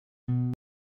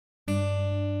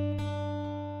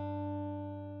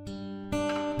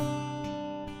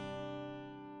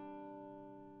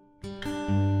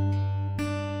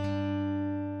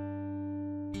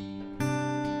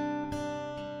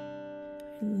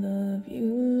love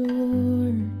you,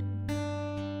 Lord,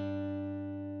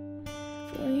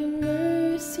 for your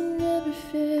mercy never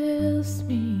fails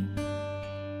me.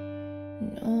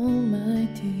 In all my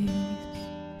days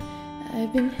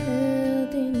I've been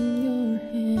held in your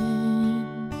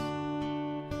hands.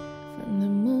 From the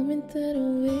moment that I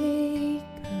wake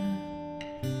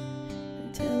up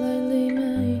until I lay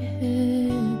my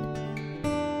head,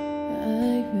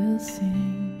 I will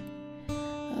sing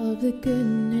of the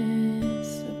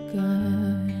goodness of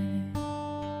God.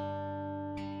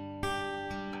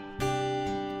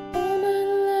 All my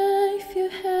life you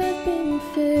have been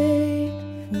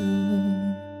faithful,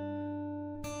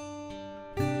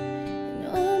 and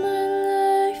all my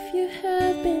life you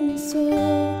have been so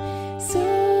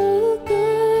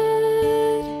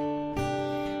good.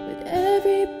 With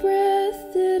every breath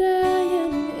that I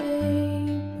am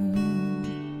able,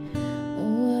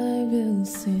 oh, I will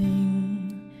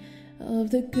sing of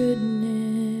the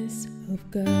goodness of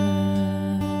God.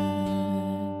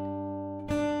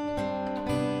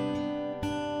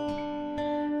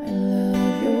 I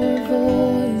love your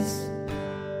voice.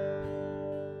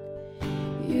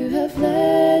 You have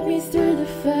led me through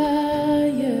the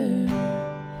fire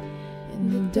in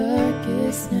the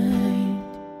darkest night.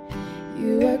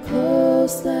 You are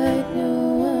close like no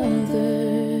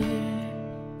other.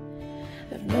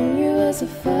 I've known you as a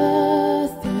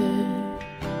father,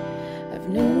 I've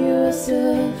known you as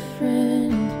a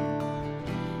friend,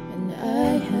 and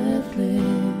I have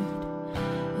lived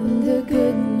in the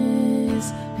goodness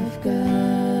of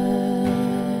God.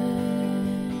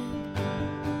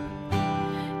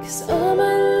 'Cause all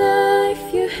my life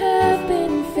you have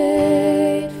been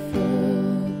faithful,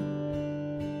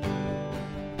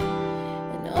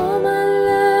 and all my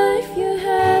life you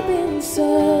have been so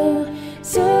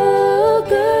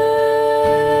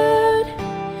good.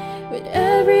 With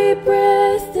every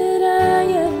breath that I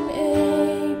am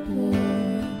able,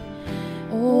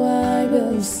 oh, I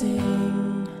will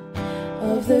sing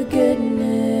of the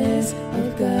goodness of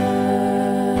God.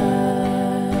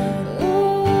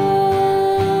 Oh,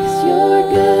 'cause your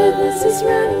goodness is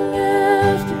running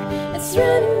after, it's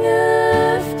running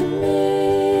after me.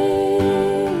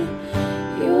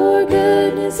 Your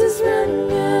goodness is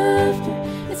running after,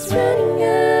 it's running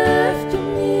after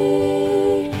me.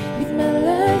 With my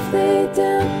life laid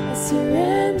down, I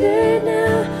surrender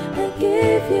now, I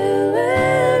give you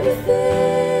everything.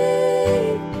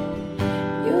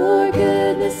 Your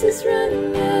goodness is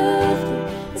running after,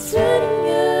 it's running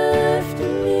after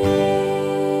me.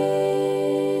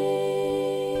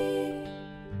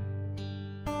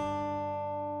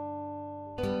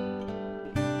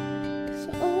 'Cause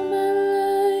all my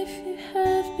life you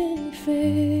have been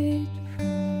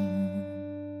faithful,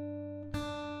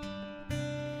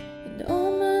 and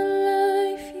all my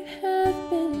life you have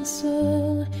been so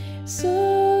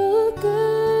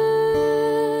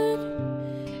good.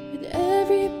 With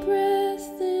every breath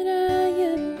that I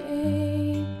am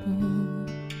able,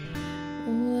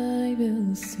 oh, I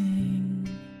will sing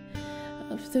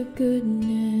of the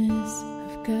goodness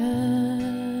of God.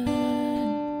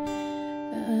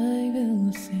 I will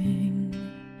sing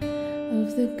of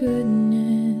the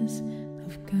goodness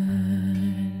of God.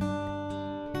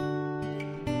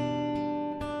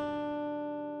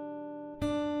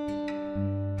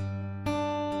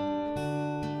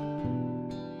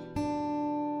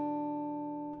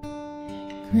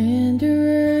 Grander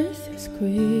earth has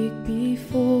quaked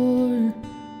before,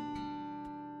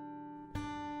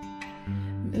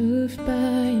 moved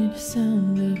by the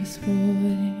sound of his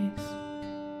voice.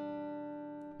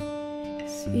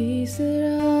 Seas that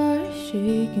are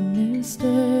shaken and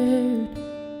stirred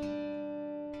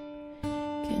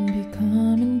can be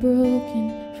calm and broken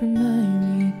from my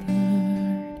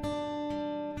regard.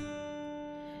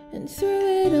 And through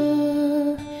it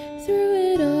all,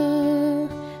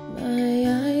 my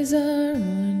eyes are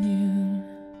on you.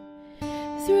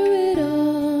 Through it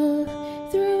all,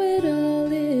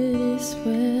 it is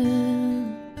well.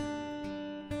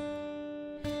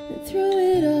 And through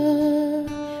it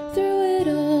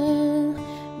all,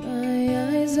 my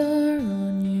eyes are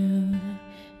on you,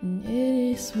 and it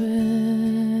is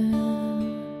well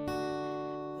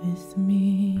with me.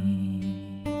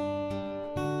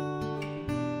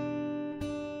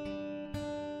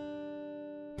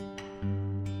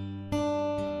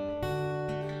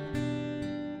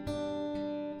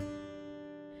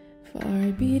 Far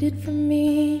be it from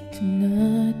me to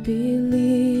not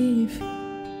believe,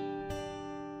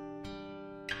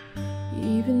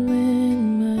 even when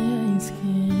my eyes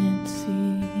can't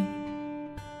see.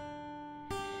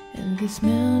 And this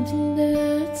mountain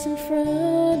that's in front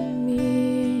of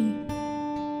me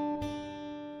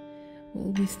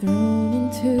will be thrown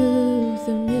into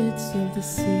the midst of the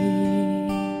sea.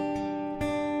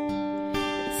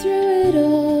 Through it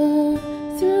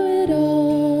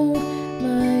all,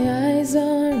 my eyes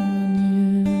are on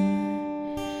you.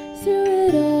 Through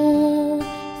it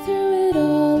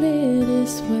all, it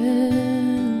is well.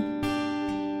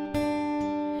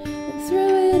 And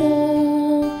through it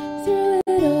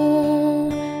all,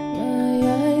 my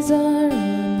eyes are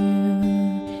on you,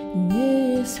 and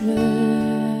it is well.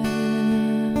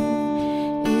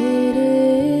 It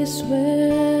is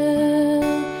well.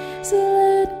 So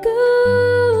let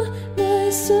go, my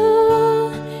soul,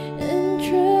 and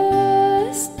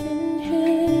trust in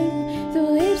Him. The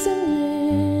waves and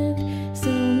wind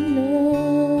still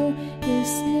know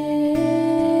His name.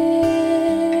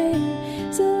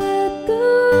 So let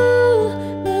go,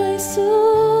 my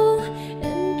soul,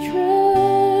 and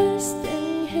trust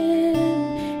in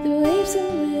Him. The waves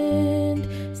and wind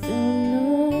still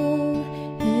know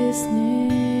His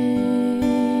name.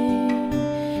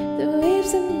 The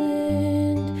waves and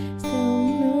wind still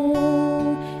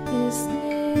know His name.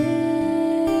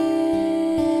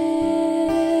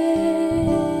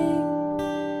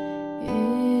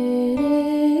 It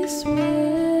is well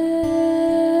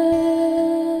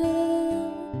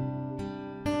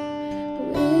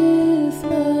with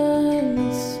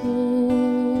my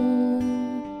soul.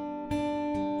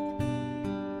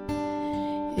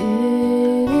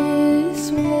 It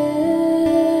is well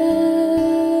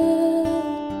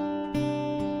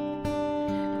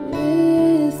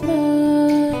with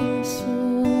my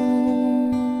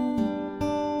soul.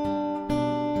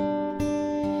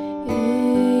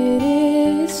 It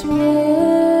is well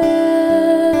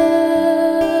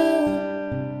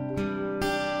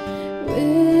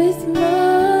with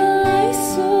my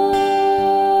soul.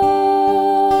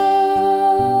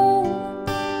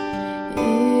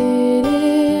 It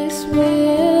is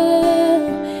well,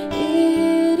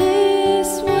 it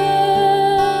is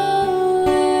well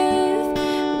with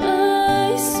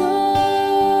my soul.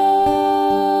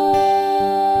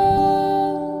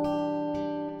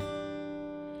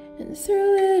 And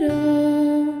through it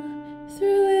all,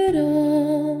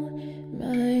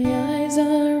 my eyes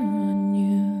are on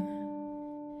you.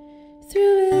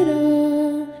 Through it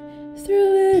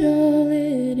all,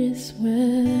 it is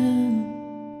well.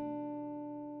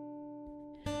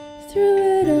 Through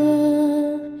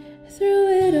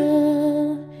it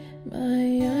all, my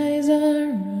eyes are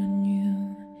on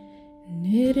you, and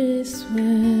it is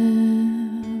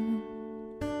well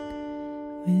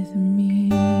with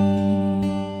me.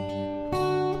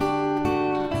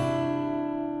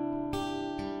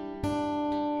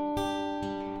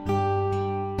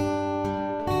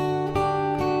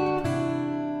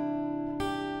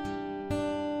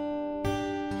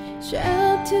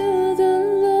 Shout to the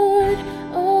Lord,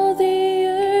 all the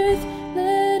earth,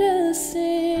 let us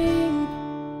sing.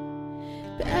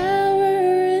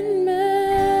 Power and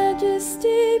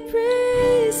majesty,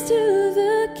 praise to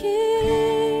the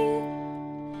King.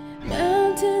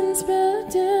 Mountains bow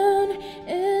down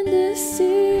and the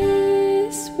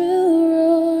seas will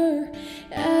roar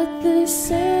at the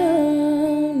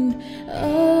sound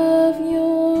of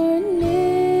your name.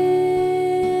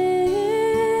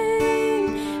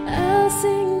 I'll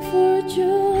sing for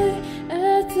joy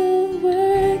at the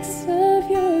works of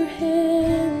your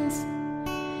hands.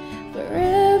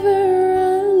 Forever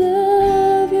I'll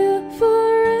love you,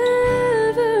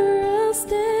 forever I'll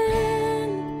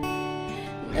stand.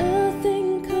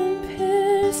 Nothing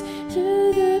compares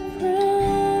to the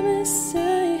promise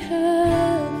I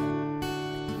have.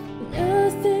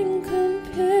 Nothing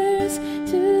compares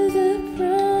to the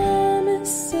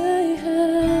promise I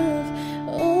have.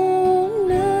 Oh,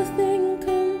 nothing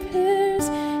compares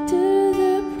to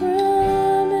the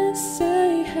promise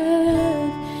I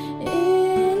have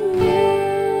in you.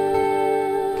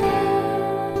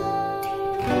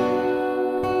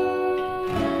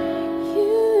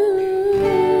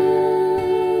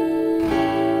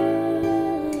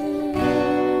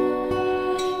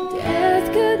 Death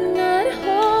could not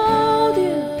hold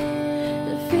you.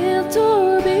 The field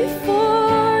tore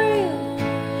before you.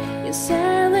 You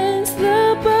silenced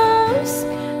the boast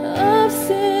of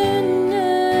sin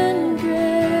and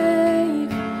grave.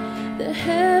 The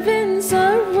heavens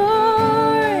are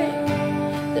roaring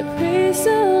the praise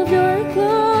of your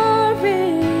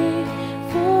glory.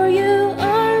 For you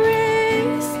are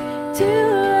raised to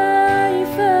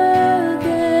life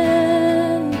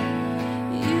again.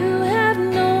 You have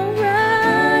no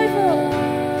rival,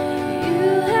 you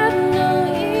have no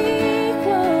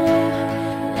equal.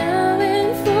 Now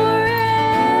and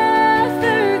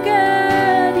forever,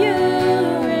 God, you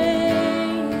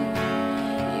reign.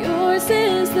 Yours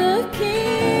is the kingdom.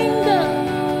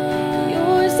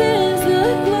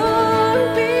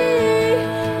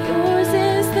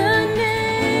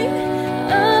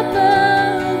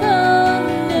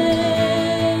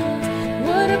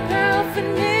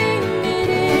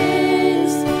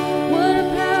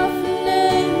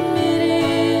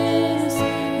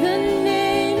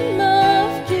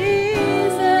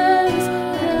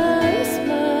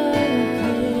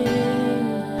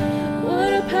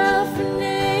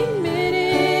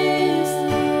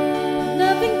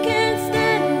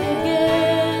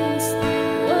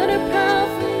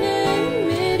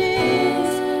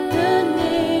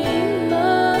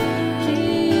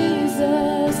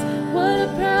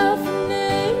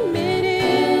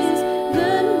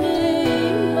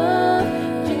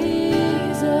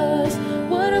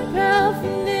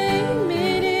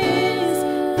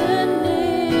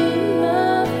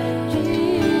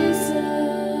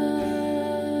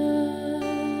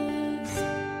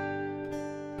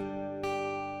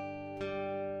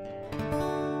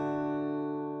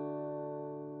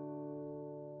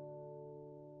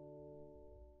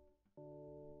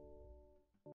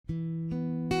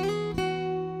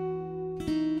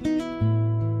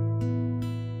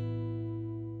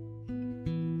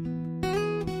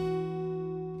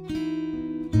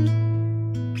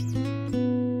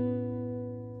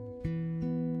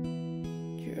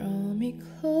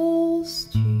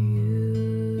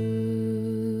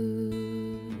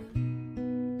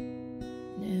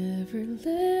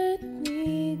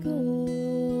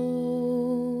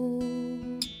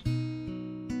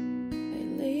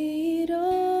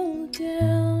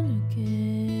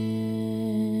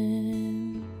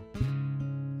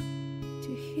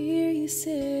 hear you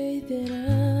say that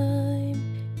I'm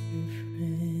your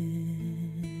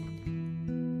friend.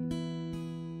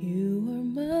 You are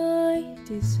my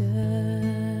desire.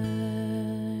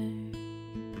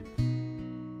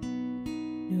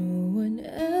 No one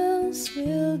else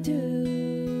will do,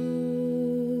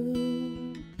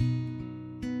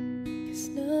 'cause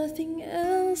nothing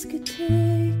else could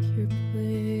take your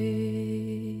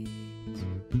place.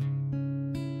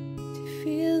 To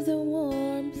feel the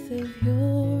warmth of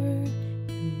your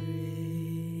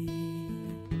embrace,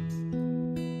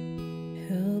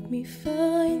 help me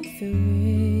find the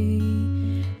way,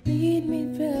 lead me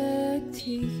back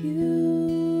to you.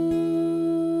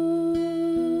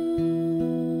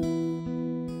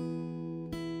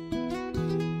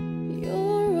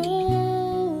 You're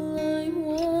all I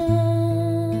want.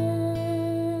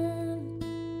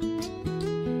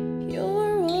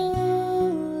 You're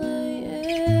all I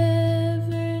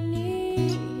ever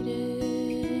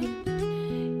needed.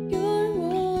 You're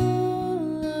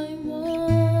all I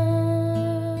want.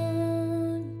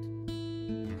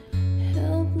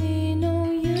 Help me know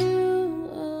you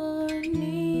are near.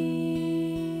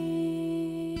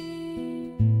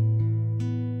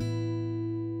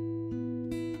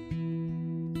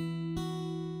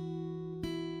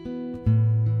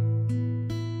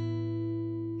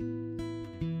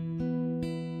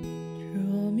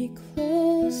 Draw me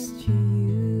close to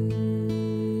you.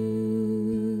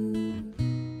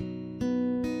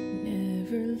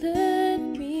 Never let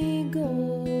me go.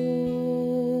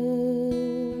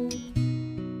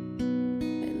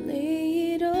 I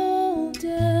lay it all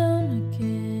down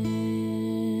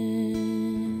again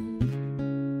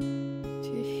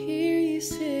to hear you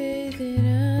say that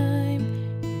I'm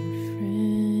your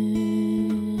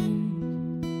friend.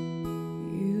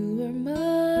 You are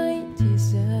my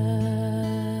desire.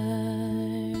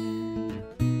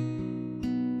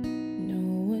 No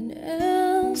one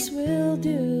else will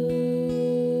do,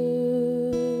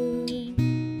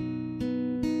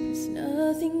 'cause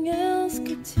nothing else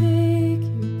could take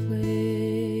your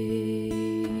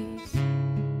place.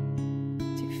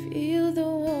 To feel the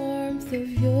warmth of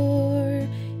your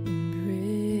embrace,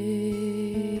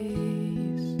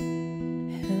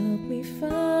 help me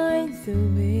find the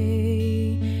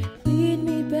way, lead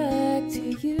me back to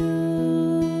you.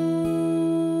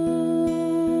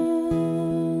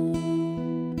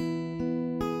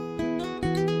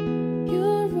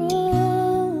 You're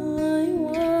all I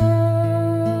want.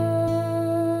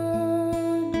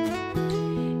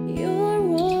 You're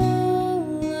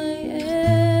all I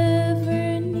ever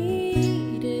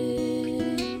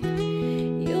needed.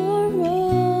 You're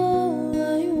all I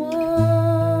want.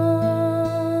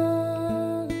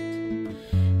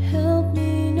 Help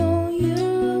me know you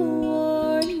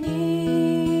are near.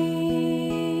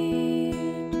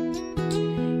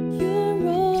 You're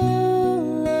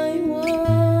all I want.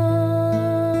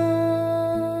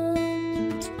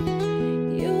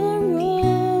 You're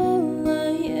all I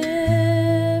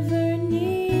ever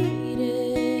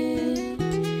needed.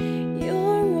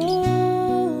 You're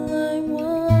all I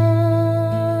want.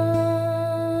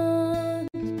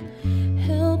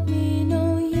 Help me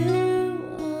know you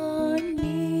are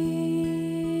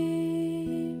near.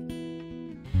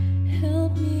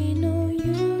 Help me know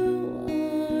you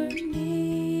are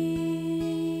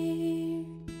near.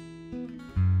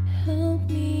 Help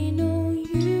me know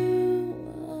you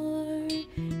are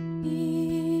near.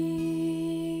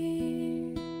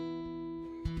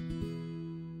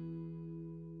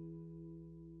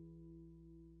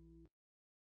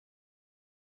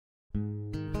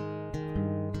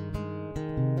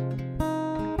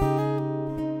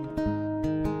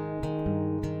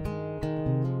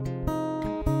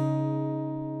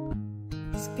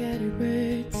 Scattered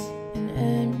words and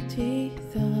empty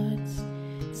thoughts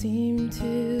seem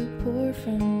to pour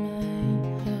from my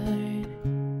heart.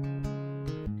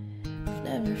 I've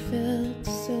never felt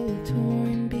so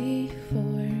torn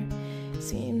before.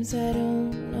 Seems I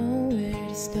don't know where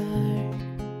to start.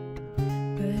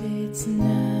 But it's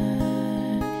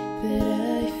not that I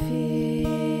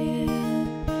feel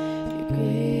your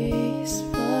grace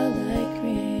fall like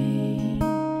rain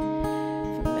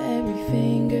from every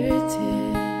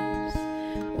fingertips,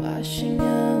 washing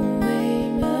away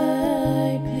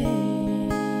my pain.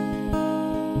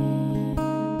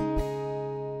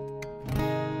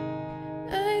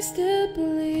 I still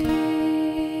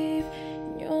believe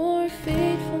in your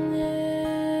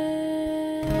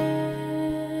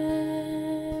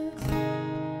faithfulness,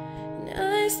 and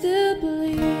I still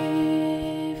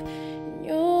believe in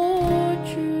your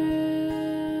truth.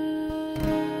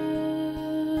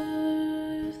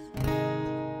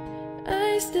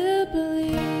 I still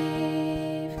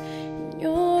believe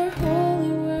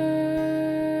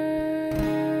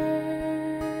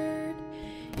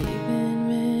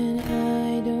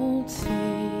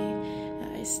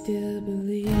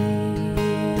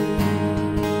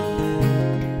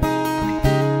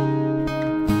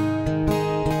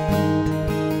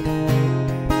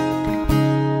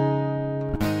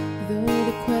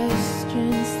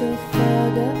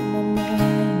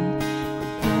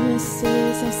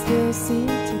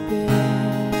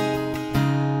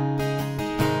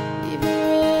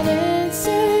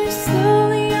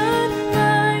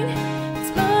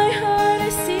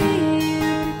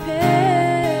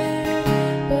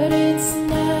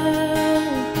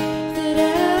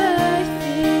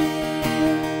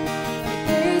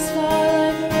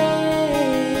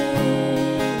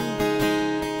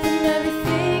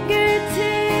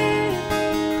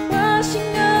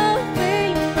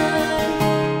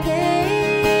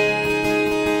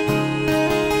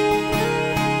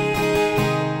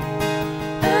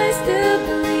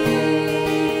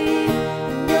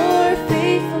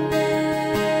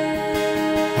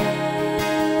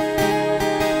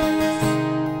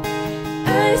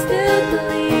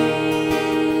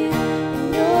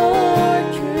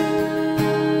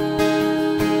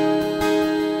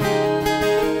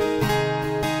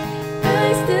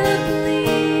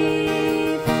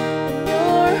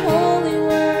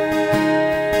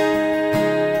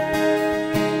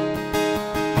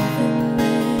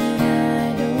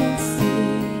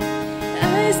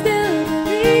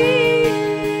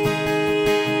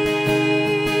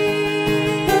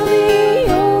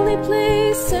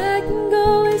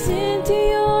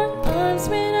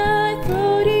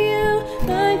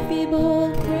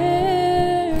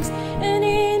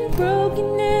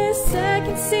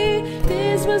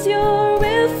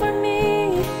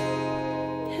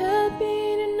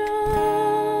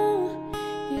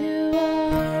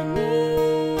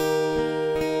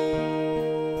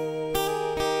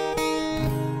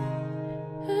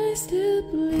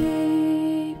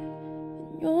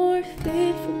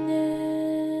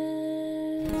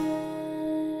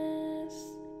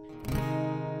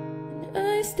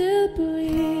I still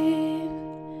believe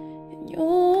in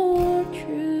your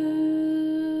truth.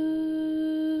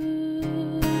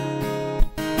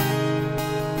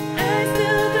 I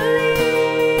still believe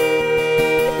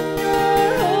in your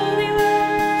holy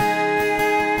word.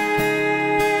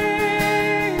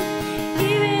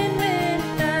 Even when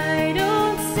I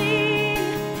don't see,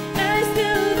 I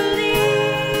still believe.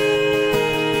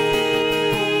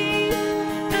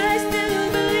 I still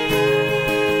believe.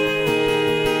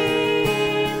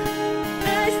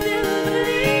 I still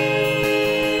believe.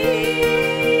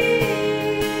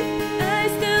 I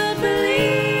still believe.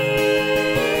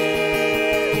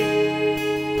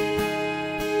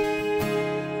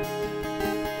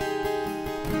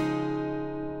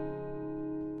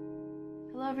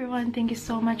 Hello everyone, thank you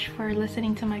so much for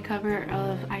listening to my cover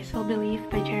of I Still Believe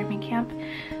by Jeremy Camp.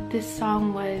 This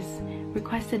song was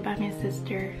requested by my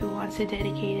sister who wants to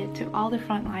dedicate it to all the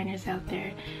frontliners out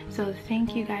there. So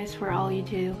thank you guys for all you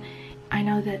do. I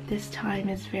know that this time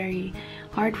is very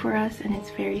hard for us and it's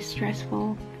very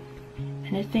stressful,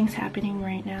 and the things happening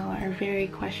right now are very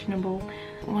questionable.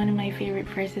 One of my favorite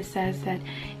verses says that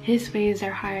His ways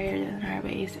are higher than our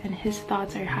ways and His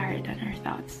thoughts are higher than our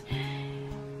thoughts.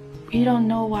 We don't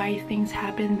know why things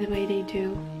happen the way they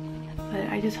do, but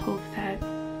I just hope that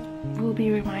we'll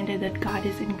be reminded that God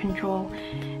is in control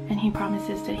and He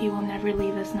promises that He will never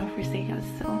leave us nor forsake us.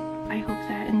 So I hope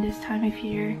that in this time of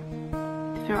year,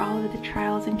 through all of the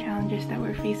trials and challenges that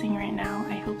we're facing right now,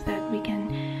 I hope that we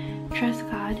can trust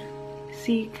God,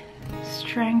 seek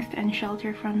strength and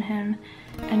shelter from Him,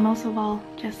 and most of all,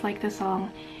 just like the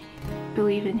song,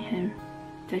 believe in Him,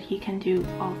 that He can do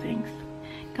all things.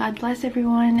 God bless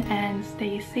everyone and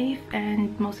stay safe,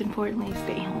 and most importantly,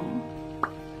 stay home.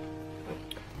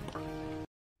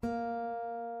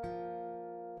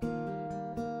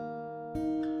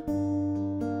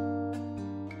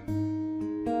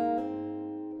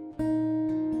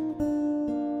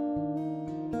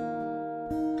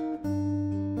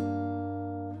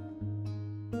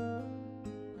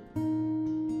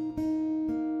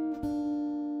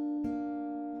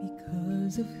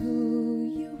 Because of who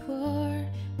you are,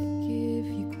 I give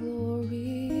you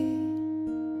glory.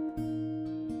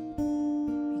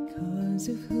 Because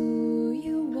of who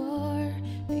you are,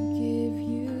 I give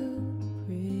you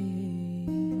praise.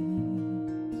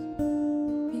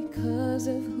 Because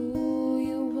of who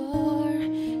you are,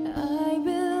 I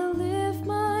will lift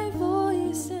my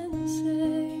voice and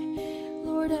say,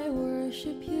 Lord, I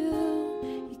worship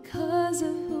you because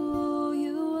of who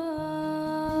you are.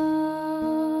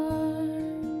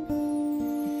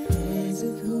 Because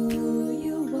of who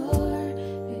you are,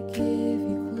 I give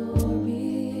you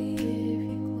glory.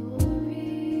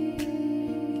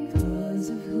 Because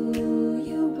of who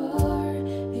you are,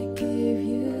 I give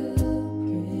you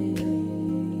praise.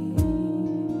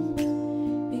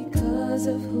 Because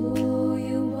of who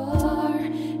you are,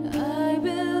 I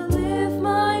will lift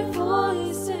my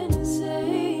voice and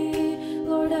say,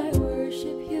 Lord, I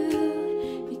worship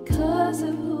you because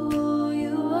of who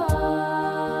you are.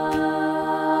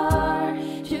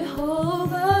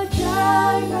 Jehovah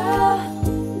Jireh,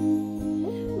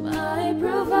 my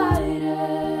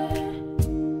provider.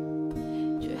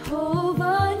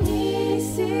 Jehovah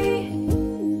Nissi,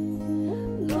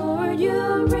 Lord,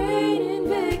 you reign in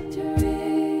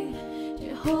victory.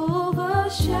 Jehovah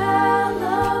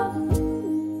Shalom,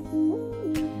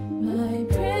 my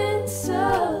Prince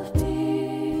of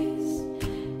Peace,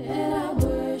 and I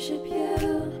worship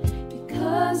you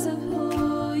because of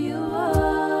who you are.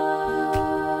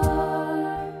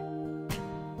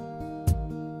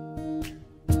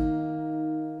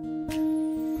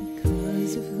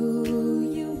 Because of who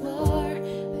you are,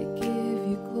 I give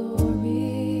you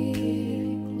glory.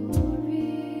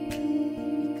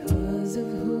 Because of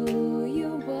who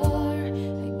you are,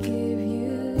 I give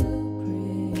you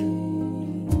praise.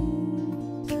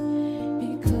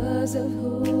 Because of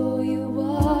who you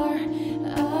are,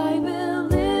 I will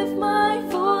lift my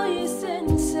voice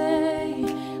and say,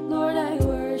 Lord, I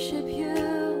worship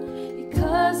you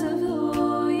because of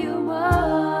who you are.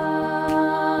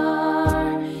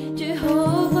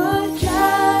 Jehovah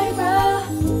Jireh,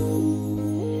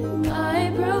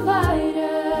 my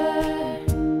provider.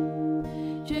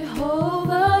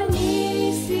 Jehovah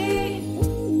Nissi,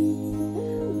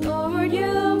 Lord,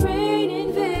 you reign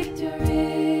in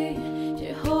victory.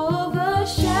 Jehovah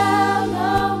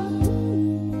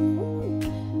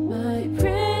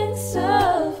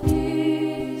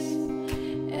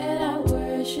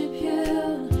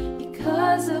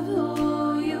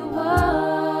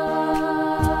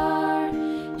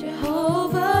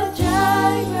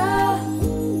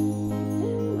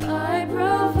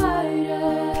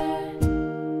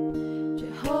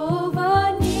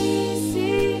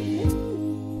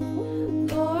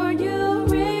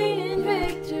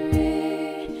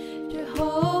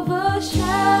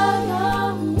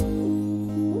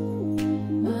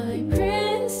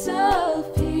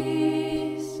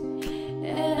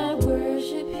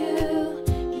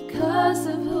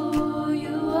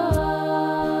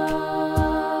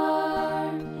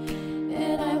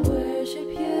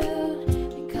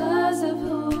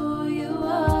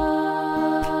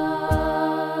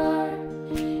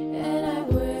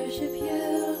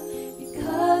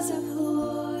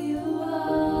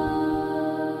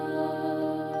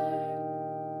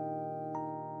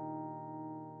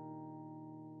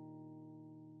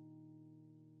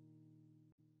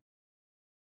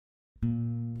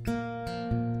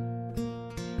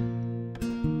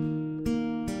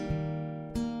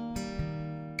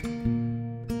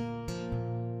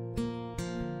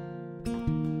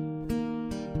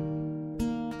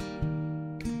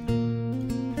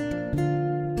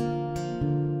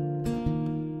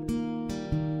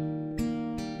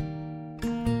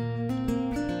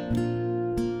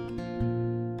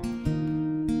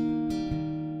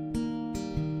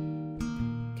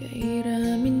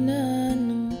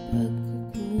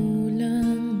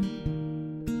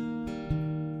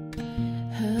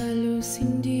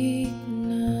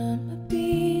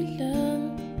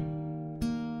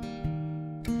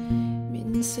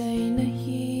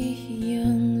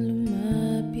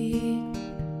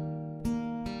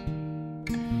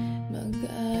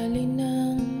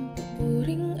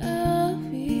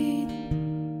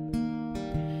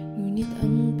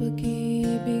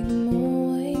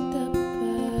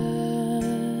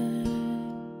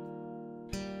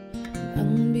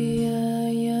Ang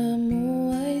biyaya mo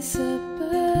ay sapat.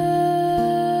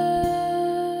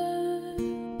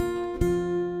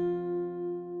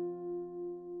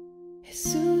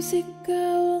 Jesus,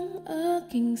 ikaw ang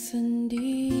aking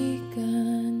sandigan.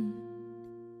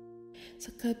 Sa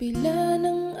kabila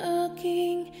ng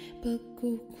aking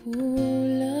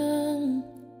pagkukulang,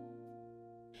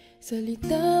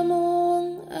 salita mo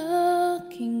ang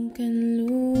aking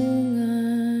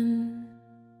kanlungan.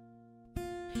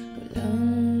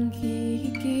 Walang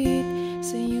hihigit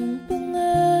sa iyong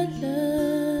pangalan.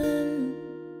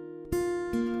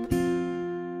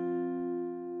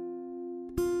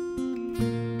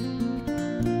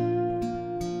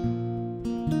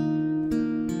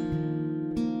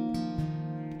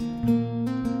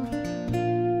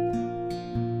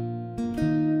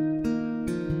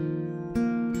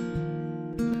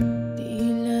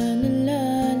 Tila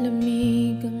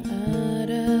nalalamig ang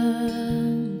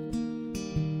araw,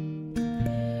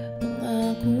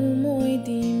 pangako mo'y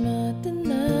di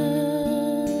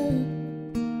matanaw.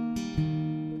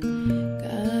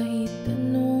 Kahit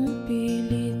anong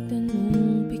pilit,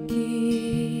 anong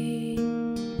pikit,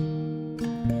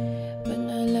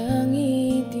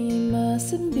 panalangin di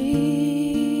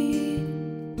masambit.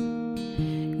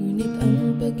 Ngunit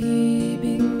ang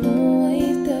pag-ibig mo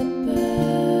ay tapat.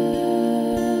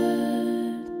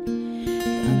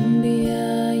 Ang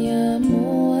biyaya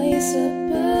mo ay sapat.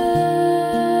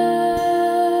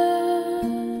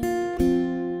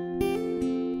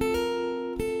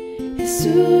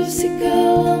 Jesus,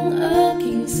 ikaw ang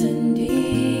aking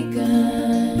sandigan.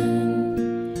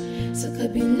 Sa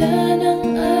kabila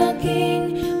ng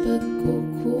aking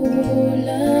pagkukulang,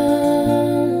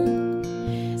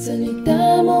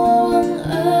 salita mo ang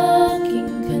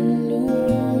aking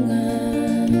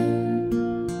kanlungan.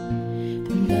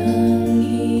 Walang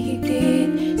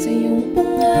hihigit sa iyong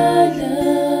pangalan.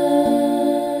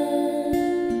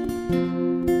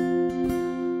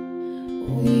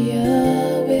 O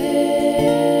Yahweh,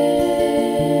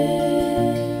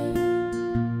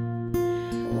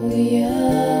 O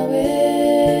Yahweh,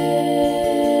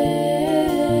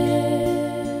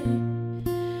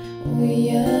 O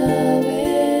Yahweh,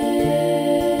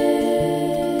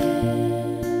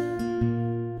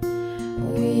 O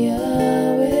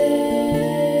Yahweh.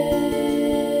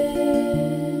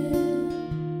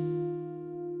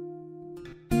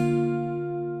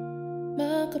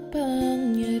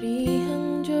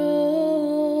 Makapangyarihang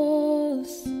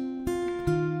Diyos,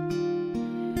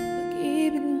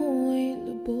 pag-ibig mo'y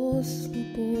lubos-lubos.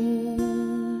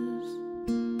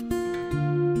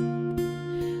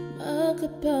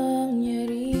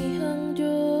 Makapangyarihang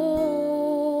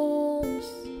Diyos,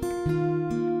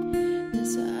 na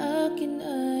sa akin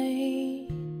ay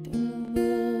tumubos.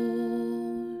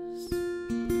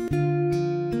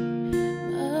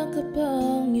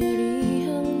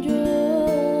 Makapangyarihang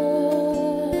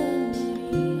Diyos,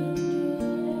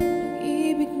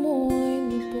 pag-ibig mo'y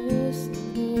lubos-lubos.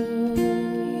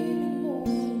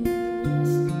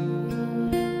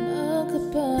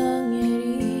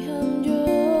 Makapangyarihang Diyos,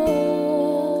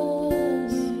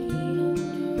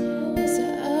 na sa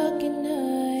akin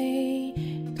ay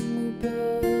tumubos.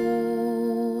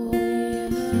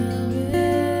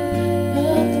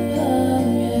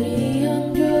 Makapangyarihang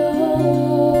Diyos,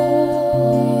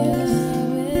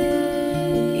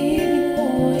 pag-ibig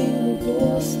mo'y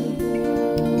lubos-lubos.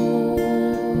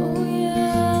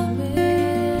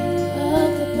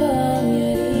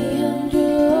 Makapangyarihang Diyos,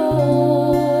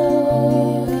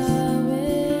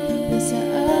 na sa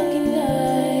akin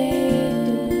ay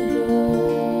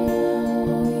tumubos.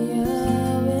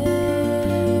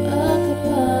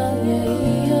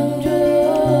 Makapangyarihang Diyos,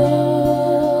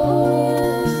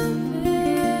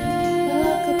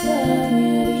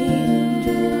 makapangyarihang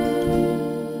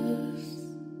Diyos.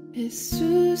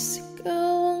 Jesus,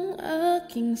 ikaw ang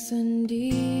aking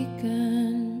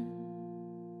sandigan.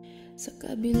 Sa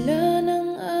kabila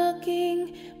ng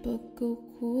aking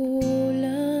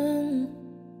pagkukulang,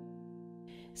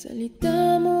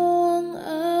 salita mo ang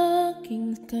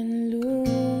aking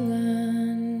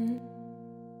kanlungan.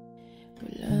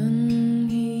 Walang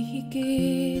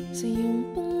hihigit sa iyong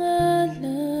pangalan.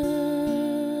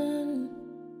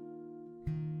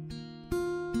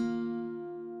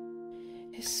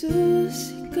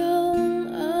 Jesus, ikaw ang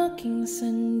aking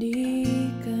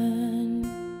sandigan.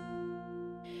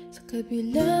 Sa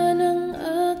kabila ng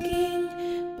aking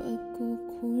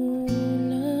pagkukulang,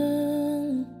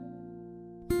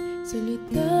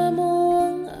 salita mo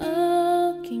ang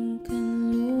aking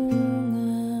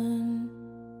kanlungan.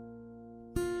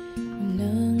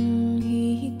 Walang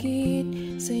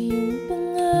hihigit sa iyong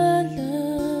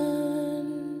pangalan.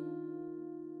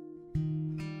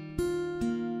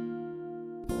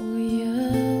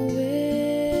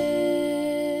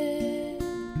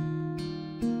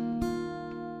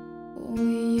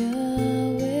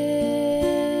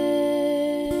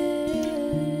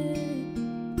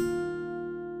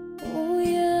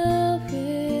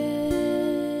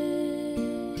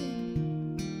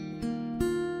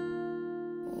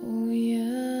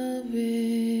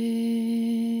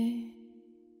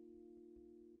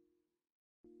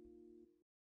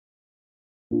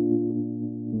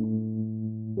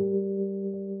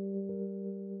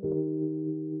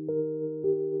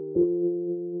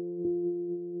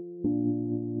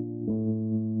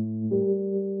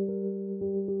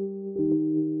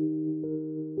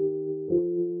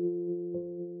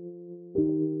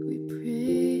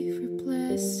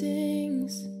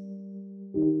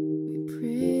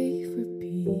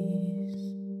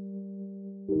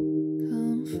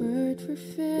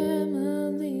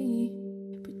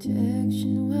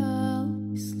 protection while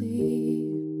we sleep.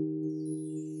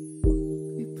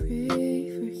 We pray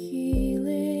for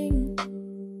healing,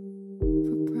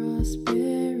 for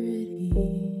prosperity.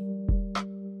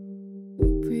 We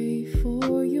pray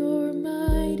for your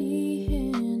mighty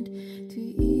hand to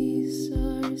ease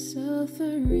our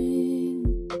suffering.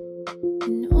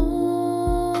 And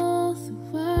all the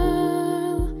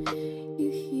while you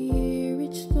hear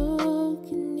each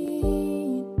spoken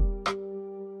need,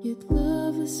 yet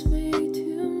love us way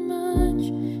too much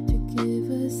to give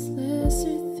us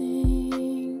lesser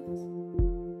things.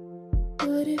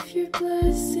 What if your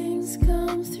blessings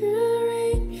come through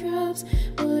raindrops?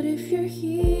 What if your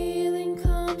healing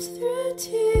comes through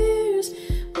tears?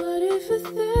 What if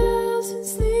 1,000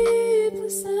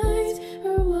 sleepless nights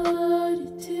are what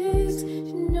it takes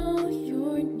to know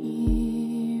you're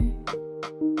near?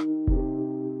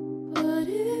 What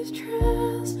if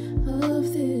trials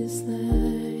of this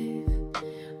life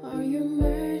are your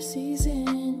mercies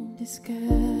in disguise?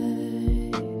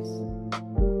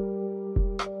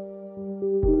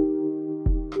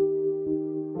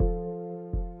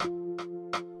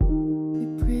 We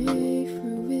pray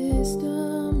for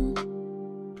wisdom,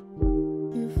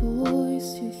 your voice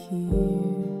to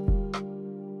hear.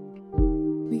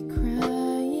 We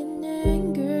cry in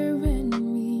anger when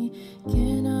we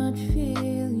cannot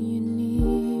feel you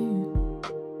near.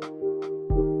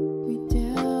 We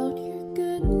doubt your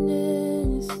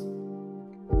goodness,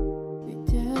 we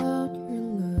doubt your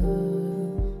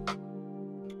love,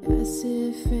 as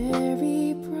if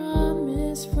every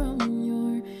promise from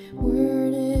your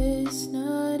word is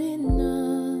not enough.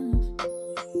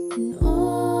 And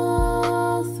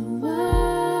all the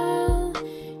while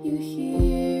you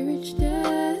hear each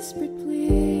desperate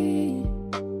plea,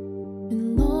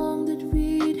 and long that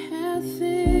we'd have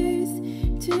faith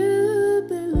to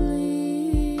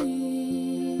believe.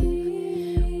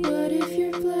 What if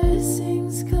your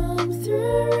blessings come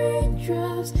through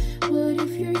raindrops? What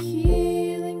if your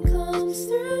healing comes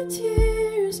through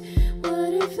tears?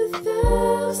 What if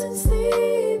 1,000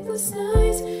 sleepless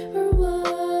nights are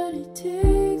what it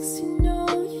takes to know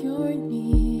you're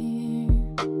near?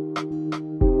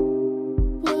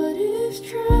 What if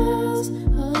trials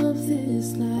of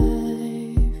this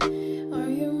life are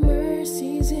your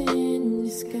mercies in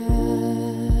disguise?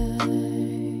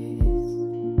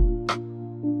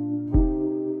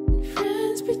 And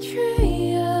friends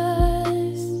betray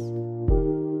us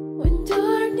when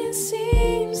darkness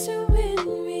seems to win.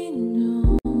 We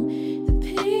know the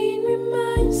pain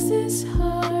reminds this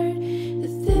heart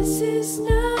that this is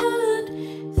not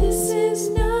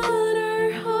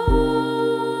our home.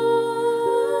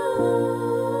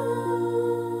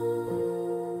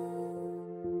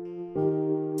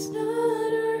 It's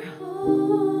not our home.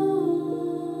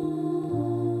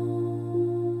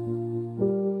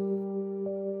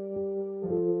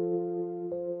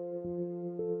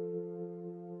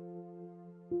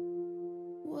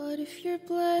 What if your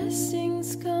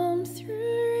blessings come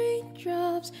through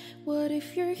raindrops? What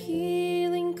if your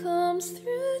healing comes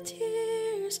through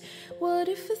tears? What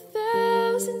if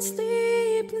 1,000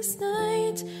 sleepless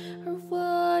nights are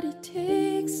what it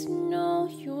takes to know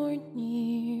you're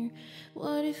near?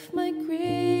 What if my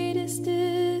greatest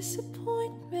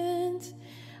disappointment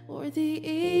or the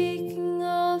aching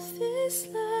of this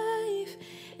life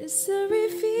is the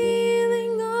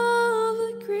revealing of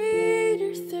a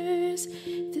greater thirst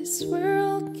this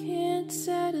world can't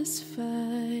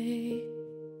satisfy?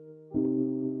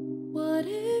 What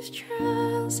if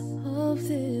trials of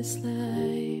this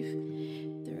life,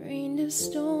 the rain, the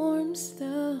storms,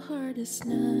 the hardest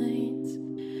nights,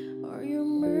 are your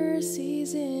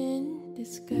mercies in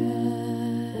disguise?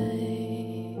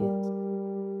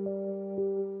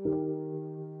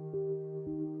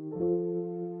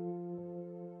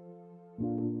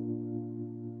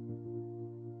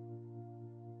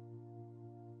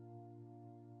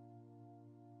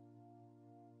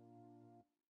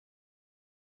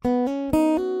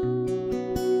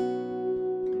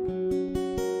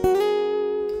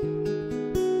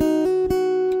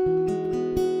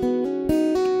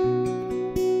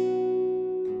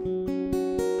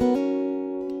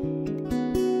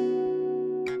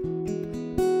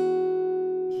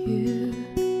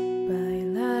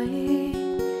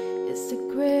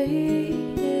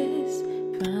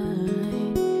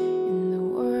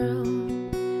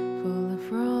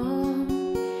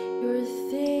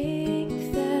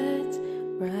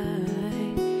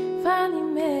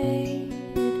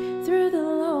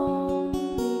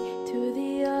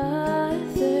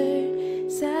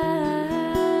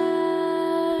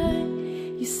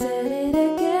 Said it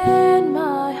again,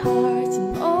 my heart's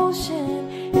an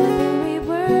ocean. Every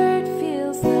word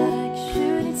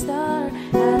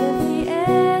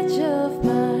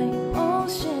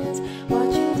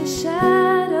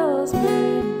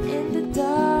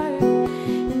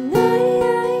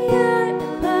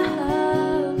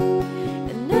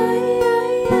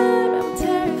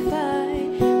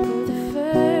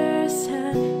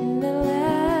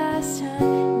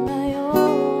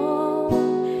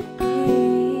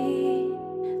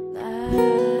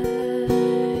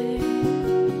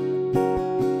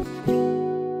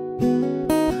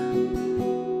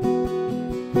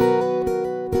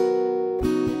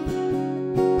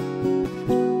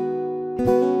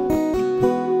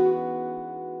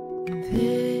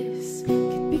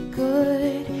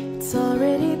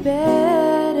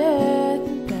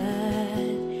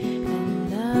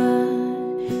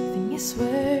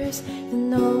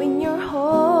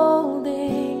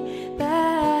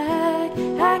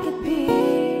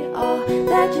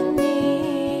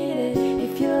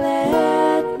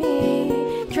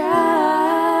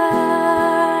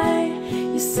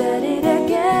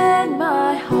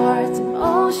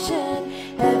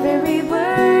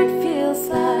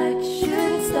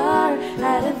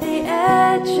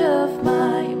edge of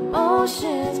my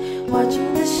emotions,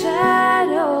 watching the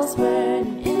shadows burn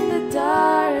in the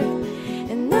dark.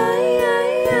 And I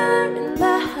am in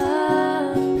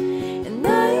love, and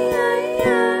I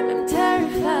am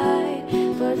terrified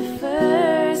for the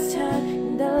first time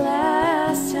and the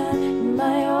last time in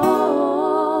my only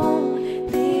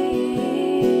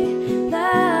life.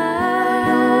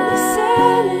 I only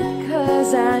said it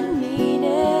 'cause I mean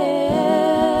it.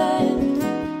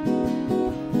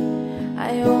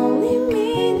 I only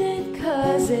mean it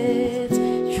 'cause it's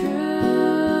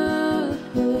true.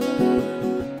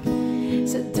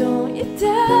 So don't you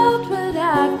doubt what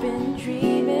I've been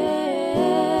dreaming,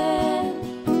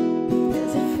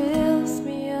 'cause it fills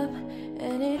me up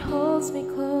and it holds me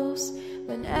close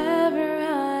whenever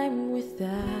I'm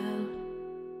without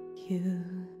you.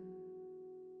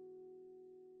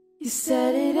 You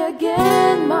said it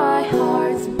again, my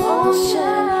heart's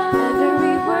motion.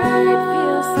 Every word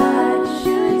feels like a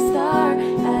shooting star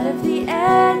out of the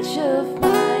edge of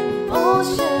my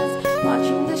emotions,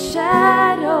 watching the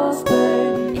shadows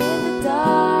burn in the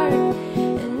dark.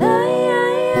 And I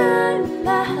am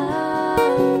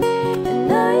love, and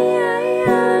I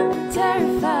am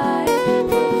terrified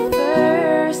for the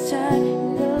first time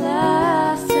and the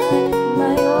last time in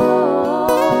my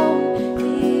only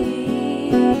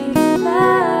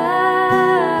life.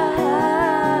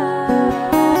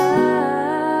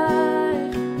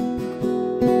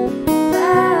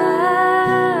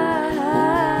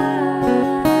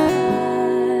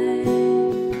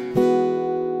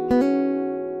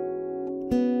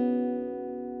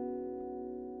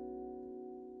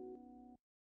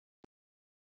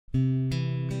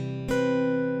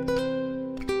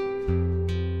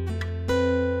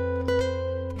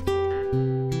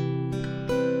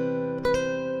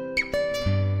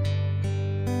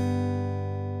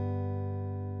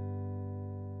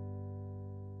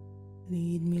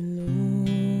 Lead me,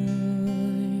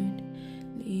 Lord,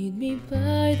 lead me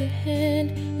by the hand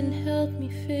and help me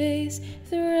face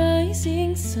the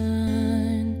rising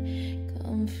sun.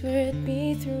 Comfort me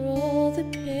through all the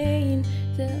pain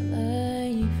that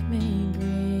life may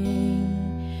bring.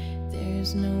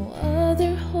 There's no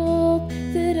other hope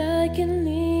that I can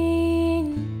lean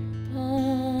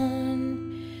upon.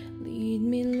 Lead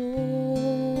me,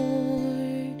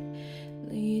 Lord,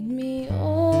 lead me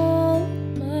all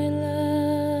my life.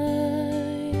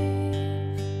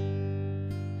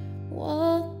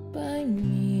 Walk by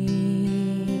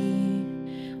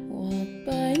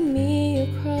me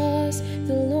across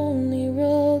the lonely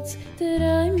roads that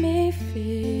I may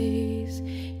face.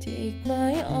 Take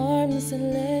my arms and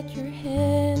let your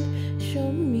hand show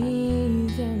me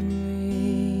the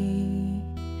way.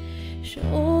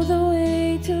 Show the way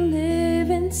to live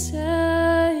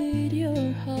inside your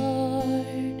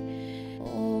heart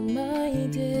all my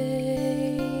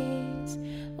days,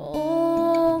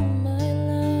 all my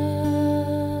life.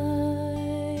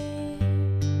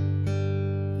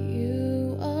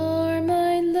 You are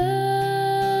my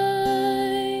light,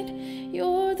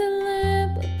 you're the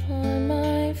lamp upon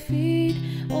my feet.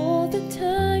 All the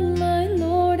time, my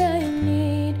Lord, I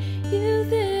need you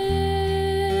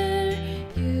there.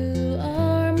 You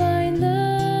are my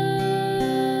light,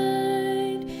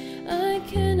 I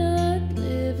cannot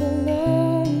live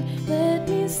alone. Let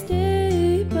me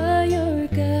stay by your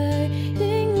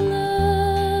guiding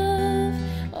love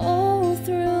all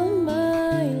through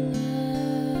my life.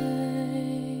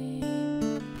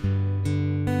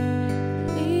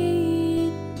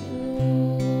 Lead me,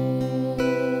 Lord.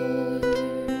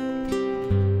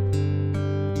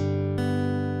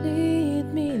 Lead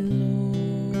me,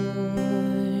 Lord.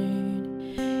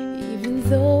 Even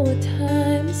though at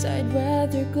times I'd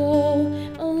rather go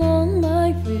along my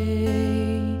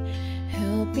way,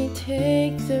 help me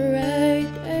take the right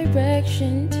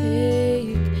direction,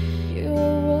 take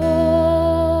your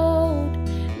road.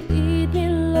 Lead me,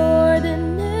 Lord, and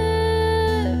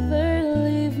never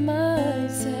leave my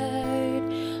side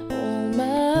all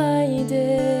my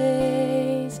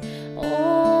days,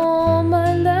 all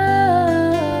my life.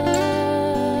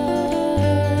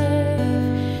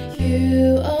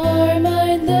 You are my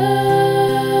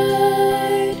light,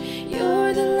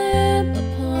 you're the lamp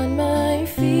upon my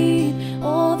feet.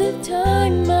 All the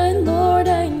time, my Lord,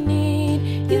 I need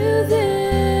you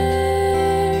there.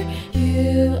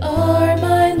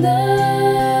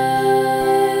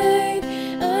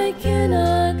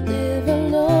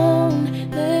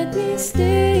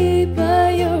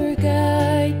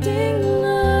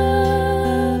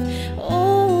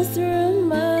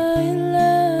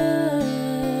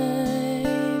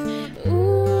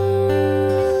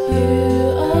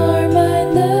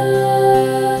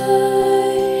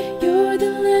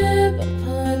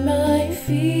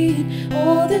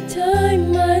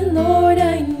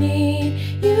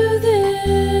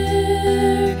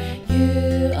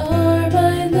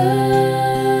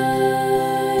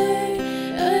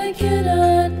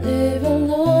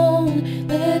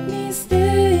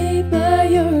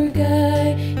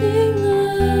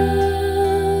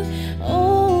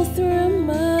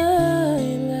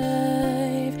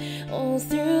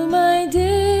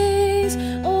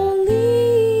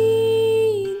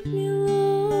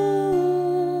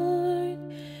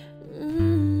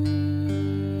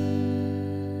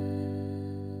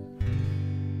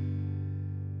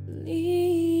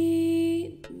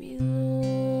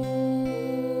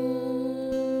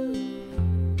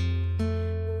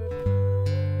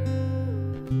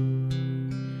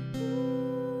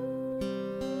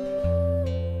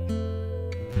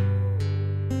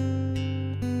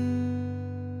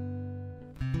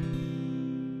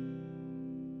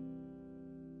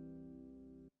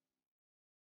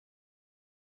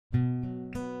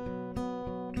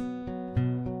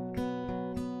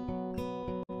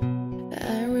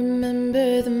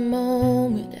 remember the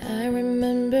moment, I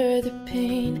remember the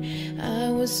pain. I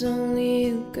was only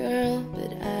a girl,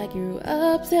 but I grew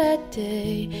up that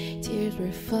day. Tears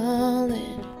were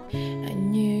falling, I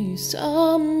knew you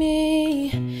saw me,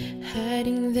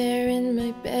 hiding there in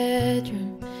my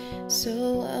bedroom, so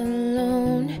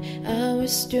alone. I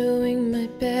was doing my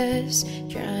best,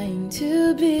 trying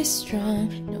to be strong,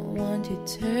 no one to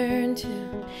turn to.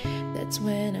 That's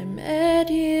when I met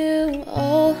you.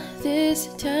 All this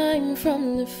time,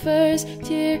 from the first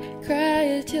tear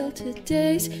cry till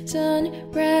today's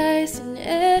sunrise, and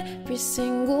every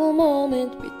single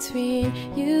moment between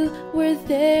you were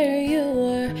there. You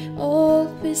were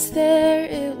always there.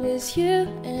 It was you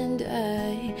and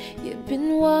I. You've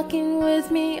been walking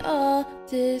with me all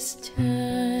this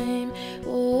time.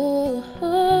 Oh,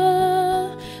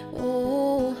 oh,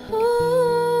 oh,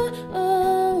 oh,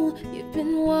 oh. You've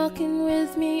been walking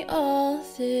with me all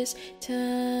this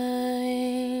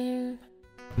time.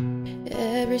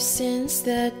 Ever since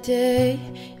that day,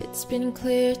 it's been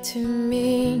clear to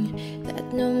me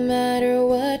that no matter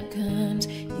what comes,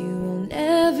 you will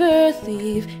never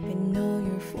leave. I know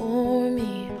you're for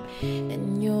me,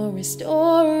 and you're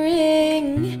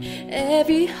restoring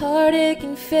every heartache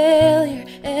and failure,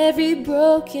 every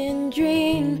broken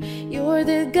dream. You're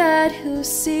the God who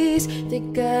sees, the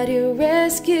God who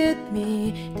rescued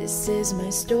me. This is my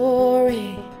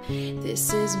story,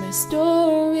 this is my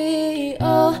story.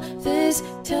 All this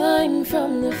time,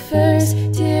 from the first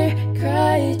tear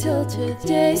cry till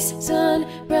today's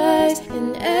sunrise,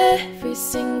 and every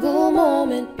single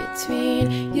moment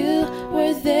between you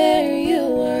were there. You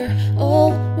were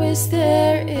always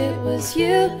there. It was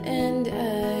you and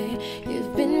I.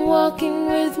 You've been walking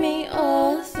with me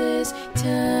all this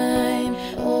time.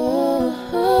 Oh,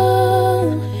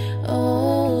 oh,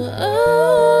 oh,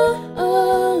 oh,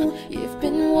 oh. You've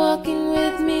been walking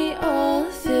with me all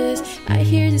this. I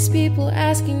hear these people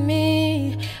asking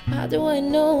me, how do I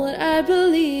know what I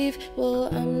believe? Well,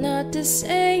 I'm not the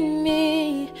same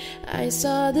me. I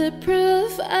saw the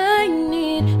proof I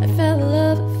need. I felt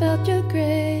love, I felt your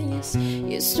grace.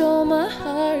 You stole my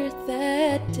heart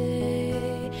that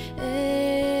day.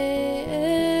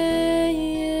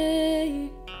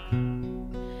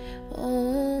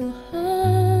 Oh,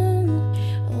 oh,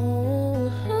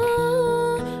 oh,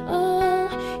 oh, oh.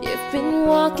 You've been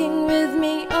walking with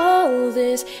me all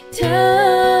this time,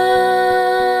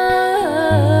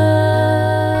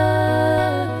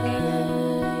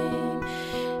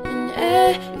 and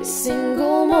every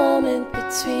single moment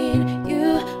between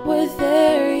you were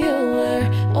there. You were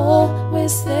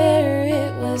always there.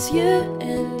 It was you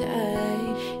and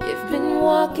I. You've been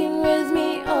walking with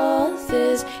me all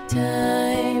this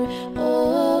time.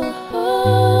 Oh,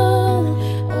 oh,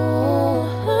 oh,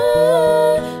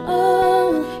 oh,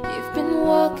 oh. You've been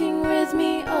walking with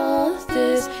me all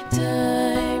this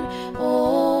time.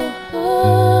 Oh,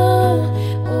 oh,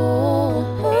 oh,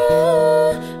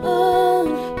 oh, oh.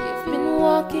 You've been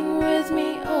walking with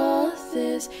me all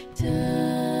this time.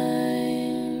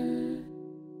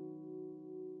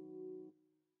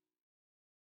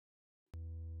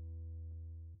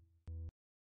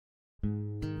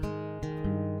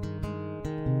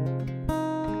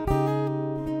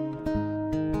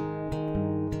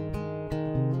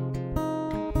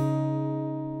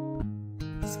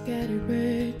 Scattered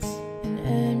words and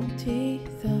empty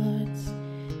thoughts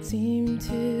seem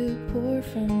to pour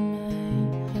from my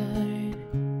heart.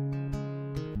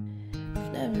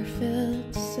 I've never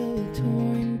felt so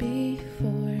torn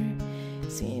before.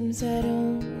 Seems I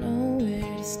don't know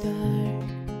where to start.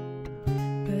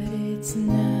 But it's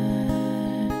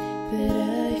not that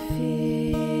I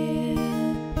feel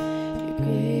your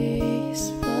grace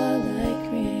fall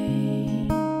like rain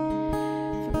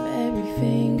from every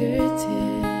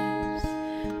fingertips,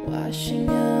 washing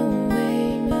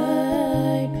away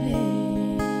my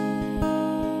pain.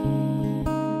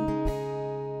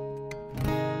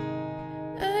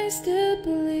 I still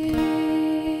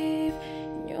believe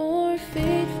in your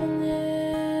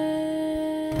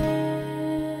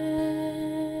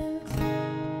faithfulness,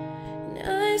 and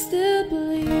I still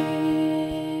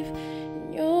believe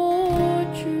in your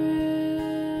truth.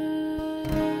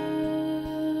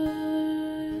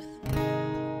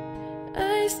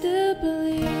 I still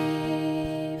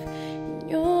believe in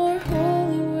your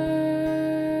holy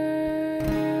word,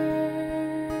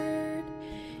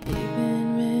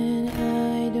 even when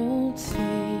I don't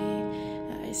see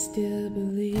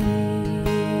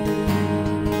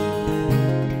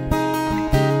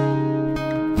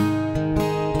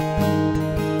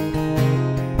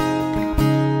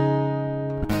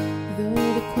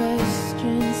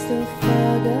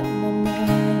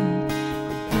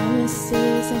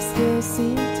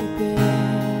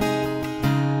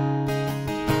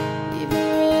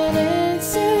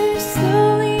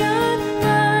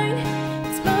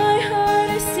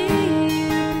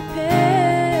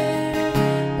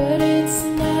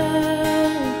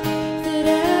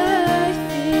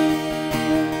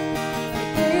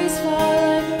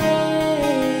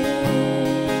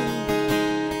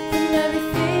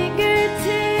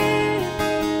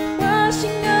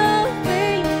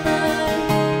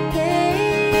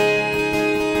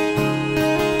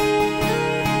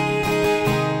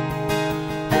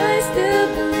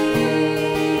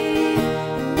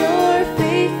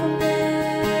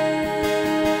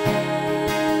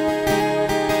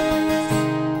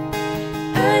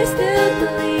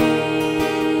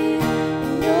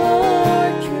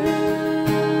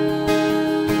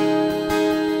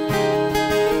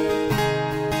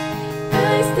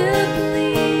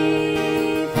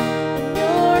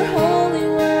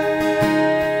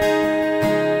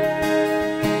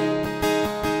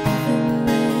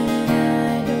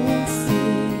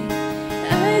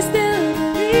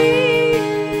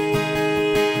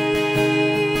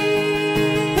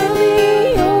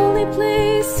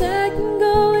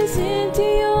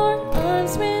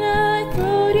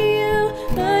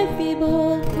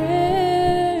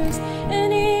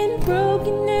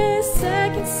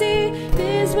see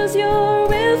this was your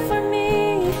will for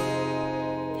me.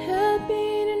 Help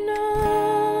me to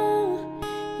know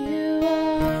you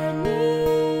are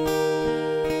near.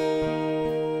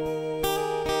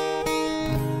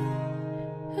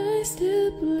 I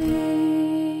still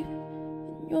believe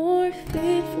in your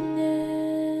faithfulness,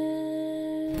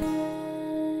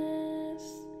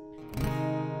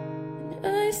 and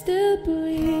I still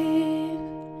believe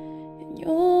in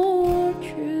your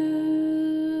truth.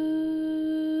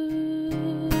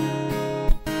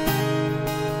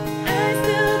 I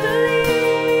still believe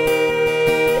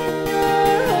in your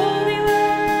holy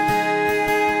word,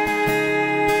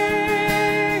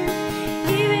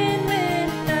 even when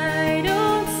I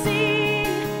don't see.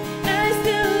 I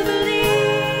still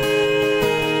believe.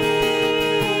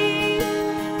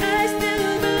 I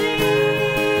still believe.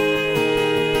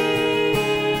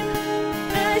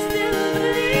 I still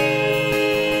believe.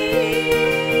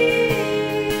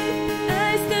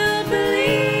 I still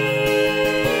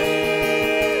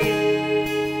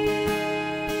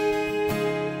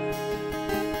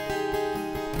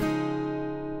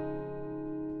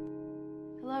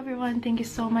Hello everyone, thank you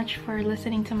so much for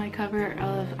listening to my cover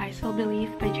of I Still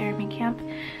Believe by Jeremy Camp.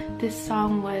 This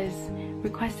song was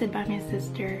requested by my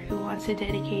sister who wants to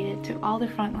dedicate it to all the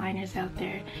frontliners out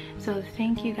there. So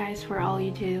thank you guys for all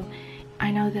you do.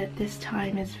 I know that this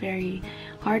time is very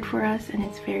hard for us and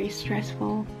it's very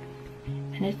stressful,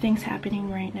 and the things happening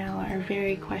right now are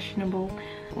very questionable.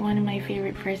 One of my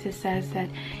favorite verses says that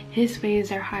His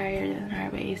ways are higher than our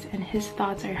ways and His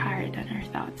thoughts are higher than our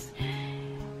thoughts.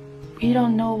 We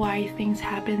don't know why things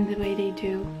happen the way they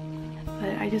do,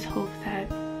 but I just hope that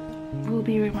we'll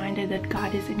be reminded that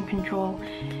God is in control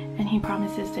and He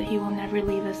promises that He will never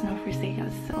leave us nor forsake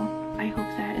us. So I hope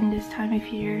that in this time of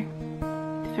year,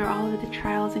 through all of the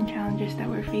trials and challenges that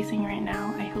we're facing right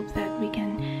now, I hope that we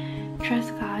can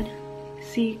trust God,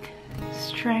 seek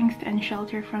strength and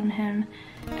shelter from Him,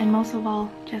 and most of all,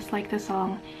 just like the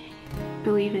song,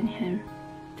 believe in Him,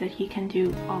 that He can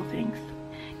do all things.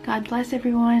 God bless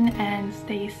everyone and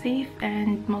stay safe,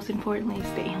 and most importantly,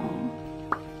 stay home.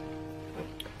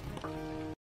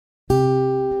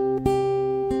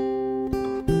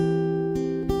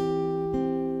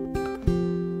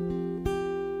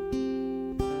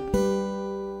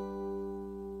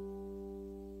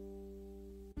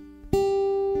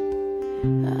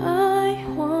 I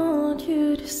want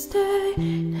you to stay,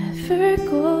 never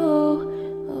go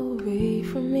away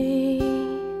from me.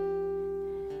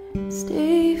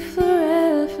 Stay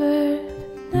forever.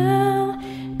 Now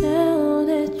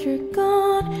that you're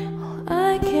gone, all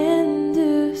I can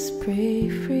do is pray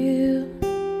for you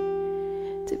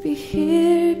to be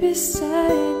here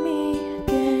beside me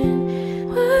again.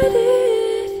 Why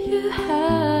did you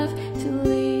have to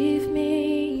leave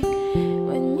me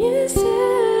when you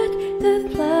said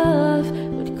that love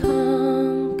would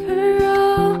conquer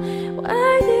all?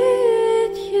 Why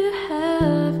did you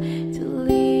have to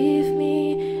leave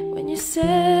me when you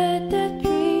said that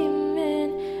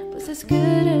dreaming was as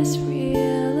good as reality?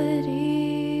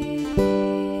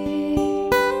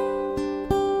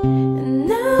 And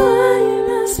now I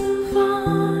must move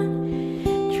on,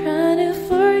 trying to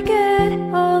forget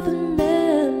all the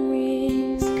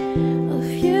memories of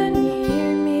you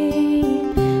near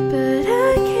me, but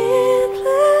I can't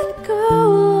let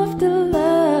go of the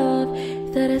love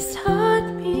that has taught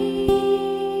me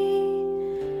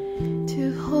to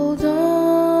hold on.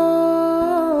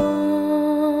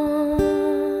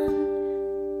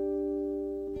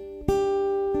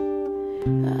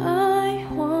 I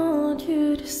want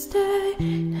you to stay,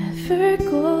 never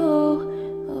go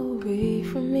away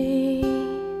from me.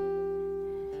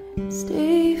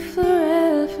 Stay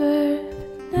forever.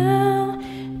 Now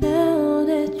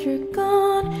that you're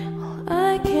gone, all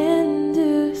I can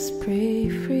do is pray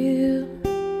for you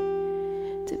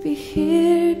to be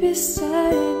here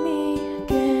beside me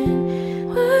again.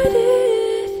 Why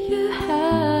did you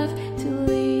have to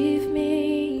leave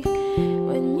me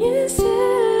when you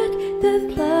said that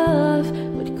love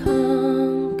would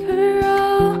conquer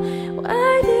all?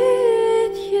 Why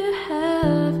did you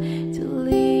have to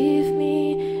leave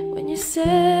me when you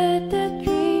said that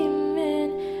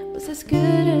dreaming was as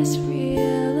good as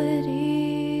reality?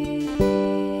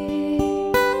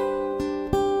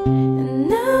 And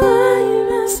now I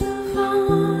must move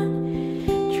on,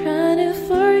 trying to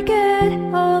forget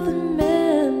all the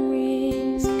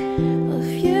memories of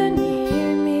you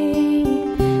near me,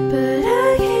 but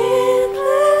I can't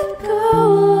let go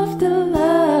of the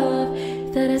love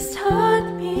that has taught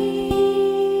me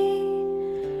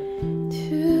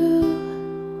to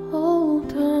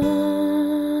hold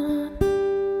on.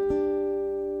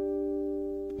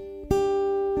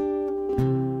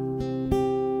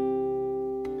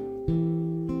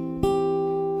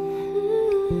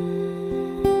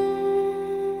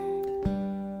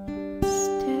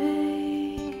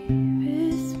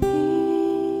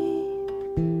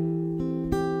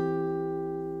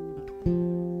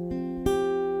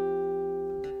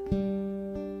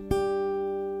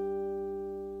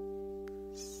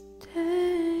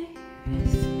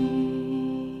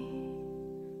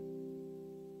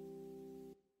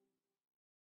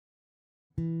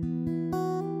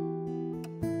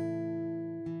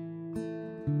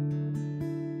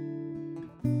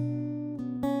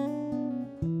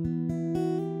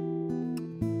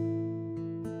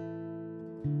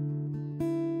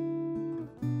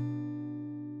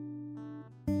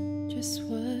 Just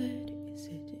what is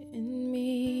it in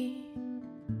me?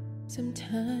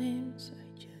 Sometimes I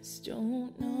just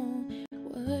don't know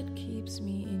what keeps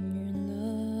me in your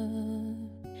love,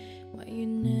 why you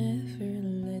never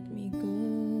let me go.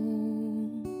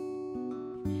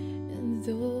 And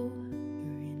though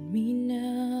you're in me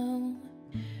now,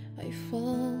 I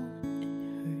fall and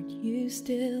hurt you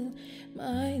still.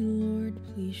 My Lord,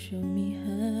 please show me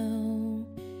how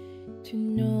to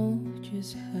know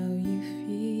just how you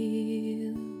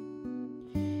feel.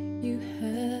 You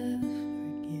have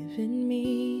forgiven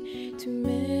me too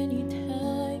many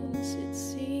times, it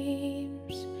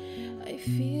seems. I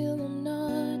feel I'm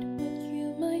not what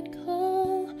you might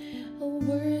call a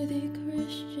worthy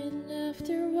Christian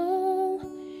after all.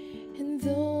 And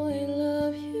though I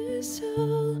love you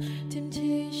so,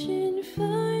 temptation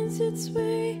finds its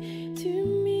way to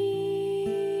me.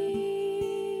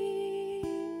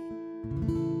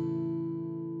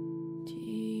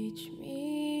 Teach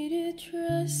me to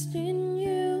trust in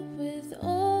you with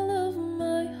all of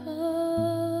my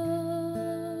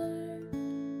heart,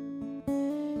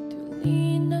 to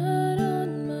lean not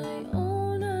on my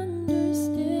own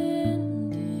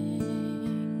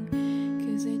understanding,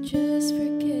 'cause I just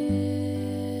forget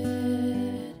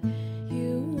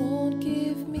you won't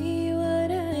give me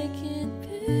what I can't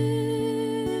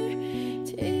bear.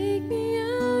 Take me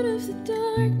out of the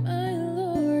dark, my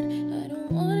Lord, I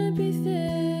don't wanna be there.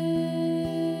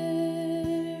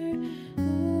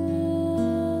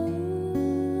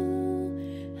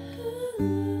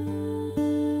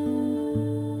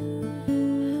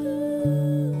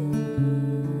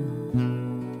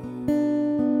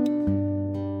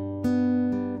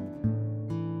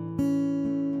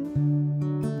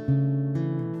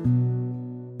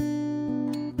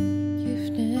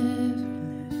 You've never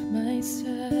left my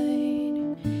side.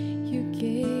 You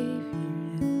gave your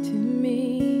hand to me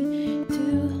to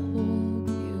hold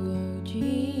you, oh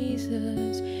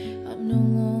Jesus. I'm no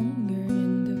longer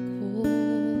in the cold,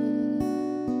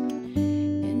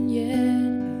 and yet I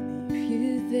leave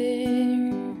you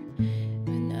there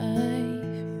when I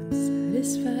feel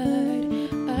satisfied.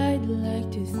 I'd like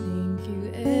to thank you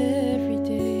every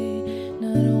day,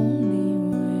 not only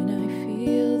when I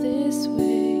feel this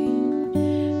way.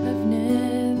 I've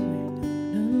never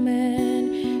known a man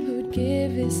who'd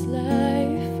give his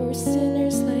life for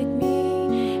sinners like me,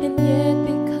 and yet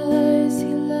because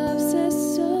he loves us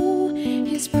so,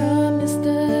 he's promised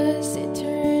us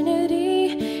eternity,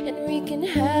 and we can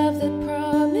have that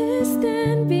promise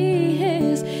and be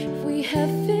his if we have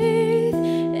faith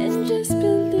and just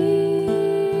believe.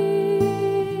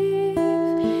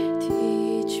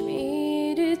 Teach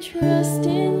me to trust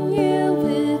in you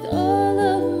with all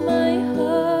of my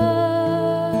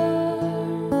heart,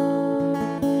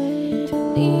 to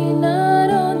lean not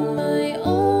on my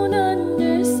own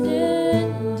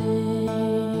understanding,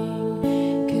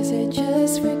 'cause I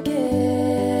just forget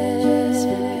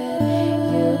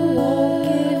you won't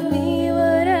give me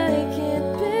what I can't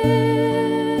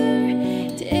bear.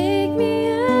 Take me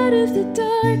out of the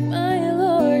dark, my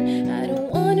Lord, I don't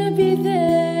wanna be there.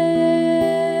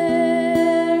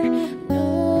 No,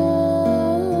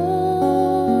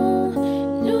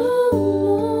 no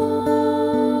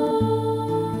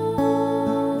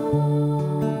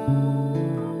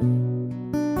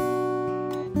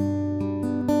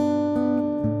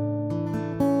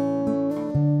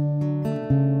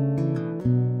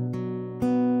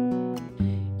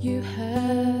You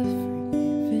have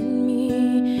forgiven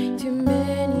me too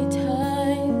many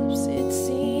times,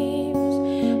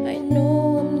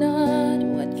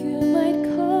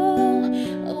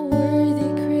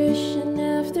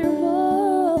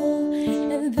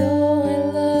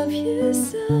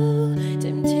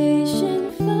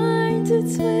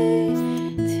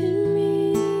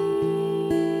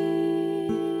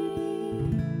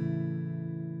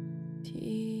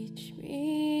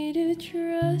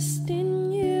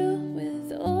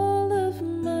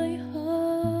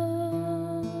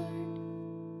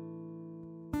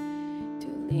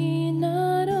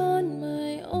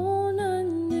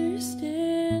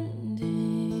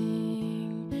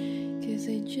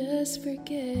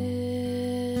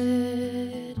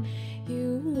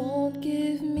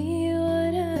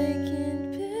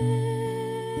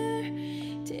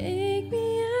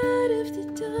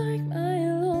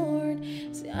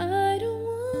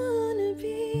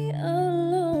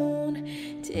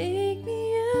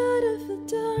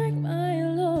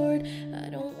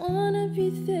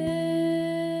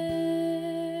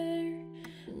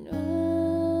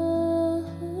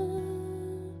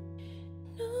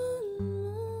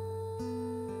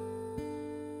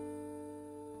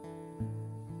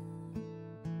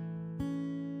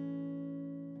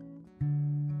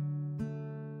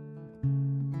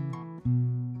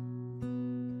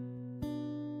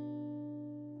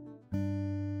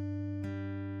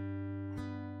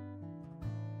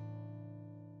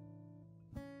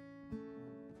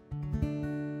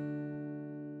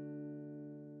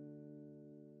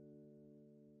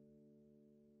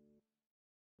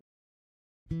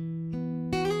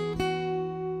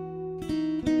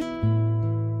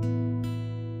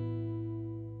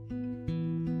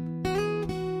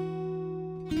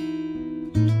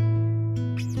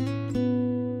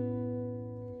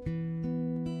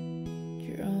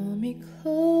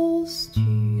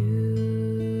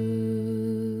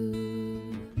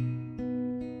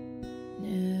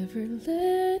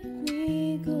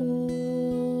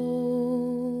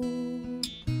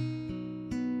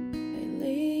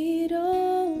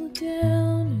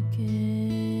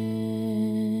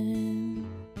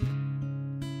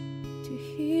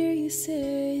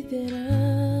 say that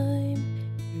I'm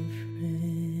your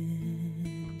friend.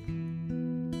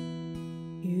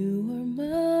 You are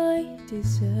my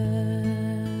desire.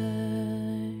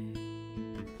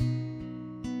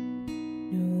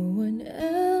 No one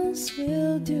else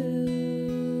will do,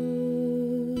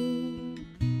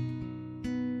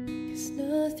 'cause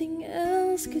nothing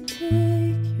else could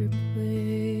take your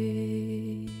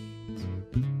place.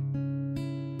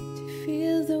 To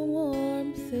feel the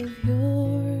warmth of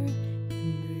your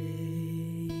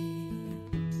embrace,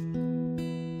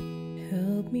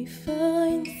 help me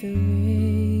find the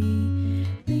way,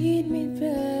 lead me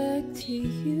back to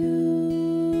you.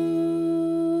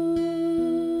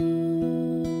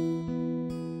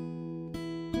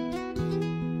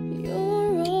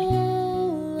 You're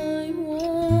all I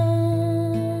want.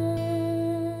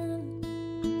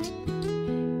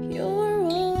 You're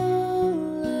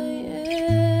all I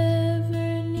ever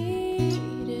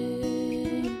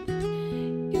needed.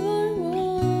 You're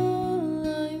all I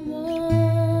want.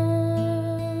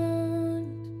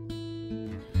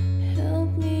 Help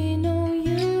me know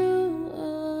you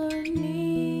are near.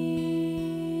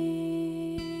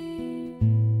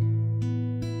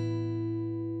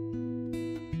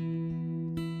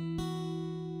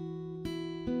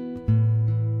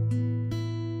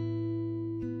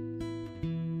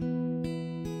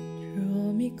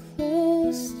 Draw me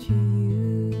close to you.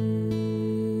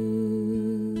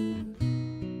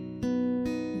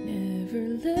 Never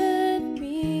let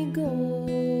me go.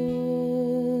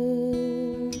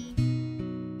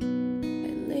 I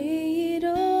lay it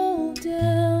all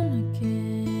down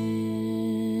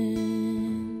again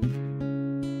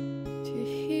to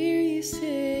hear you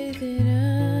say that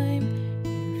I'm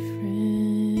your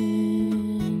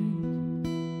friend.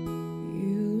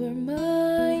 You are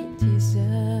my desire.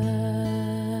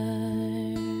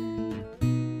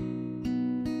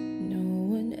 No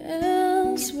one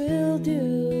else will do,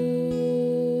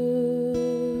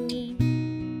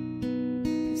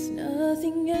 'cause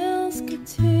nothing else could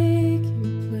take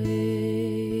your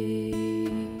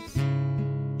place.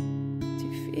 To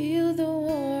feel the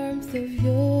warmth of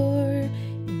your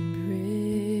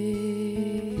embrace,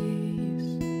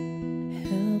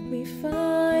 help me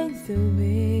find the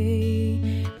way,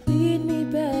 lead me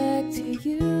back to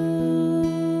you.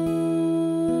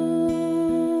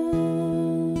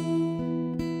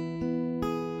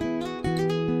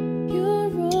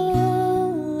 You're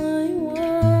all I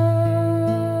want.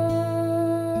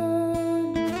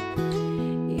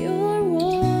 You're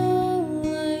all I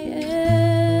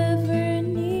ever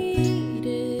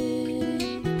needed.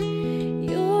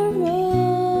 You're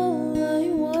all I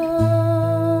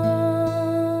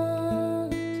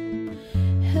want.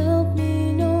 Help me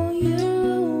know you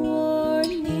are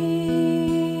near.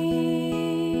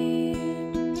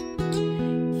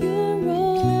 You're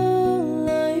all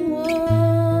I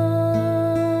want.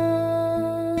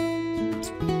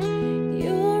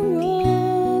 You're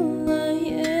all I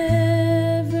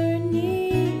ever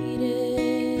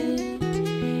needed.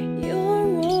 You're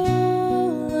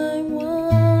all I want.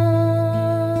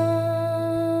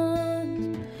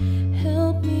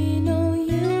 Help me know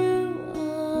you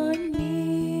are near.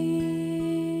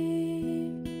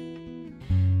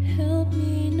 Help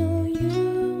me know you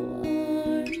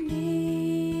are near.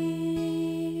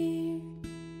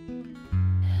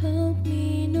 Help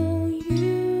me know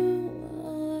you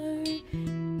are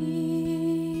near.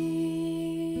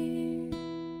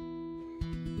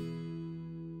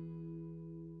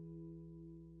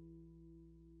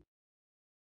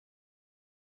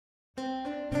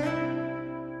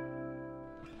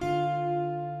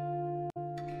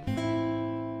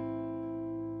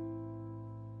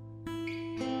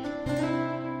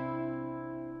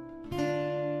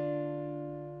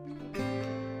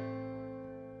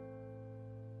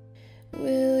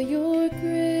 Will your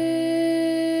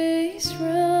grace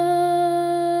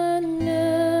run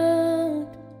out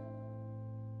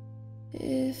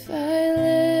if I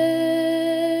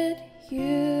let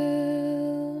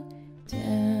you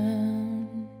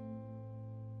down?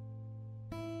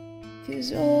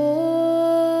 'Cause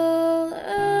all I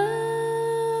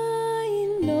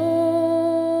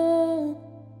know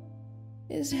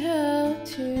is how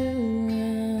to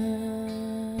run.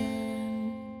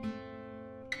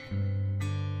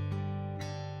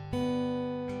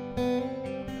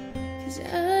 'Cause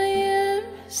I am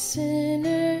a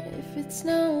sinner. If it's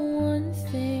not one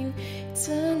thing, it's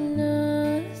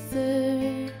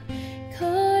another.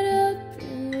 Caught up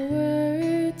in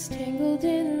words, tangled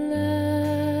in lies.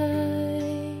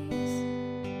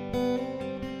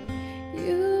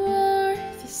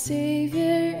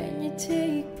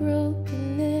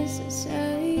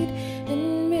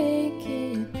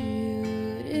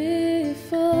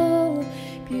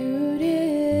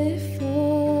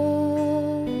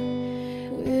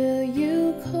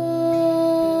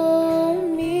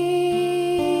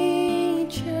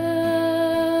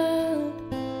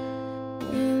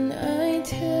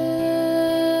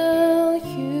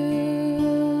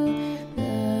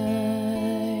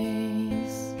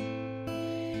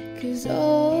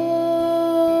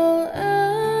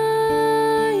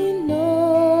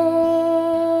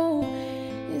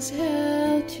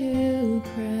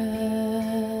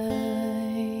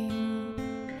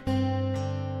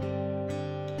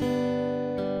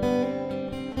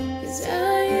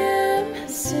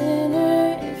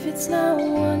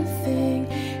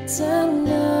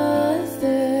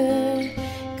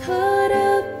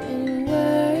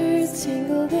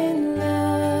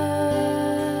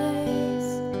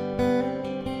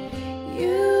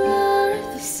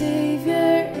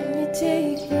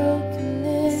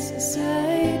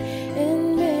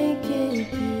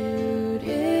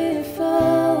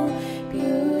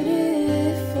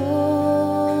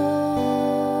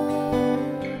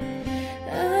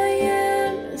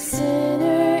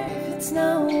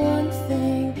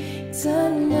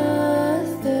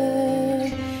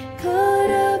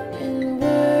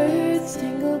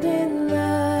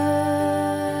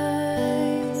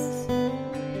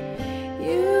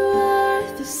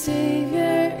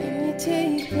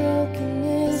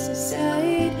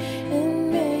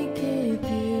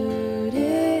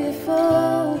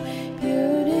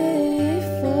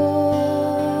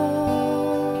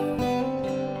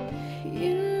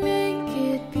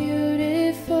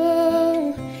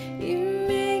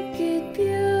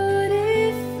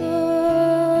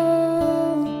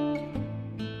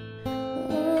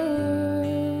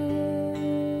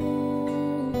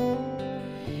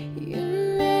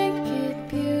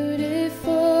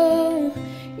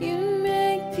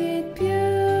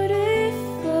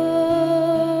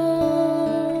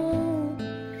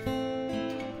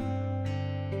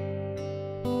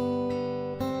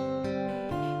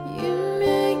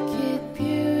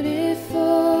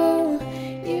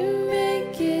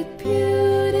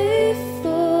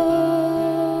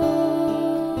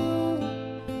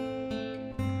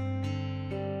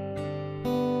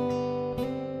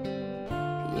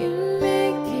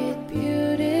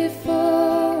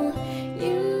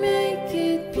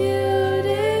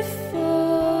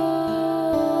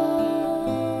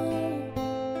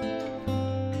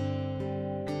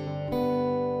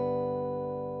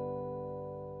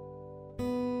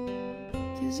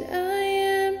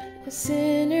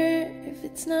 if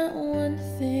it's not one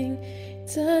thing,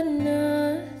 it's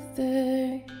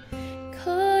another.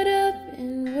 Caught up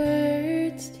in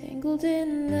words, tangled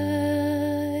in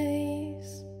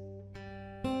lies.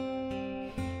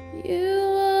 You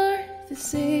are the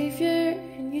savior,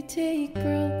 and you take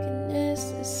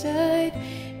brokenness aside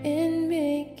and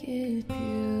make it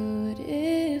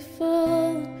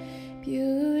beautiful,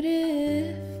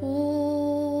 beautiful.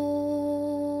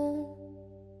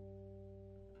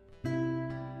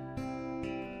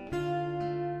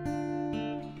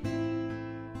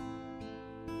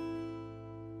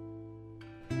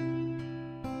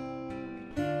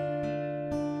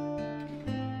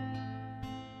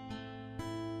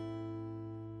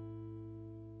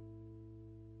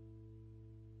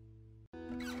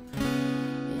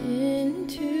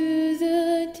 Into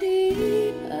the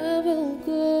deep I will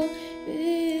go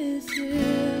with you.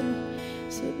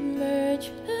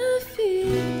 Submerge my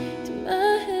feet to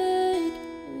my head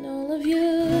and all of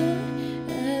you.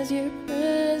 As your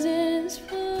presence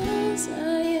falls,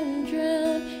 I am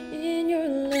drowned in your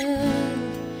love.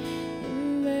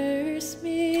 Immerse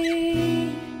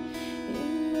me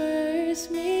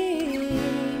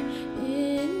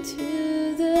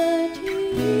into the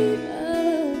deep. I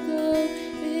will go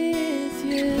with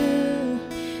you.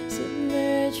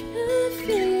 Submerge my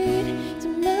feet to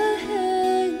my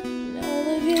head and all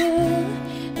of you.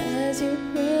 As your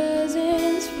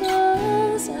presence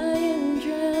falls, I am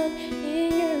drowned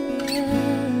in your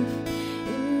love.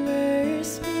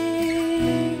 Immerse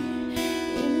me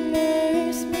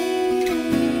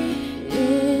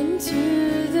into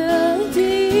the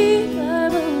deep. I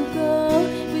will go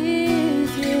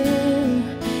with you.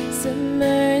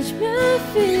 Submerge my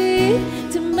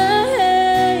feet to my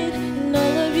head and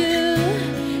all of you.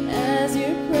 As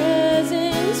your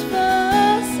presence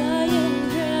falls, I am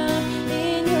drowned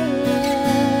in your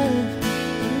love.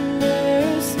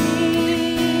 Immerse me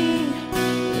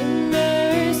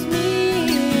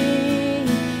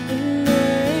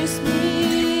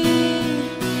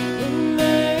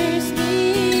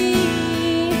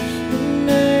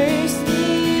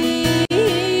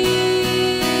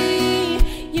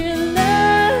Your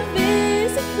love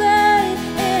is a flood,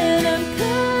 and I'm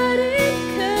caught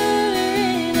in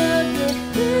current of your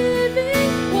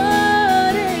living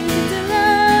waters. It's your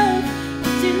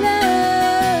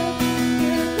love.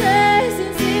 Your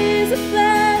presence is a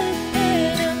flood,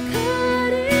 and I'm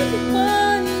caught in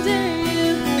wonder.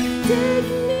 You have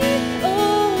taken me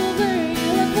over. You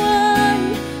have won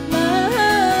my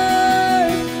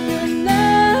heart. Your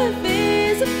love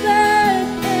is a flood,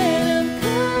 and I'm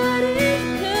caught in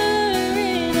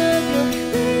current of your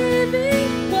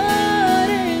living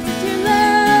waters. It's your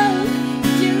love.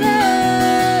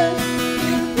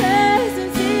 Your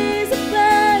presence is a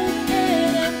flood,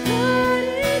 and I'm caught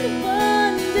in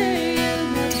wonder. You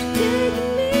have taken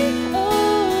me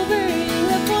over. You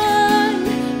have won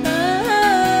my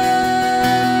heart.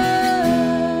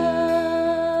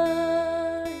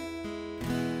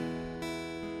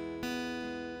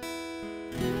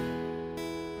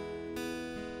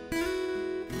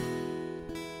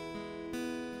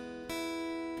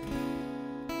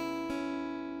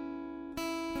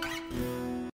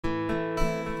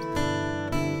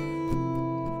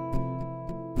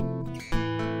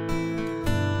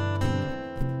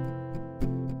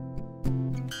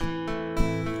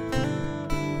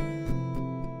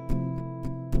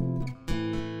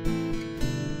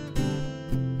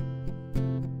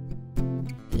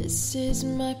 This is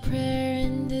my prayer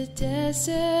in the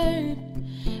desert,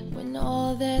 when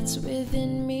all that's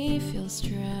within me feels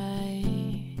dry.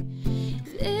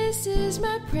 This is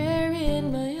my prayer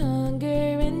in my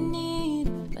hunger and need.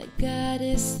 My God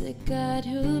is the God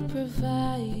who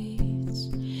provides.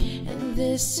 And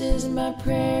this is my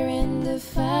prayer in the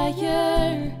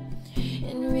fire,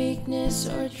 in weakness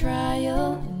or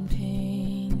trial and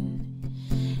pain.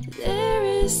 There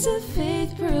is a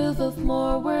faith proof of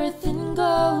more worth than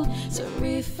gold, so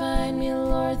refine me,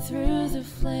 Lord, through the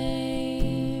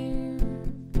flame.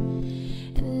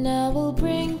 And I will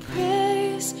bring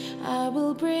praise, I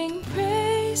will bring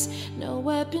praise. No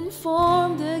weapon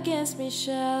formed against me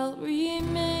shall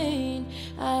remain.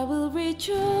 I will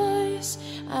rejoice,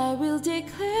 I will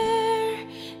declare,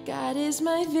 God is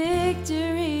my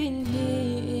victory and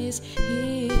He is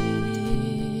here.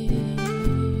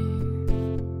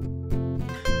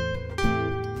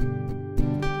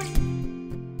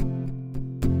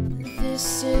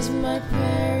 This is my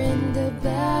prayer in the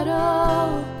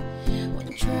battle,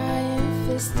 when triumph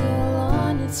is still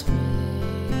on its way.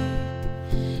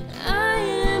 I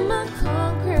am a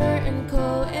conqueror and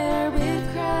co-heir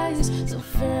with Christ, so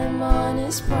firm on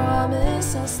His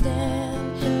promise I'll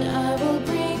stand. And I will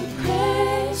bring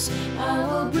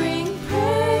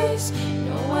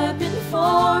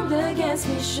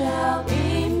shall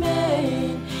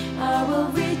remain. I will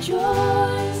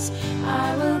rejoice,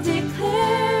 I will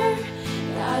declare,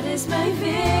 God is my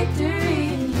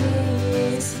victory and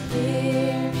He is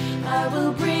here. I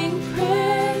will bring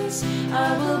praise,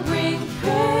 I will bring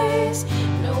praise.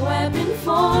 No weapon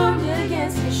formed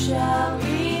against me shall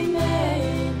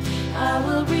remain. I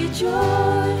will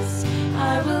rejoice,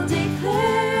 I will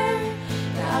declare,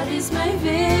 God is my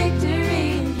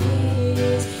victory and He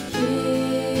is here.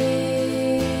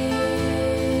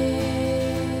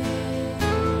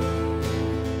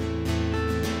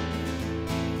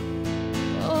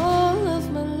 All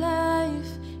of my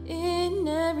life, in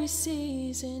every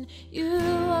season, you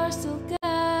are still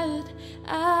God.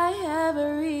 I have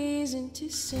a reason to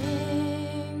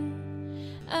sing,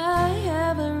 I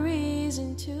have a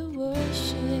reason to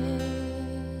worship.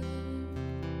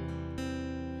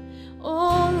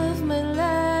 All of my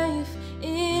life,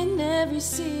 in every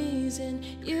season,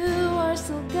 you are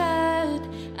still God.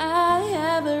 I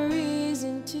have a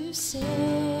reason to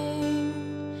sing,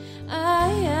 I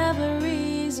have a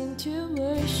reason to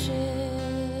worship.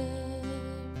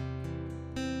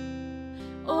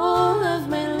 All of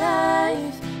my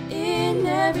life, in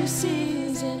every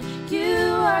season, you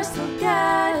are still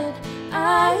God.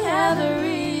 I have a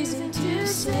reason to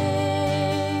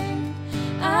sing,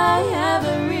 I have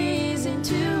a reason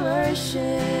to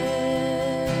worship.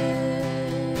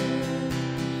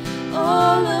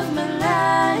 All of my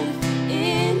life,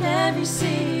 in every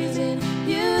season,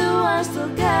 you are still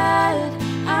God.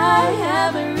 I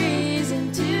have a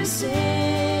reason to sing,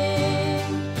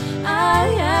 I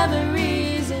have a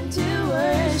reason to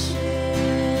worship.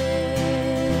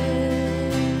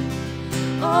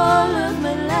 All of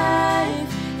my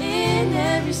life, in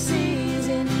every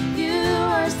season, you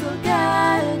are still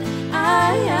God.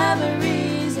 I have a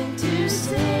reason to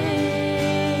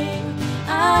sing,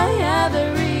 I have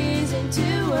a reason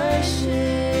to worship.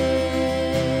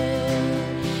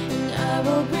 And I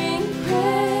will bring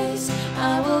praise,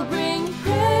 I will bring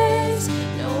praise.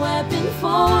 No weapon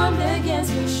formed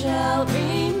against me shall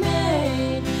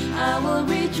remain. I will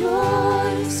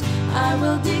rejoice, I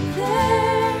will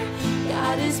declare,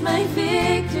 God is my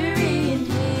victory and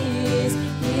He is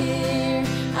here.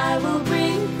 I will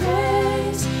bring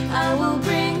praise, I will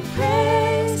bring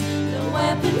praise. No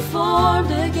weapon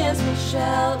formed against me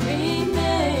shall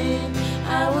remain.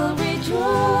 I will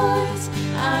rejoice,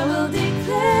 I will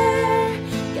declare,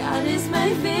 God is my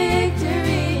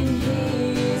victory and He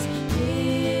is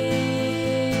here.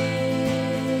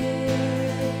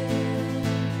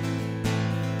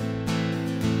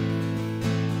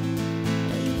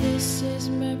 And this is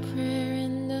my prayer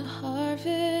in the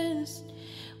harvest,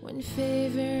 when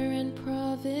favor and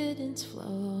providence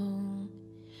flow.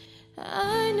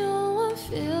 I know I'm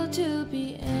filled to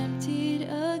be emptied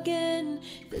again.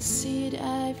 The seed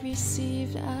I've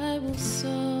received I will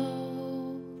sow.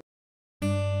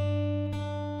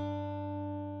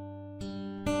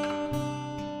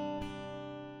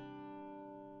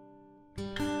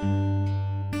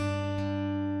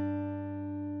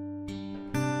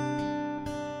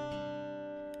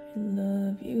 I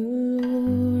love you,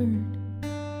 Lord,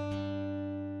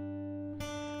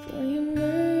 for your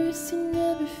mercy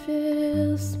never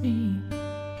fails me.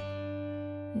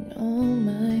 In all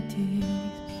my days,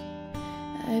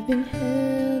 I've been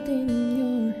held in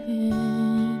your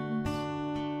hands.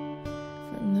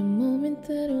 From the moment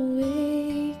that I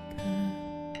wake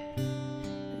up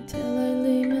until I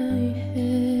lay my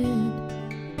head,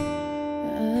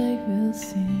 I will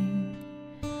sing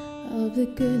of the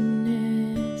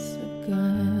goodness of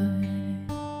God.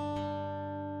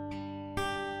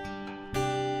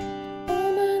 All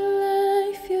my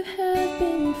life you have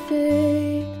been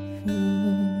faithful,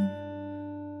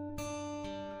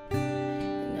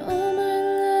 and all my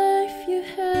life you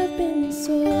have been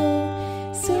so,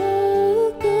 so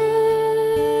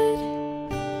good.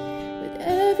 With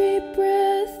every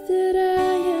breath that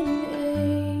I am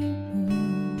able,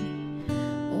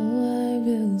 oh, I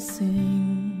will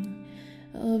sing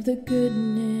of the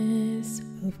goodness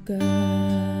of God.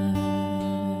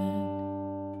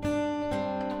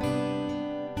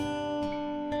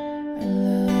 I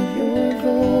love your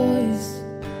voice.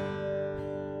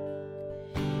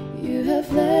 You have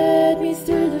led me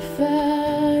through the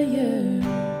fire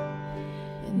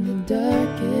in the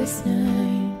darkest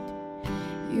night.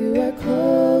 You are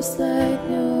close like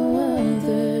no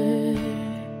other.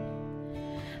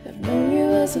 I've known you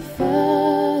as a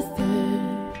father,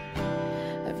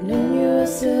 I've known you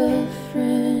as a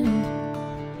friend,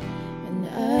 and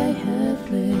I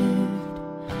have lived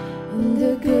in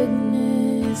the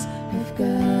goodness of God.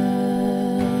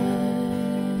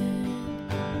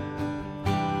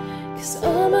 'Cause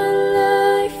all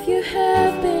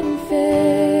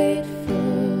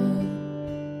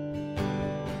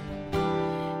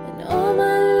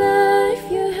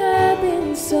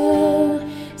so,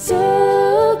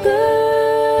 so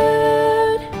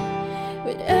good.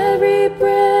 With every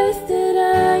breath that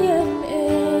I am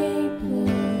able,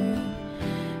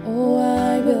 oh,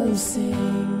 I will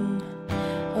sing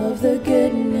of the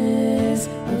goodness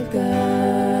of God.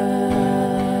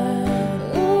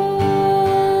 Oh,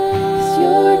 'cause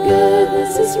your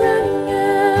goodness is running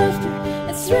after,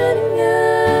 it's running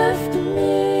after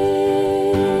me.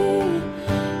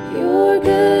 Your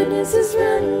goodness is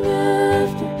running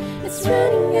after, it's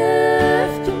running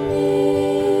after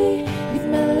me. With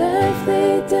my life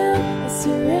laid down, I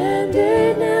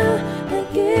surrender now. I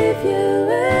give you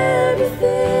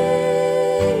everything.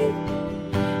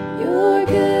 Your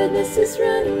goodness is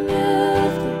running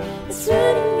after, it's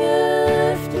running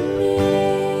after me.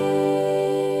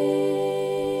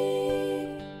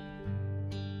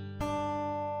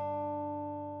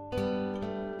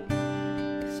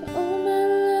 'Cause all my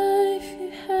life you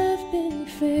have been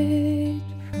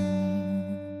faithful,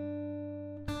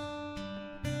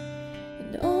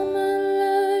 and all my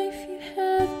life you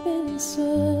have been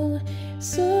so,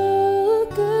 so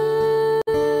good.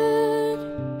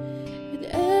 With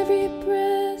every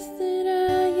breath that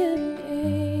I am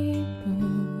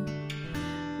able,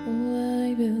 oh, I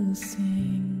will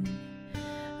sing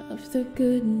of the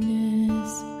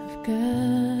goodness of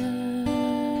God.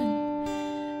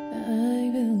 I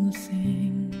will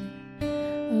sing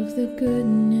of the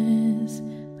goodness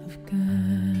of God.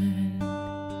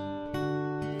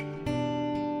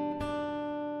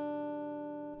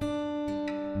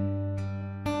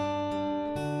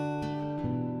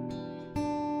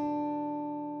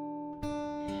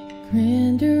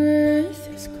 Grander earth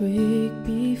has quaked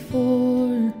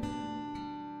before,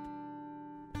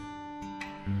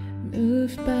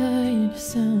 moved by the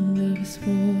sound of his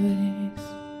voice.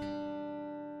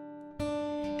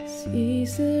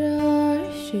 Seas that are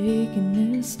shaken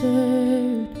and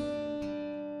stirred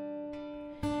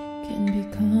can be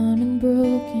calm and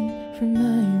broken from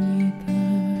my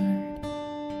regard.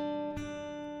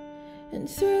 And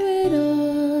through it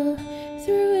all,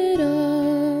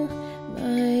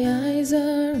 my eyes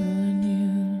are on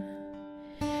you.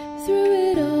 Through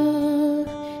it all,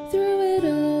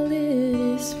 it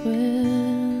is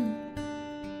well.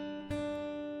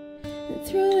 And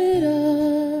through it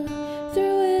all,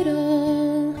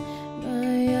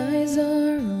 my eyes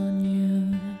are on you,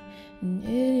 and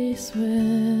it is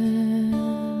well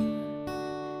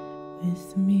with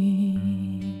me.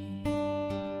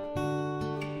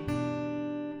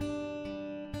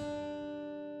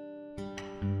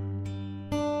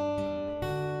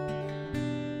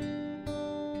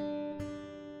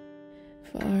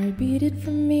 Far be it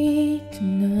from me to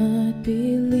not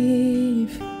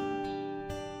believe,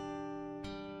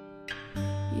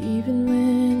 even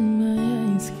when my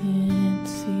eyes can't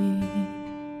see.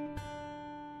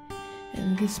 And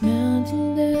this mountain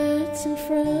that's in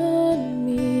front of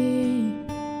me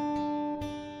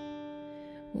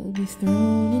will be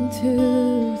thrown into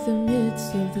the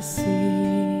midst of the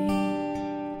sea.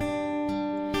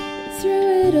 And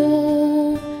through it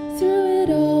all,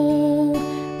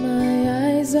 my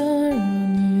eyes are on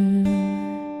you.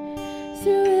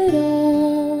 Through it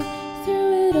all,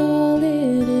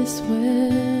 it is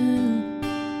well.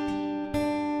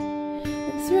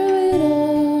 And through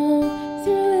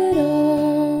it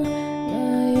all,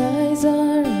 my eyes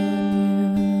are on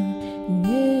you, and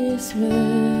it is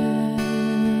well.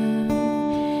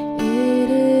 It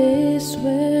is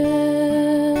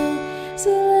well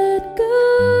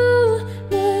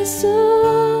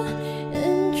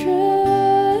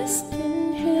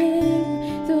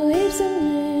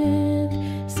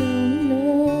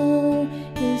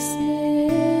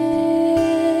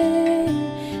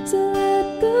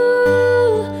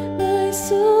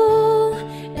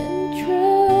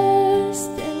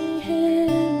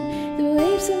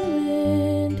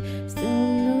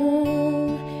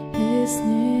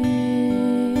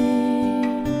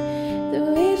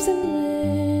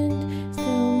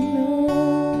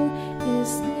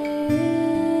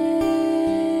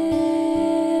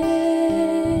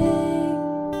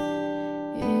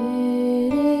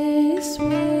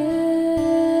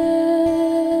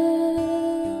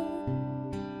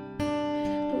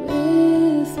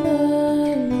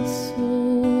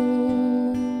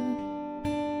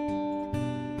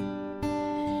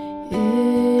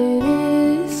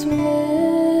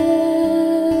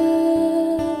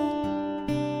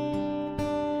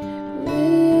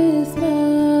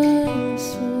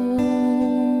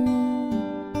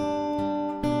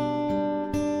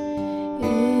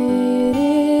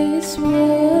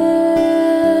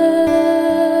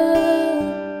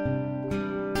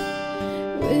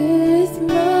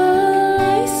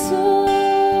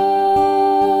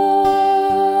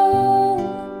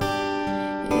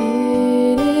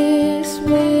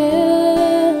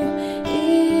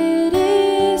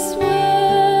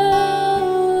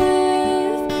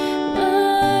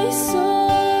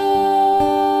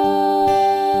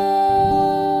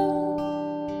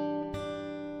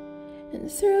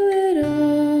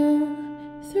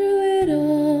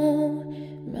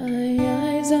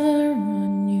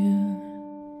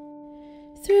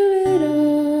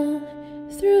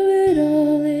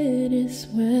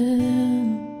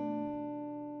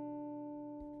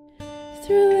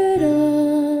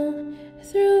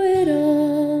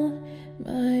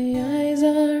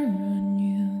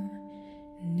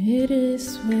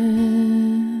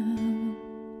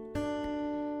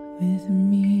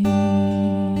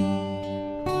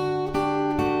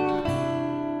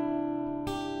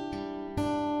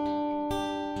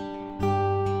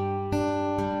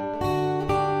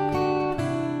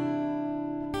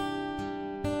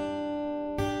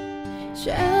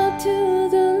Shout to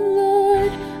the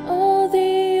Lord, all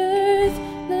the earth,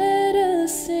 let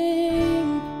us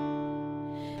sing.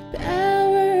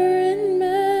 Power and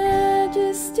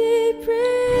majesty,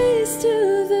 praise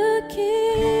to the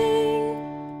King.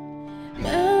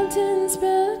 Mountains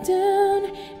bow down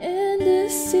and the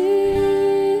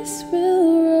seas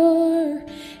will roar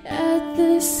at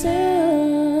the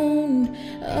sound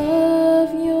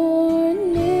of your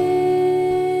name.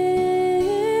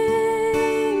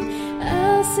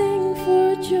 I'll sing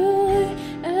for joy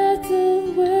at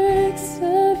the works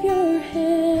of your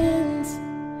hands.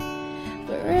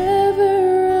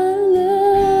 Forever I'll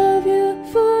love you,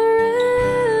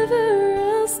 forever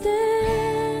I'll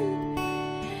stand.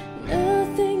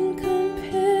 Nothing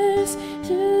compares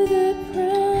to the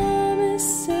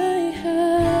promise I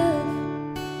have.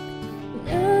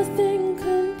 Nothing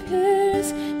compares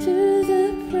to the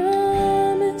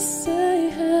promise I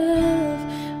have.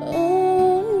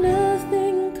 Oh,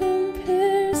 nothing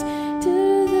compares to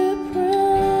the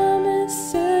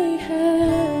promise I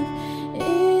have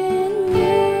in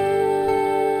you.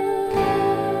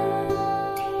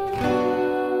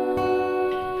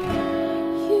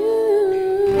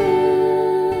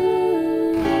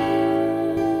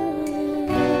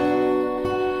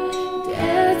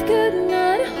 Death could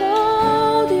not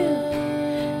hold you,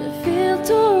 the field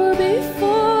tore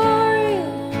before you.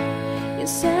 You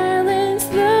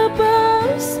silenced the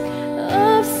boast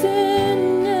of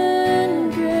sin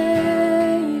and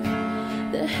grave.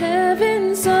 The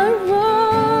heavens are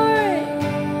roaring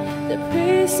the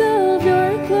praise of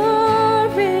your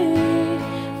glory,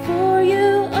 for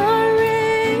you are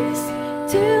raised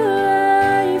to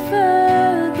life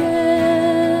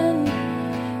again.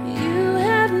 You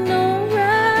have no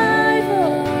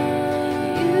rival,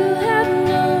 you have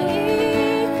no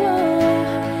equal.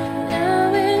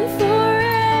 Now and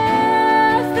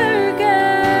forever,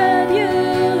 God, you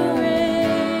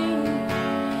reign.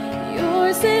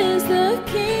 Yours is the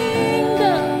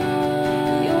kingdom,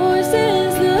 yours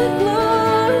is the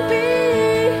glory,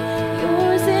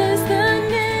 yours is the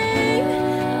name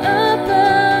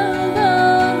above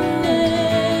all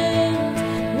names.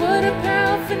 What a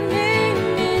powerful name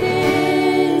it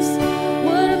is,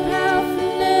 what a powerful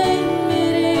name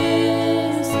it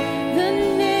is, the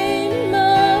name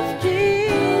of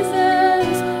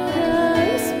Jesus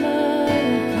Christ my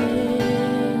King.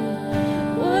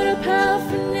 What a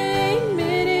powerful name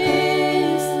it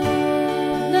is,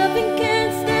 nothing can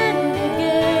stand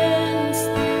against.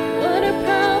 What a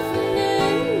powerful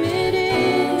name it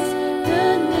is, the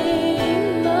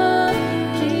name of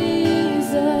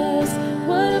Jesus.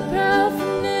 What a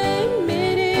powerful name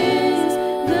it is,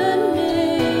 the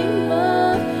name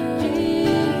of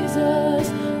Jesus.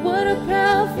 What a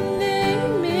powerful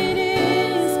name it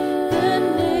is, the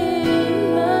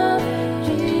name of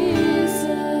Jesus.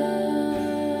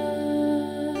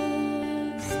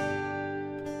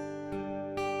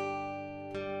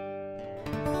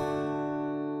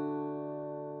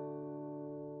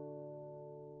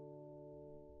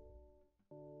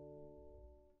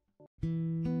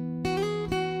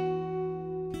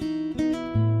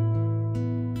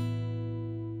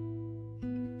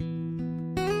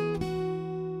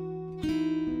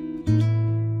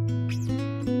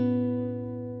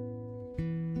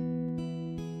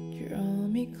 Draw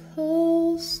me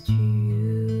close to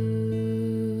you,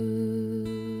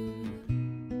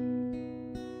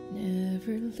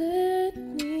 never let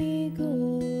me go.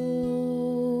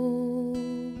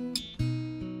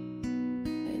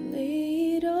 I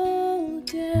lay it all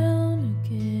down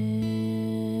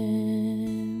again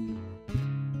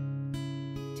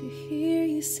to hear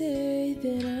you say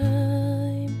that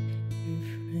I'm your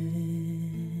friend.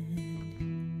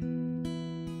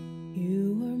 You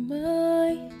are my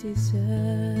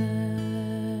desire,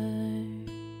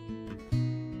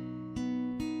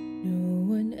 no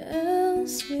one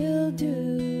else will do,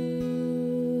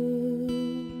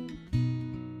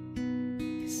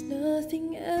 'cause nothing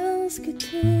else could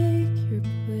take your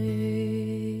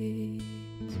place.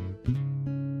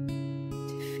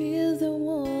 To feel the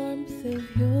warmth of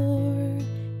your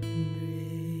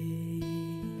embrace,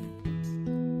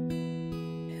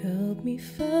 help me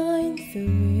find the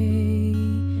way,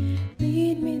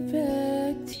 lead me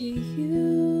back to you.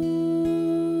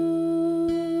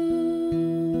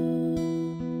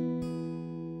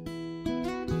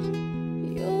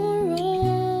 You're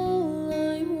all I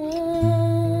want,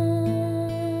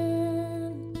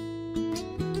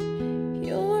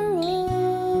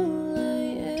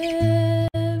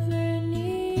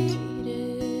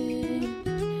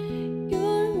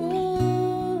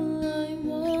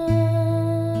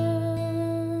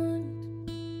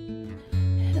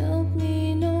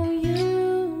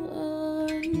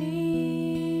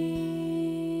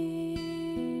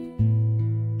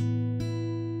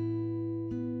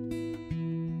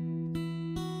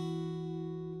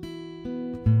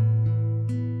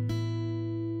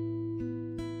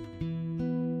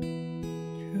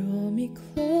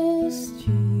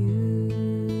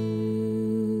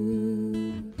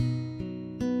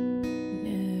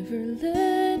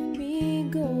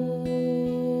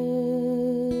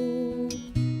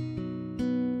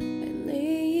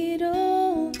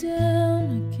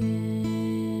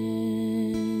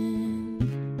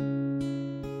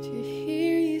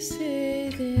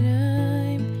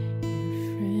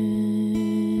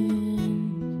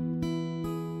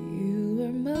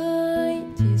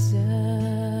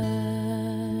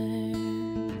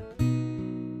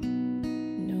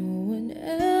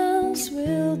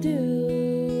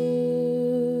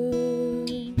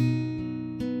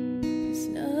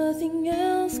 nothing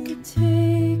else could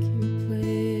take your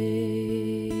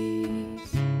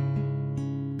place.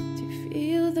 To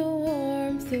feel the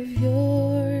warmth of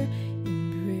your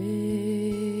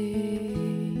embrace.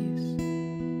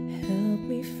 Help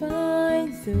me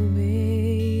find the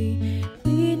way,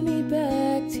 lead me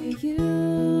back to you.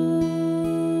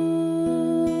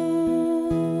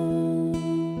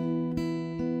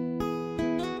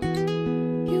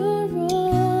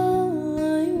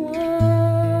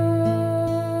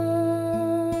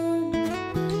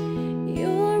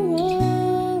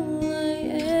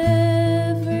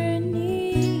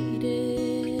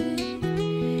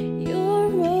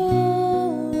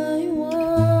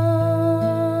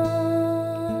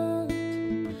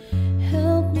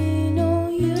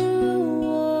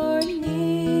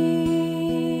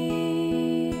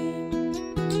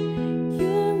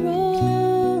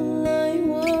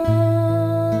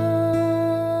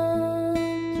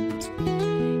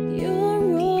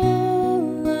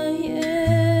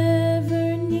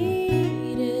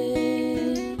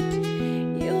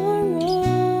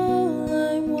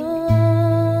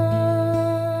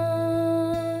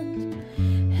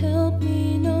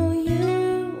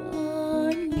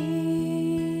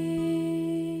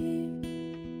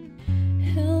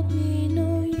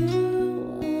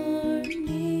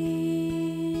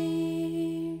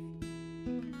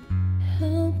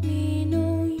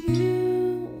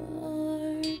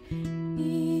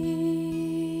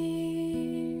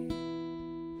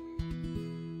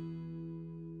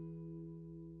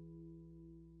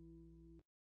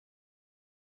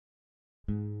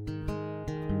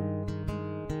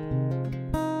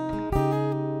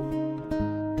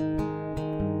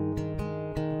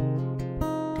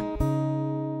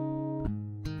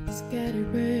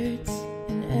 Scattered words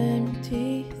and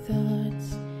empty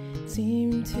thoughts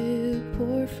seem to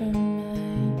pour from my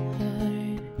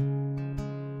heart.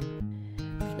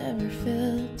 I've never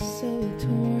felt so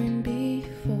torn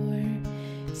before.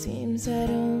 Seems I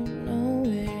don't know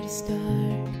where to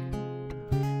start.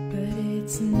 But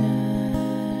it's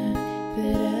not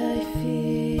that I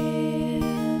feel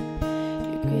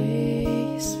your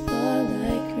grace fall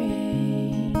like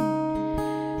rain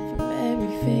from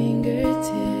every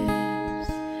fingertip,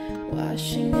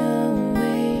 washing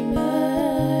away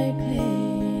my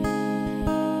pain.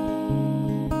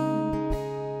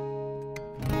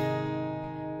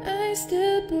 I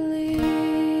still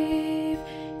believe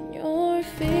in your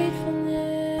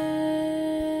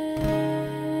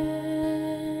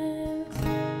faithfulness,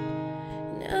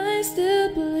 and I still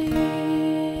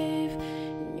believe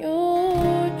in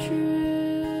your truth.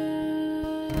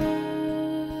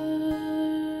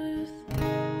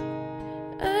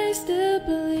 I still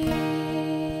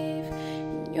believe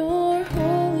in your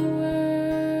holy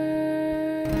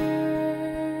word.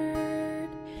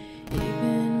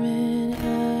 Even when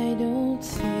I don't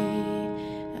see,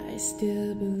 I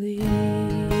still believe.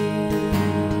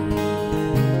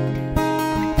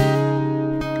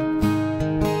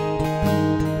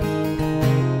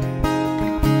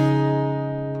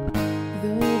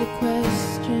 Though the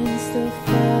questions still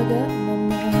fog up my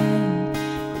mind, the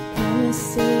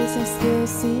promises I still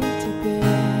seem to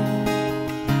bear.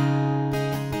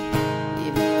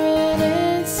 Even when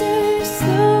answers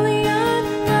slowly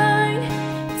unwind,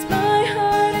 it's my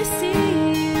heart I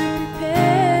see you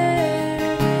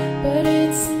prepare. But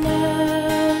it's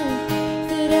now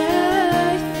that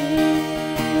I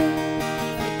feel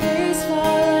your grace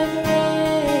fall like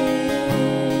rain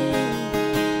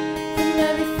from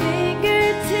every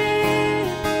fingertip,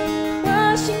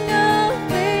 washing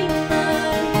away my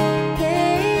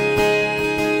pain.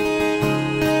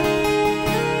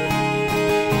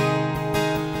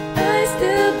 I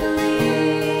still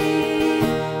believe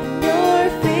in your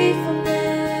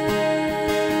faithfulness.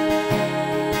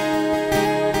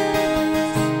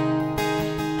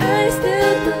 I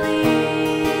still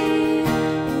believe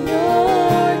in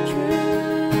your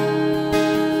truth.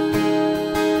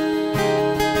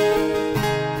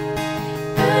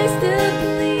 I still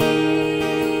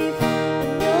believe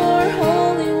in your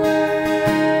holy word.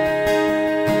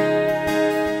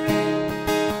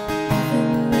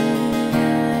 Even when I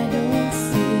don't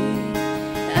see,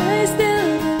 I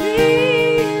still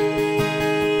believe.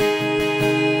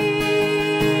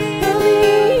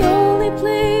 The only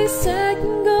place I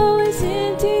can go is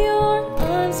into your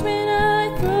arms when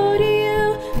I throw to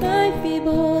you my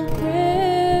feeble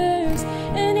prayers.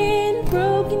 And in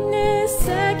brokenness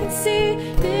I can see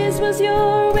this was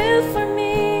your will for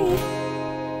me.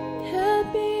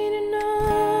 Help me to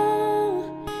know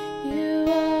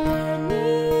you are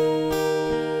near.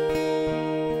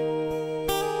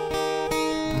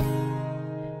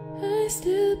 I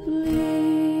still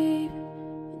believe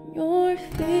in your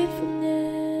faithfulness,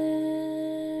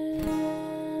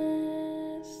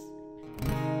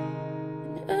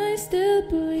 and I still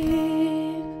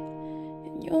believe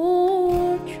in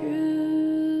your truth.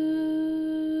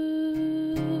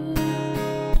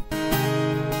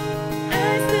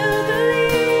 I still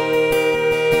believe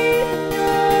in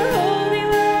your holy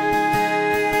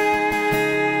word,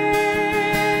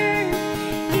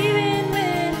 even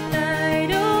when I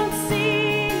don't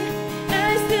see.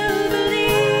 I still believe.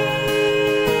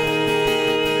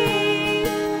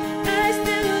 I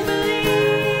still believe.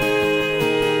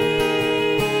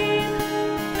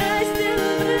 I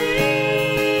still believe.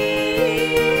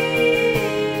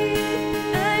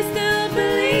 I still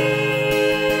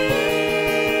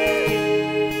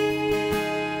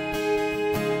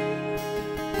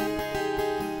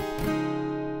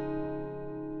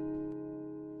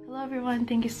Hello everyone,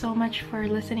 thank you so much for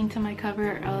listening to my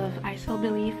cover of I Still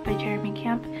Believe by Jeremy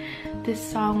Camp. This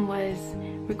song was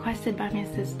requested by my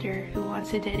sister who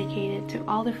wants to dedicate it to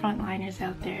all the frontliners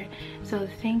out there. So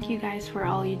thank you guys for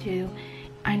all you do.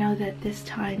 I know that this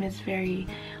time is very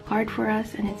hard for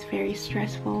us and it's very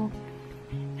stressful,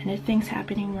 and the things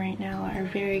happening right now are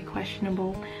very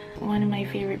questionable. One of my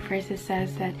favorite verses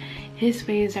says that His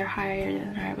ways are higher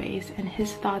than our ways and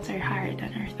His thoughts are higher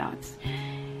than our thoughts.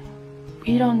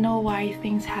 We don't know why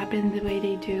things happen the way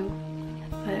they do,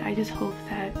 but I just hope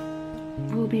that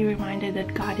we'll be reminded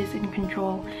that God is in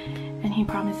control and He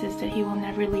promises that He will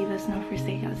never leave us nor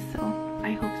forsake us. So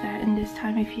I hope that in this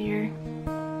time of year,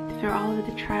 through all of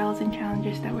the trials and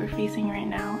challenges that we're facing right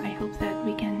now, I hope that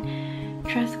we can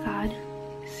trust God,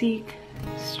 seek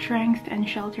strength and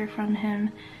shelter from Him,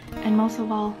 and most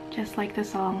of all, just like the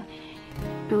song,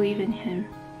 believe in Him,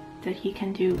 that He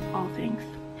can do all things.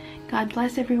 God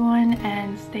bless everyone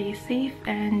and stay safe,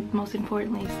 and most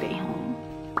importantly, stay home.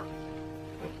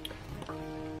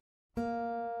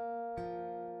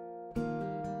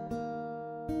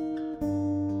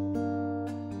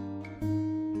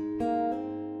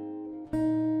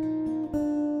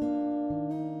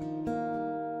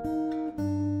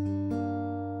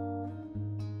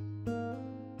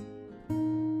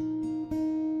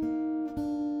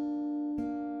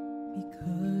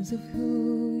 Because of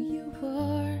who you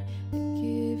are, I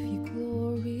give you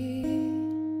glory.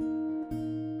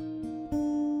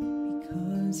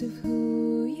 Because of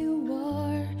who you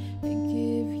are, I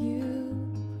give you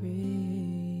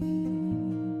praise.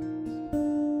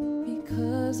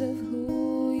 Because of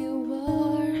who you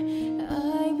are,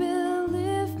 I will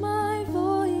lift my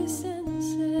voice and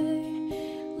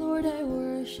say, Lord, I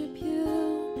worship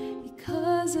you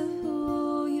because of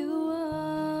who you are.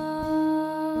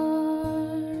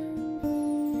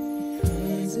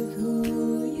 Because of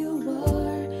who you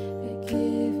are, I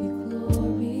give you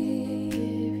glory.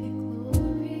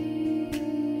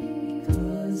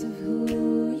 Because of who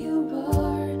you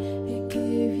are, I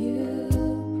give you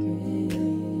praise.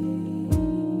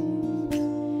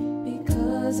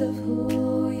 Because of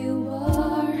who you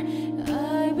are,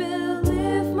 I will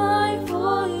lift my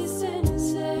voice and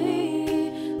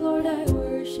say, Lord, I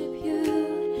worship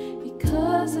you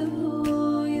because of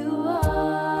who you are.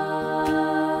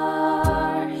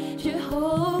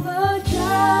 Jehovah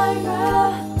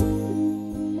Jireh,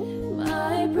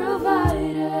 my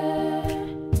provider.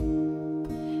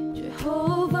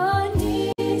 Jehovah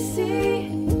Nissi,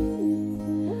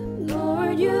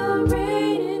 Lord, you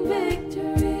reign in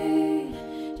victory.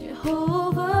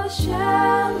 Jehovah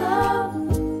Shalom,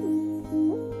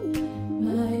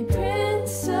 my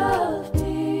Prince of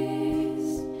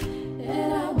Peace,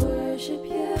 and I worship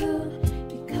you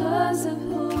because of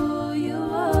who you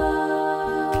are.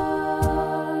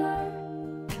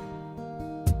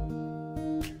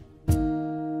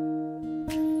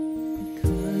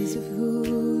 Because of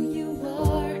who you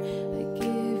are, I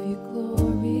give you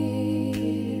glory.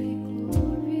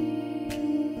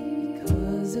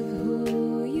 Because of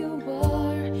who you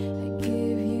are, I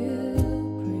give you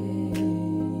praise.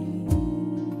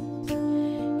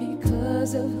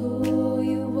 Because of who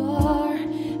you are,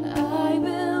 I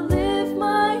will lift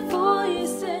my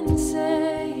voice and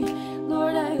say,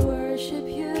 Lord, I worship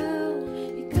you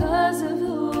because of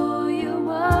who you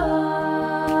are.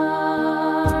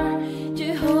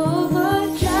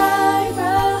 Jehovah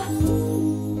Jireh,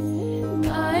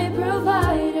 my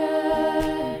provider.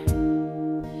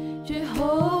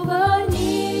 Jehovah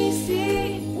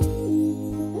Nissi,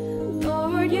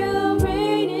 Lord, you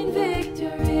reign in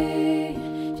victory.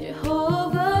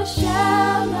 Jehovah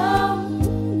Shalom,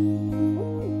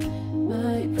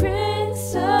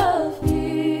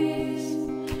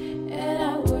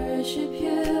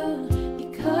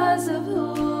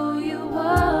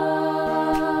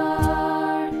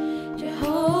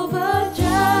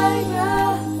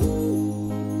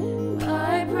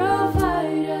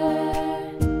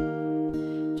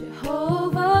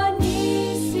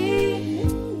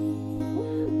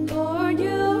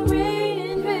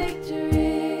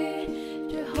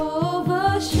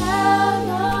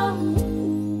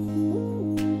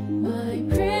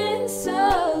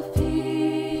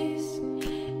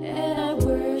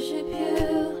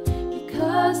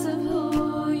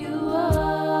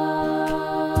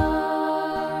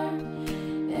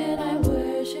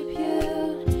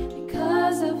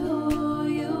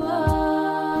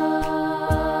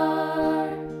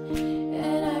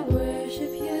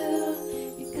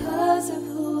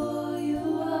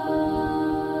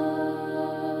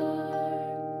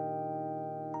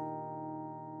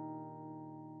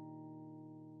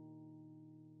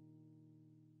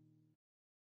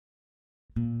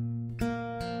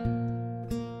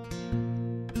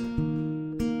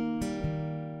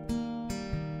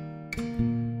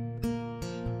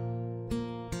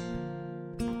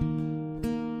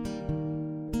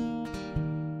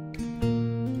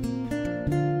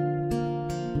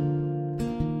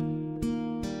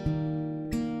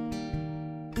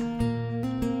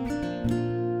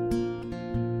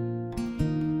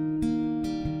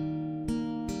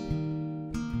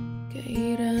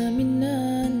 Kairami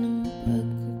na ng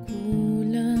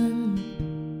pagkukulang,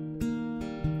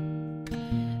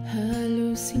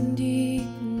 halos hindi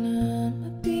ko na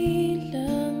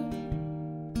mabilang.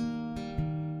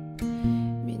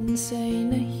 Minsa'y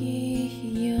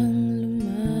nahihiyang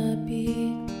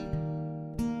lumapit,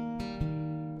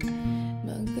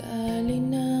 mag-alay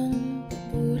ng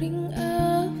papuring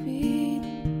awit.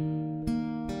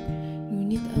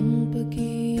 Ngunit ang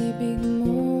pag-ibig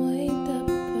mo ay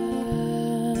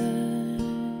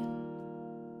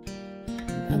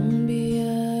ang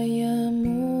biyaya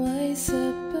mo ay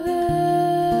sapat.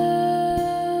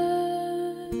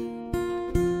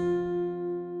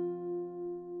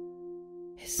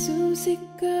 Jesus,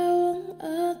 ikaw ang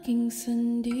aking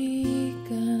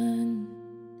sandigan,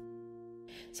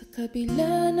 sa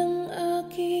kabila ng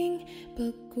aking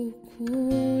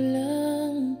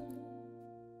pagkukulang.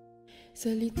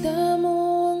 Salita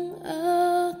mo ang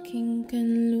aking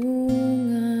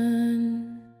kanlungan,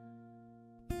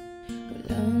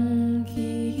 walang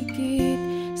hihigit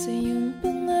sa iyong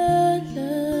pangalan.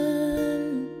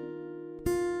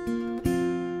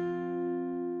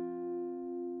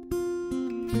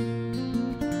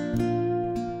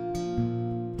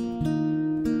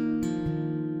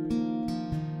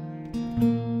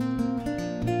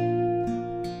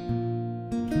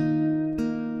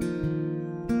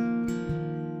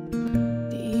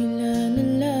 Tila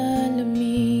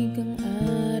nalalamig ang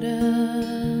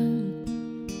araw,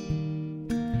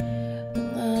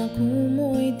 pangako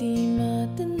mo'y di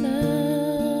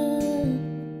matanaw.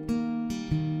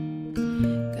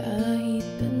 Kahit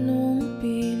anong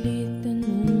pilit,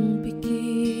 anong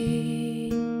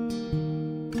pikit,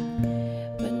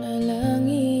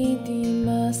 panalangin di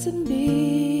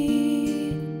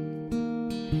masambit.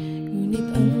 Ngunit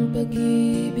ang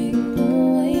pag-ibig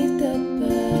mo ay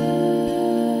tapat,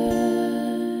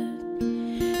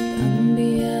 ang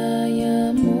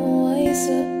biyaya mo ay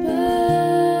sapat.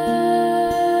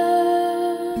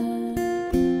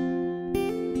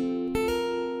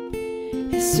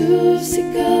 Jesus,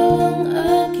 ikaw ang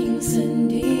aking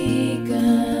sandigan,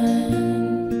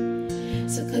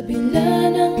 sa kabila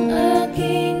ng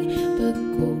aking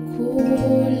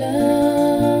pagkukulang.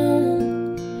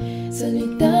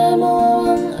 Salita mo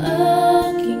ang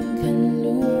aking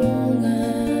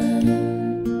kanlungan,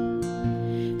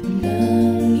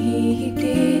 walang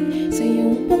hihigit sa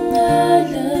iyong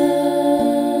pangalan.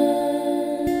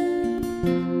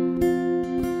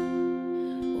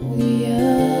 O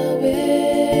Yahweh,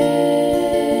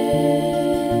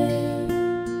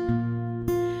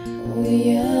 O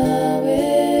Yahweh,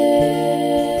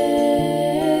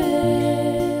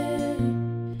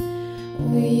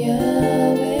 O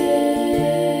Yahweh.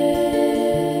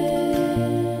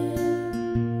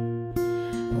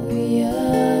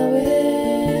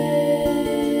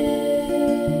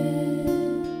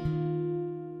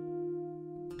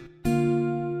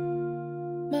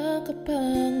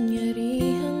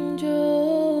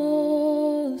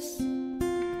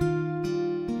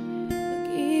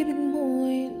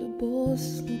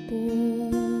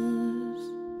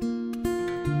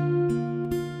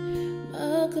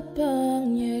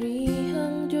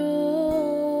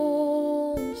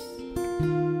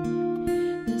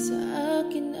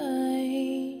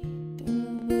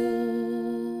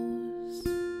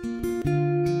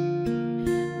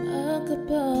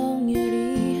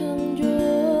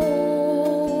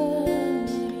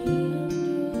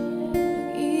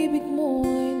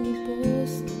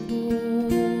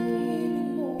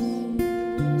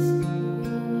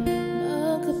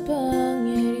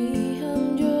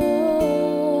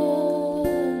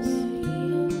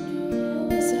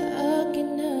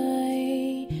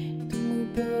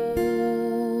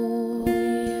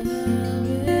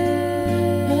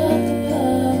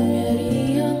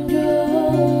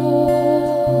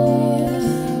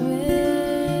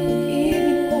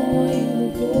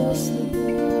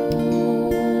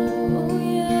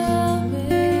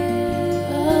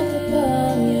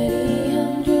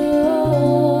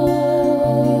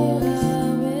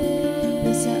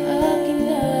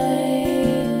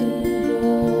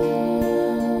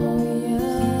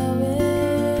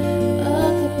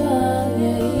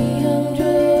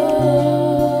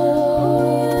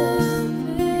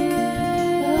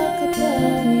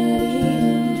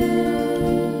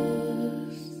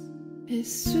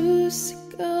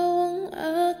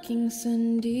 aking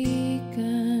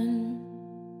sandigan.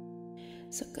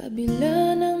 Sa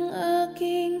kabila ng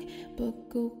aking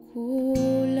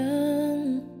pagkukulang,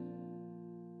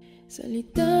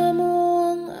 salita mo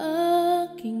ang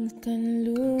aking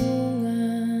kanlungan.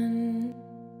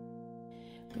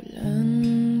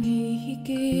 Walang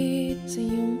hihigit sa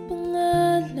iyong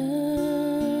pangalan,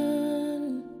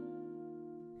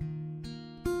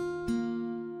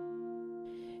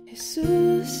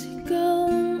 Jesus, ikaw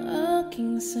ang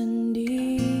aking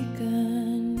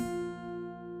sandigan.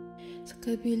 Sa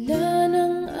kabila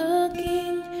ng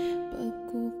aking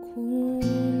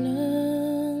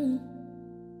pagkukulang,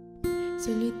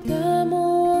 salita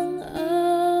mo ang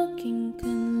aking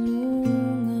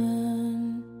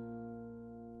kanlungan.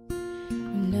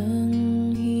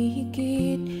 Walang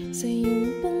hihigit sa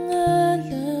iyong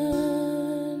pangalan,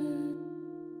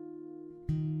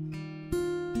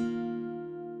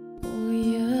 O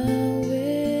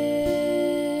Yahweh,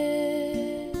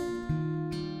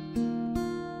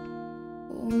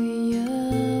 O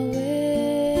Yahweh,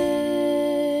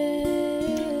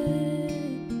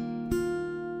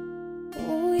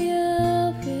 O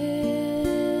Yahweh,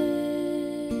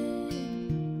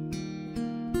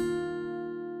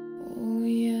 O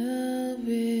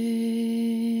Yahweh.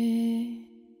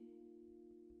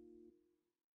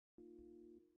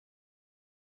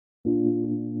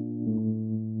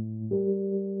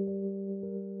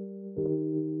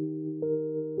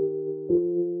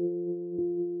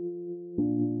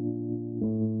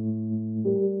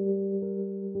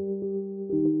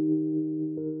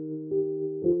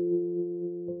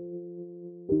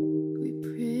 We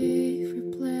pray for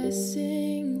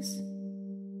blessings,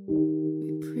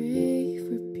 we pray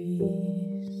for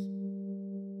peace,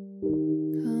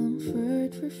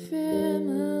 comfort for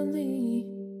family,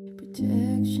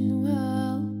 protection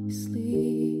while we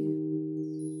sleep.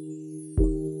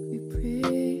 We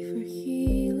pray for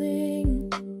healing,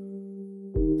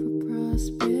 for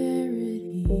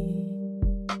prosperity.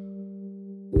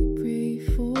 We pray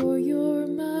for your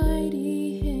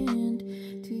mighty hand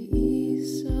to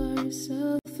ease our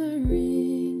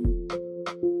suffering.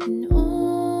 And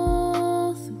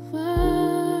all the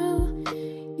while,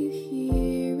 you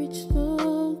hear each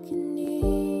spoken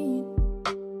need,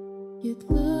 yet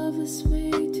love us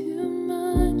way too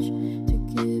much to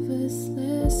give us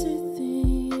lesser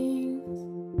things.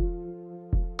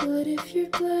 What if your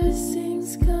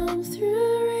blessings come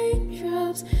through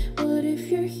raindrops? What if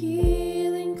your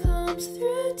healing comes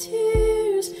through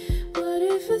tears? What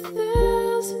if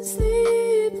 1,000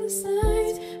 sleepless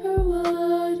nights are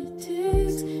what it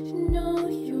takes to know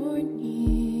you're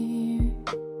near?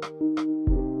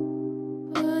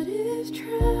 What if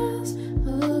trials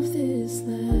of this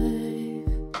life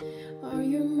are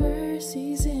your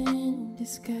mercies in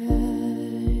disguise?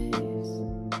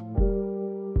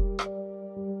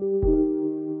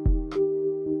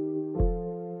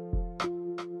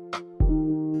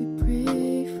 We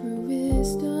pray for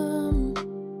wisdom,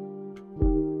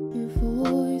 your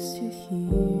voice to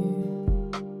hear.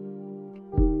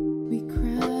 We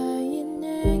cry in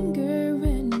anger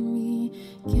when we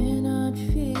cannot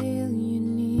feel you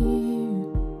near.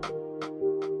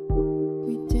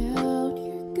 We doubt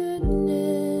your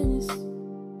goodness,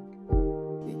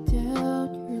 we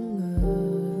doubt your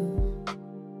love,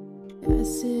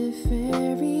 as if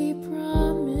every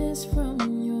promise from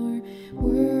your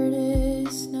word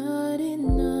is not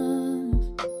enough.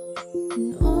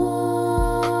 And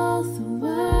all the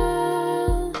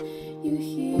while, you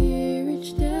hear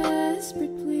each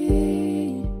desperate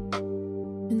plea,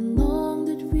 and long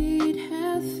that we'd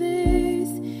have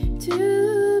faith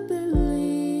to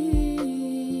believe.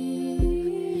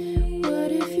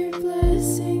 What if your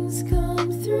blessings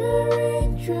come through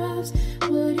raindrops?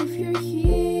 What if your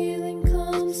healing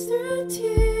comes through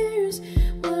tears?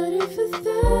 What if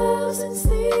 1,000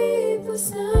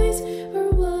 sleepless nights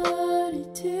are what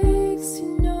it takes to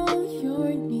know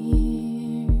you're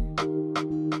near?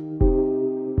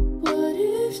 What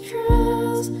if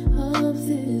trials of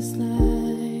this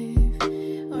life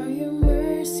are your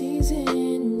mercies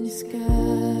in disguise?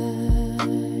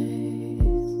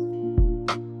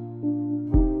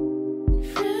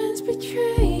 Friends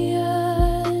betray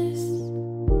us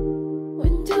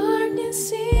when darkness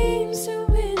seems to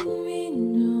win. We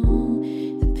know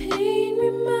the pain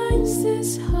reminds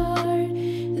this heart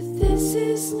that this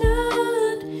is not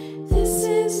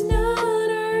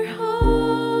our home.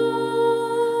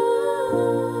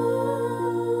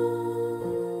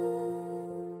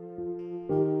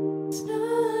 It's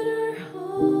not our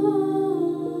home.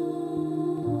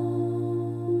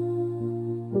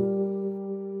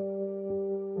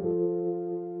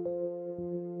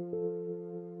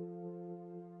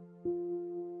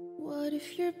 What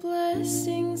if your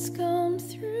blessings come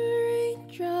through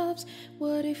raindrops?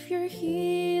 What if your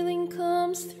healing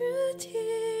comes through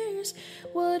tears?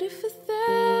 What if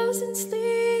 1,000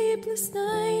 sleepless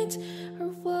nights are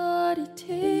what it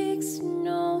takes to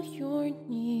know you're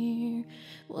near?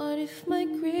 What if my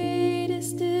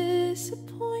greatest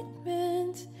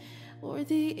disappointment or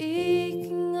the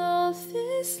aching of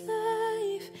this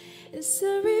life is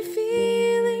a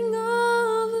revealing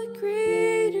of a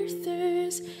greater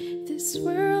thirst this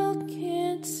world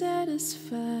can't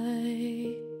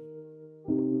satisfy?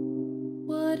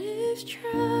 What if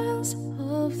trials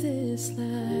of this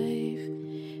life,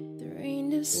 the rain,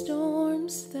 the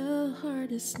storms, the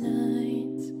hardest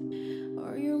nights,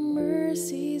 are your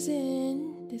mercies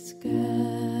in disguise?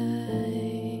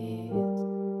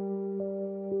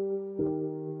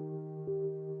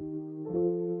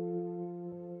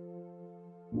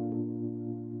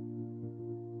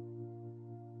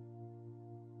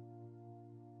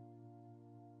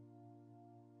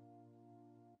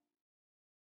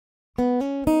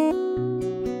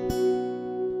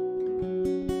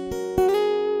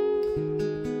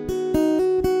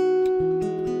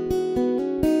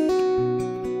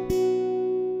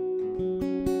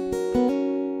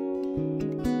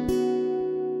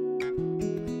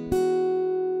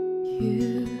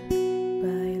 You,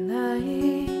 by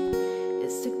light,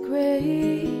 is the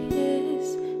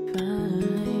greatest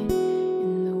find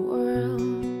in the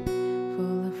world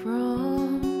full of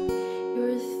wrong.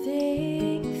 You're the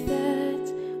thing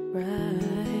that's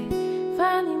right.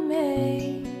 Finally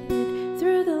made it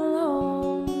through the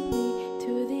lonely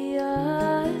to the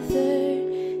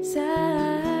other side.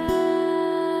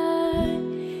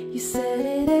 You said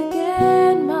it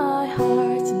again, my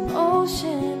heart's an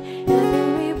ocean.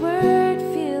 Every word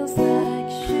feels like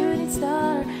a shooting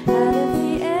star out of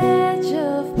the edge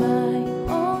of my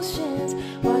emotions,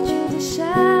 watching the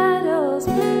shadows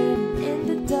burn in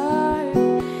the dark.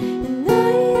 And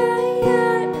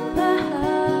I'm in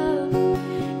love,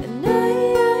 and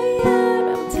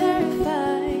I'm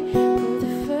terrified for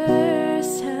the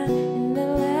first time and the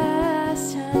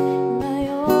last time in my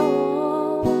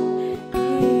only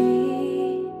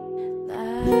life.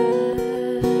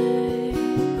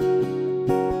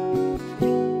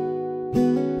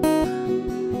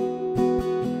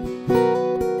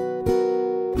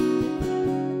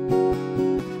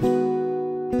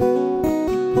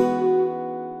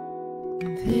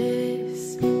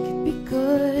 This could be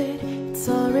good, it's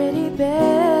already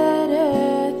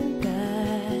better than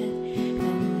that.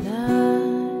 And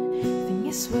nothing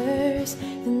is worse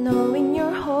than knowing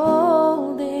you're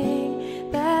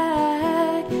holding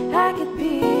back. I could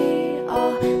be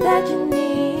all that you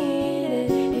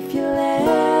needed if you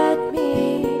let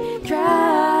me try.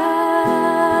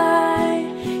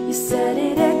 You said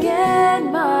it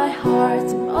again, my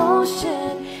heart's an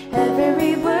ocean.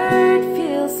 Every word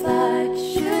feels like a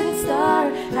shooting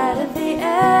star out of the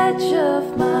edge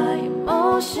of my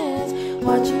emotions,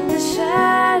 watching the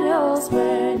shadows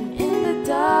burn in the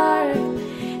dark.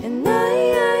 And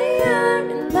I'm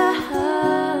in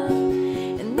love,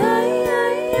 and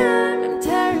I'm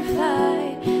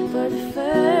terrified for the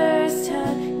first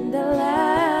time and the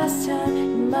last time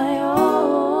in my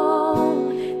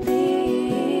only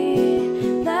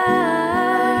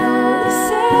life. I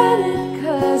said it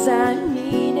 'cause I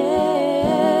mean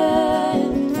it.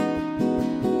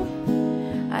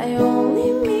 I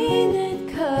only mean it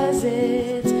 'cause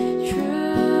it's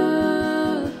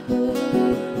true.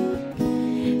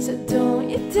 So don't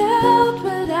you doubt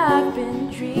what I've been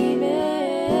dreaming,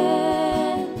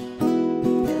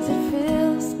 'cause it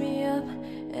fills me up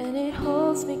and it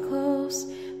holds me close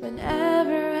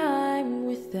whenever I'm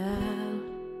without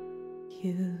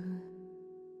you.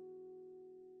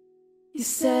 You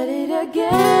said it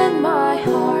again, my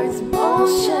heart's an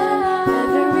ocean.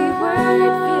 Every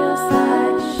word feels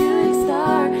like a shooting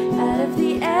star out of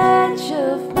the edge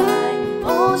of my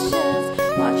emotions,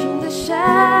 watching the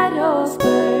shadows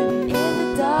burn in the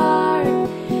dark.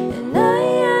 And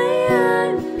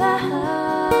I'm in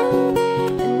love,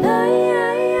 and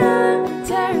I'm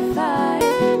terrified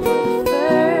for the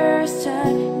first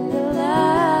time and the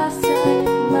last time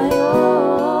in my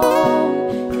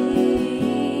only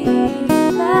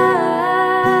life.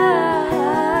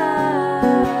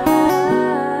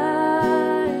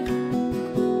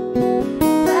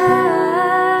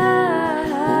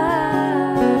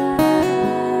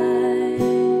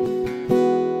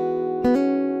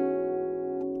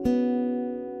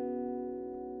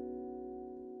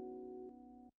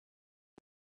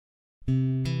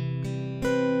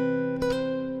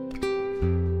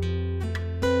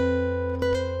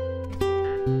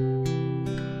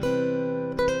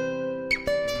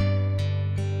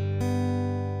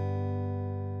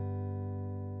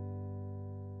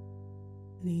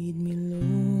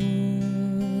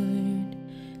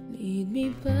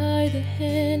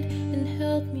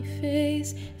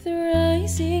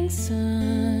 rising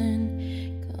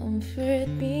sun, comfort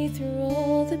me through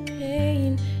all the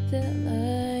pain that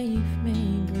life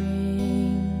may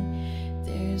bring.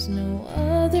 There's no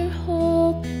other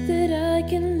hope that I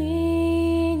can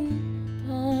lean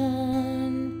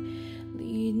upon.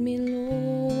 Lead me,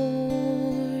 Lord,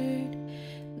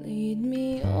 lead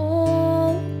me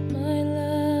all my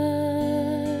life.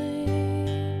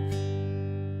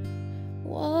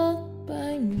 Walk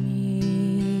by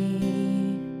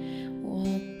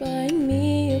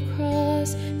me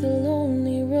across the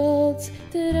lonely roads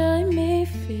that I may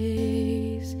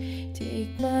face.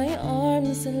 Take my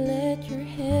arms and let your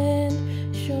hand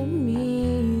show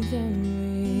me the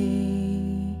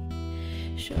way.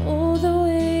 Show the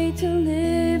way to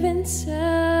live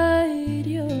inside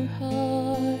your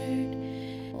heart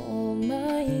all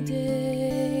my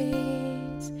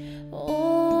days,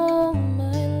 all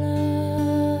my life.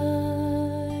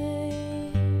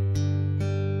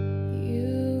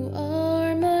 You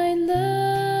are my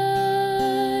light,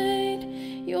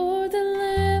 you're the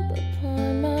lamp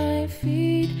upon my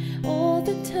feet. All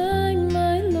the time,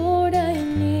 my Lord, I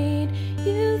need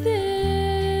you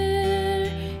there.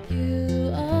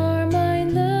 You are my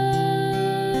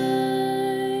light,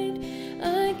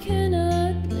 I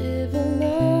cannot live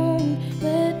alone.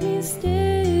 Let me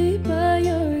stay by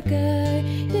your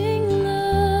guiding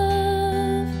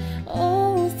love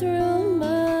all through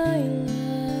my life.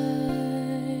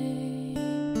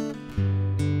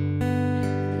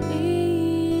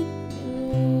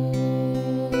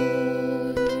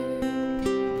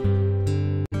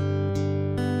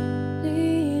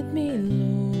 Lead me,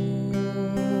 Lord.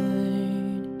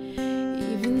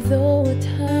 Even though at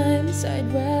times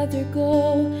I'd rather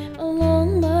go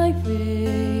along my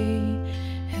way,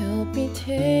 help me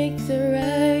take the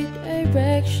right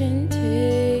direction,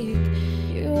 take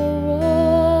your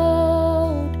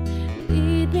road.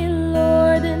 Lead me,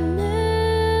 Lord, and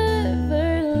never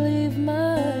leave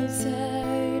my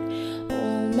side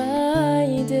all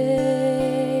my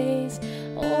days,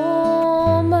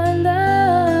 all my life.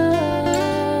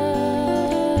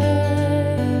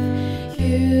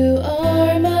 You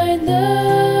are my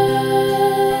light,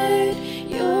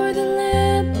 you're the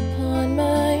lamp upon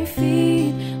my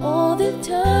feet. All the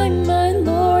time, my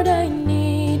Lord, I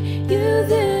need you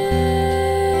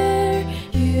there.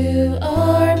 You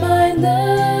are my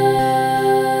light,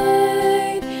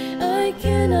 I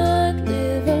cannot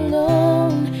live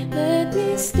alone. Let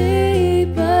me stay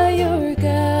by your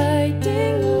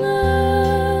guiding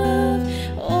love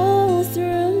all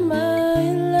through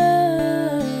my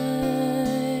life.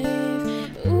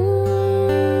 Ooh,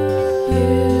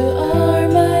 you are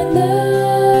my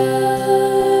light,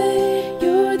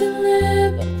 you're the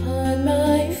lamp upon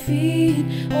my feet.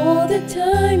 All the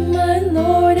time, my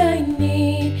Lord, I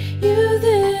need you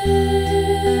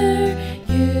there.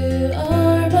 You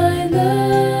are my light,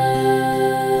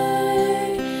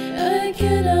 I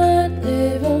cannot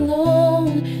live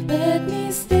alone. Let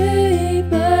me stay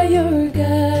by your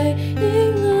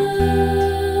guiding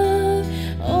love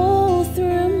all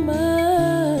through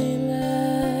my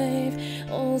life,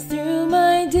 all through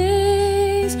my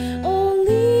days. Oh,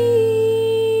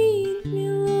 lead me,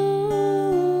 Lord.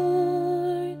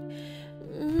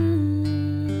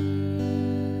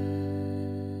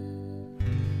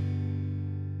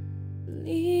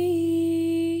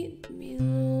 Lead me,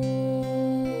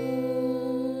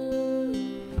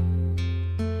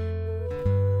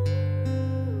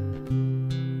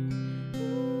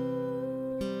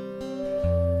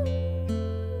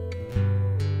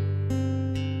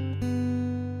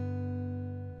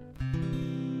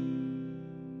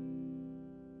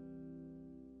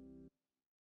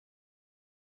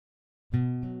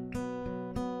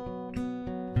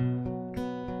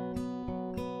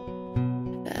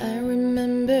 I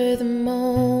remember the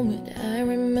moment, I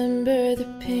remember the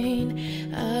pain.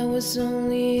 I was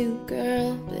only a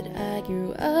girl, but I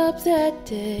grew up that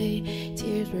day.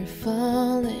 Tears were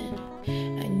falling,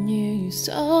 I knew you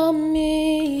saw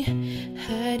me,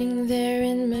 hiding there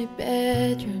in my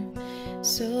bedroom,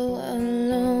 so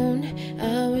alone.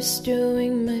 I was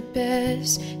doing my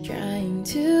best, trying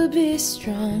to be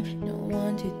strong, no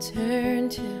one to turn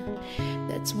to.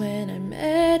 That's when I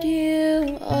met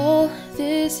you. All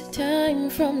this time,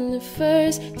 from the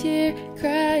first tear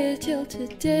cry till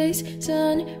today's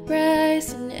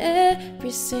sunrise, and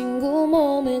every single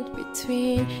moment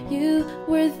between you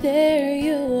were there.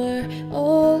 You were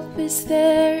always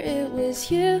there, it was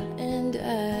you and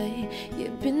I.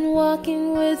 You've been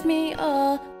walking with me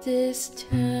all this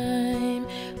time.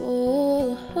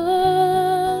 Oh,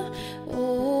 oh,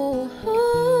 oh,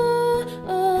 oh,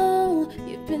 oh.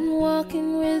 You've been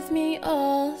walking with me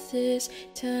all this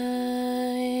time.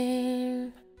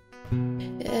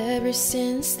 Ever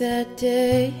since that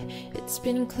day, it's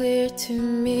been clear to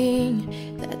me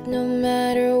that no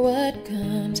matter what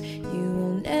comes, you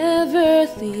will never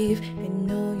leave. I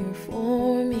know you're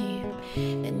for me,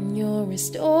 and you're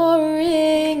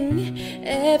restoring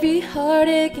every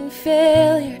heartache and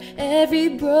failure, every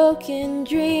broken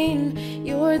dream.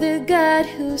 You're the God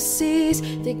who sees,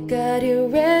 the God who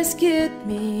rescued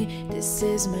me. This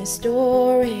is my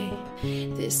story,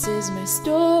 this is my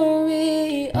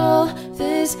story. All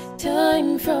this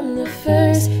time, from the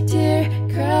first tear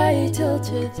cry till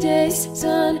today's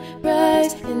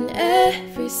sunrise, and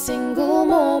every single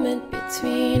moment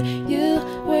between, you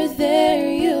were there,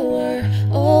 you were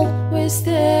always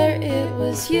there. It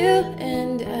was you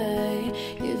and I.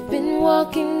 You've been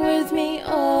walking with me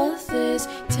all this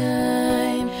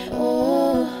time.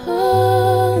 Oh,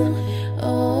 oh,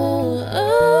 oh,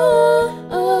 oh,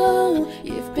 oh.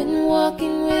 You've been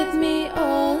walking with me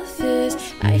all this.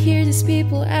 I hear these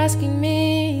people asking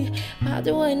me, how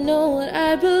do I know what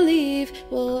I believe?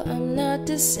 Well, I'm not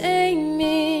the same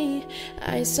me.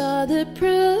 I saw the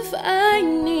proof I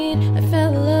need. I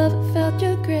felt love, I felt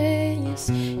your grace.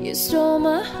 You stole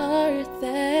my heart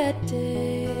that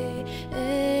day.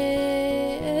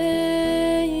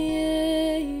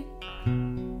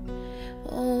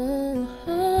 Oh, oh,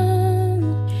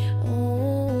 oh,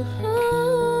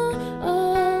 oh,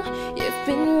 oh. You've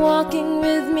been walking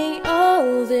with me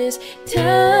all this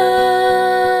time.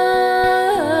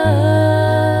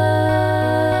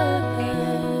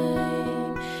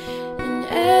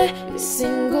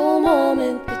 Single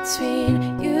moment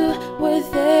between, you were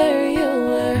there, you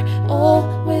were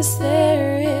always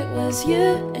there. It was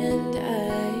you and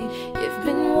I. You've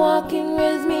been walking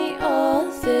with me all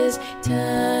this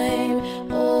time.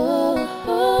 Oh,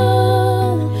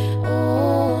 oh,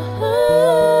 oh,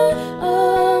 oh,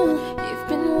 oh. You've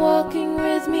been walking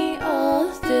with me all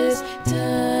this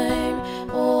time.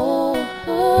 Oh,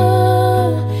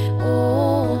 oh,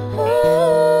 oh,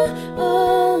 oh,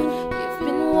 oh. You've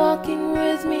been walking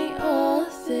with me all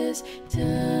this time.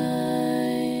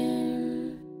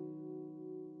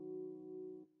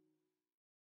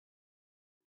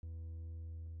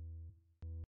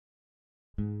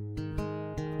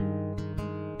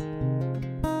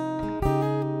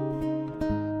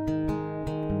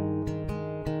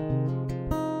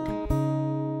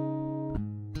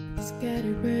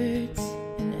 Scattered words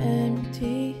and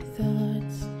empty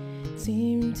thoughts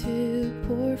seem to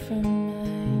pour from my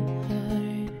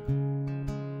heart.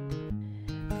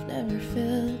 I've never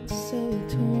felt so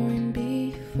torn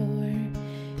before.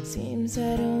 Seems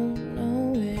I don't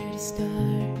know where to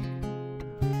start.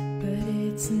 But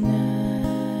it's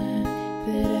not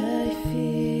that I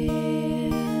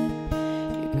feel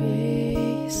your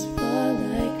grace fall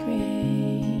like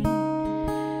rain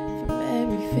from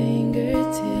every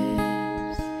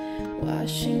fingertips,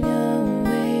 washing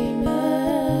away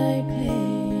my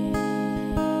pain.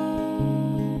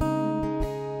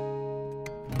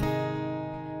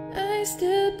 I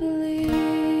still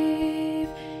believe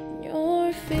in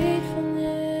your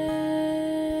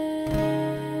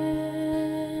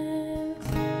faithfulness,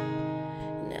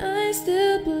 and I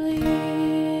still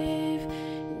believe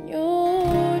in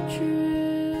your truth.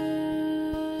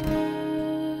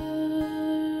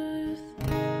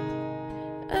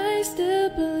 I still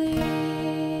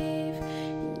believe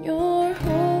in your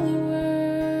holy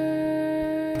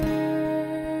word,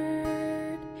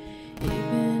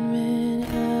 even when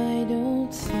I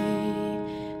don't see.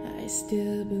 I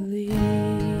still believe.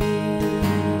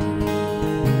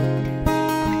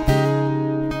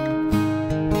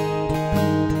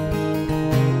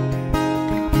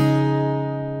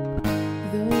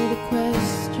 Though the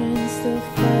questions still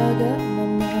fog up my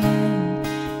mind,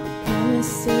 the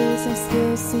promises I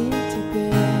still seem to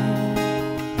bear.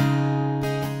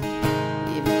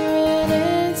 Even when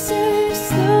answers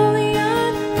slowly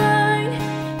unwind,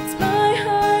 it's my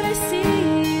heart I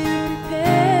see you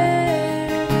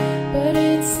prepare. But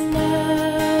it's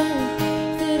now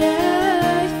that I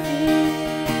feel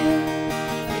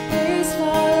your grace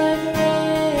fall like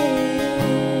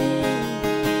rain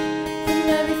from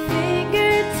every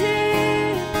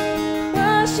fingertip,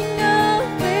 washing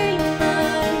away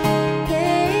my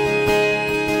pain.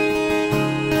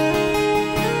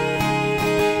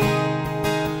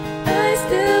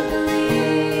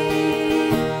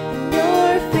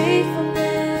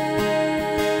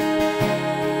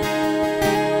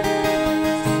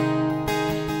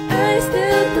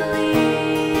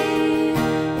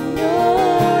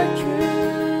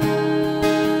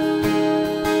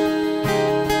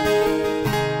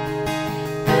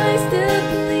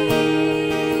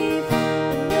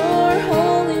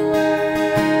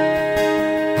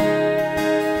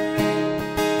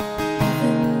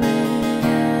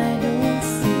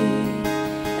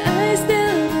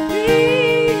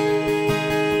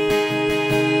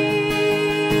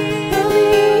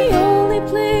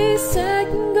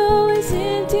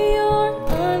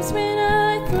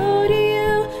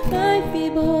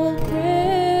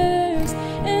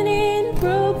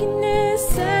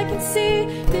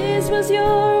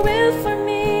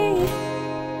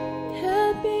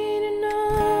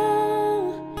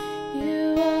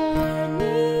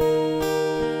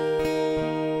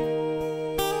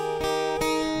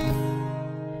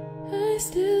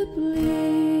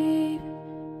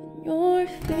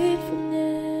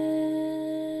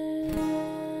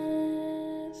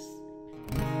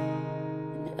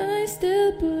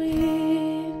 still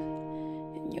believe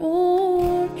in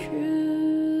your truth.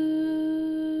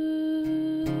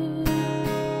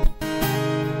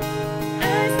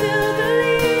 I still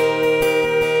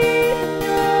believe in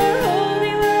your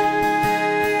holy word.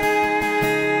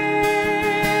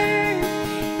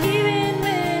 Even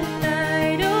when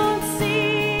I don't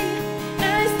see,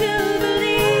 I still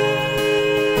believe.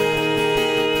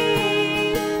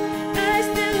 I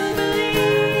still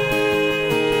believe.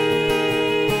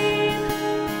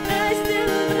 I still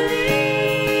believe.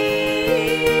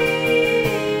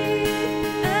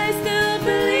 I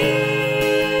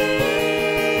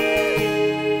still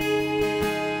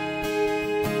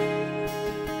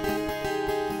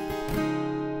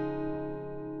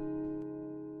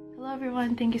Hello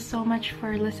everyone, thank you so much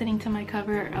for listening to my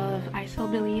cover of I Still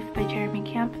Believe by Jeremy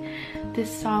Camp. This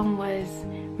song was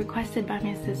requested by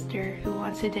my sister who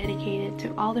wants to dedicate it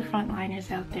to all the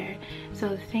frontliners out there.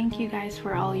 So thank you guys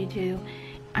for all you do.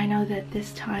 I know that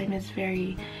this time is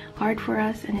very hard for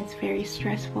us and it's very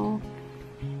stressful,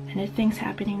 and the things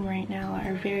happening right now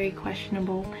are very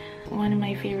questionable. One of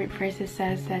my favorite verses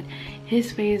says that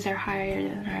His ways are higher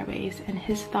than our ways and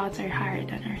His thoughts are higher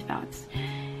than our thoughts.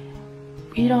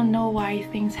 We don't know why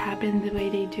things happen the way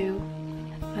they do,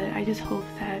 but I just hope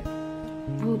that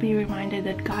we'll be reminded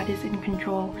that God is in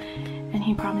control and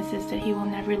He promises that He will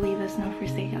never leave us nor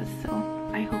forsake us. So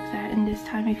I hope that in this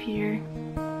time of year,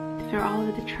 through all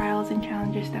of the trials and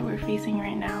challenges that we're facing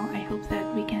right now, I hope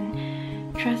that we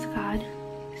can trust God,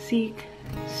 seek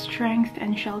strength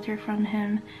and shelter from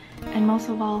Him, and most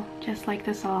of all, just like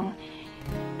the song,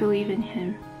 believe in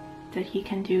Him, that He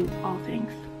can do all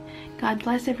things. God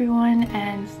bless everyone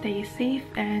and stay safe,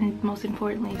 and most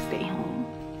importantly, stay home.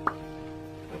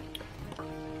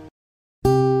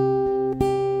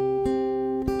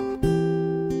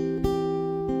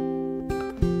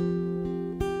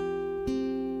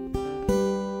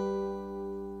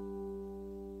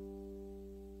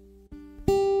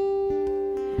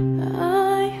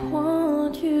 I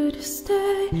want you to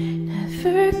stay,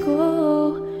 never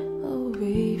go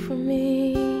away from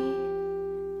me.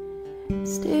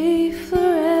 Stay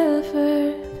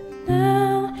forever.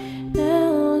 Now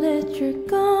that you're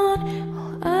gone,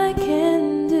 all I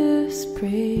can do is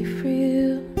pray for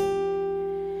you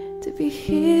to be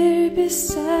here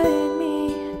beside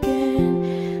me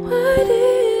again. Why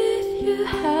did you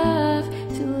have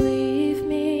to leave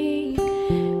me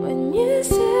when you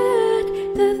said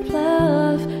that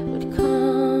love would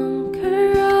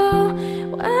conquer all?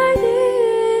 Why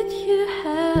did you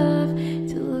have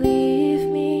to leave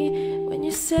me when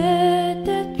you said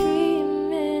that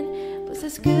dreaming was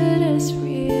as good as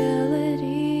reality?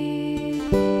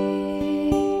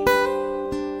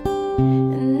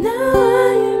 And now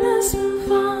I must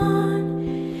move on,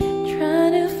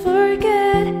 trying to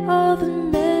forget all the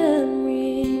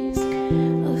memories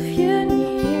of you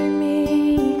near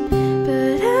me,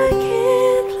 but I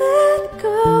can't let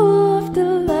go of the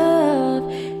love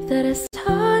that has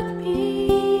taught me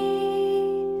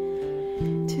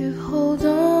to hold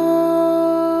on.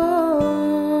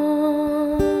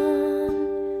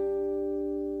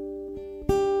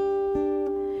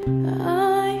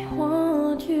 I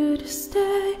want you to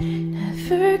stay,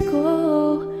 never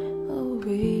go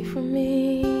away from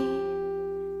me.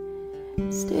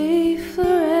 Stay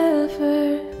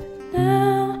forever.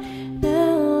 Now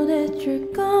that you're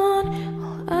gone,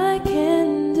 all I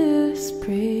can do is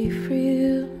pray for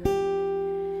you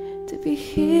to be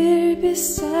here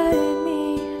beside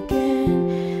me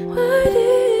again. Why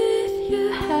did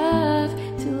you have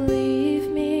to leave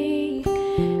me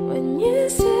when you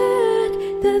said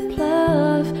that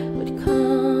love would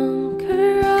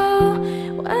conquer all?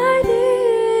 Why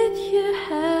did you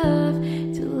have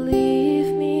to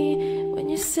leave me when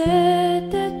you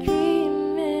said that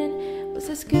dreaming was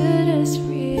as good as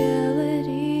reality?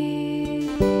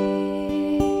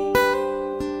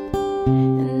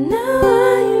 And now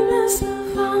I must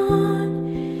move on,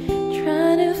 trying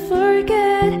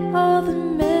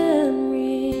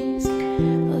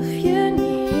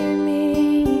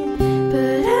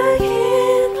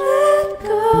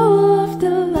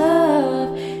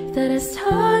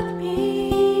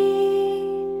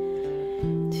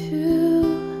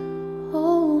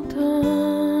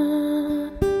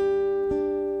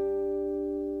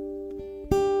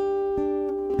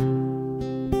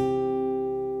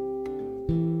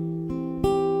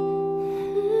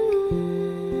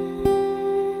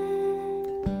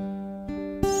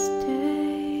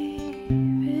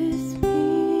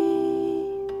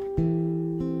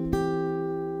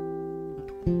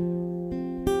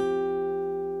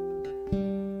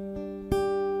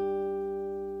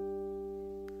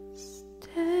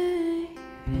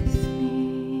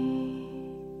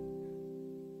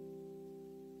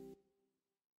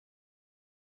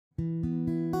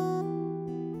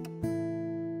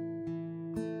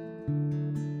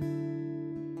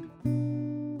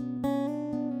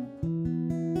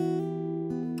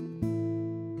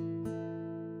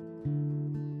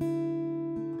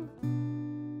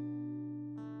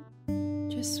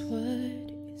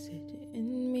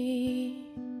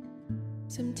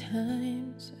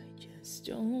Sometimes I just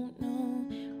don't know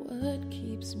what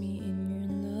keeps me in your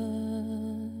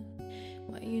love,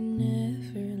 why you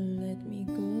never let me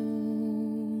go.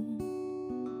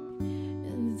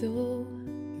 And though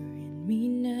you're in me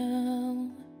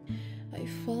now, I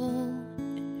fall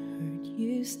and hurt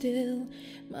you still.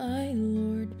 My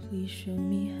Lord, please show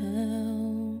me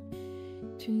how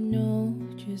to know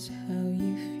just how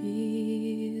you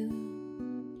feel.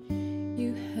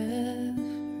 You have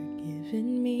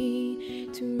forgiven me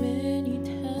too many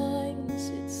times,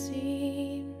 it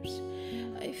seems.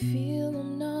 I feel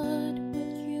I'm not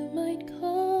what you might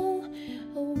call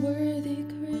a worthy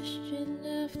Christian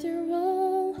after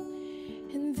all.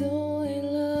 And though I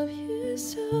love you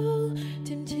so,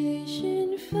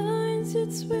 temptation finds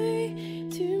its way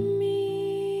to me.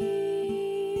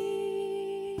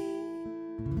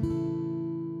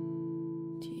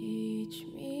 Teach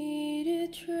me to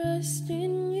trust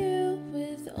in you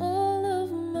with all of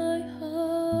my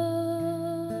heart,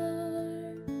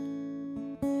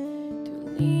 to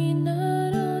lean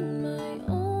not on my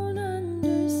own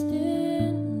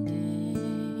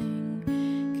understanding,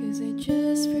 'cause I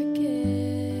just forget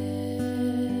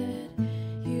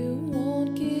you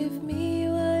won't give me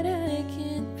what I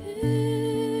can't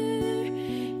bear.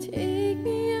 Take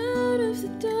me out of the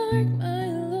dark,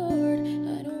 my Lord,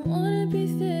 I don't wanna be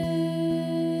there.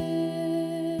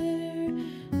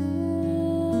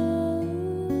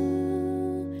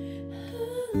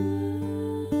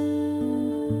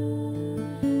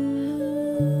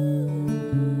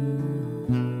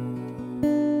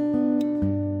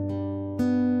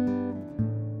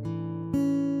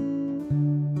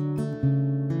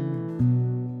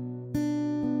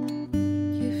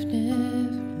 You've never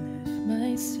left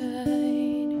my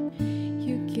side.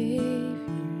 You gave your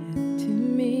hand to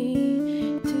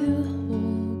me to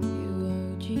hold you,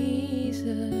 oh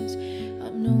Jesus.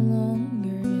 I'm no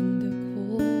longer in the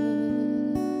cold,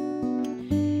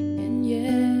 and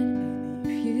yet I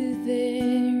leave you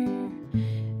there.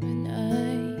 When I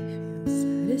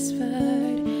feel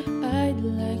satisfied, I'd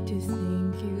like to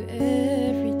thank you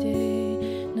every day,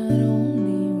 not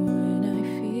only when I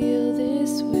feel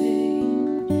this way.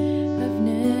 I've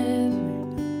never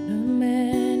known a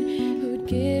man who'd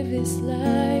give his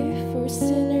life for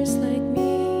sinners like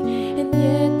me, and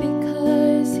yet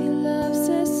because he loves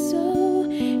us so,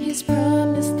 he's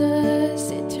promised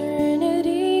us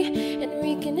eternity, and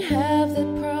we can have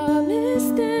that promise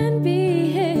and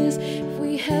be his if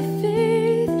we have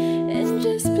faith and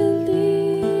just believe.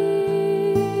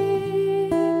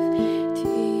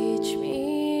 Teach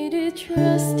me to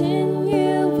trust in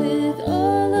you with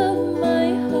all of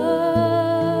my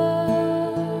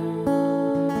heart,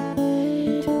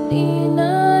 to lean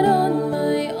not on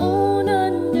my own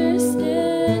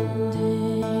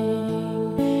understanding,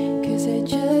 'cause I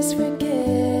just forget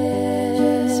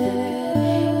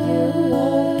you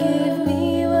won't give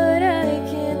me what I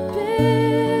can't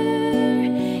bear.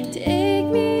 Take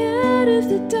me out of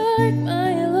the dark,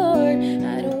 my Lord,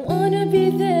 I don't wanna be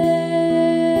there.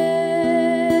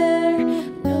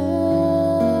 No,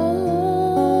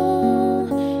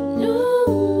 no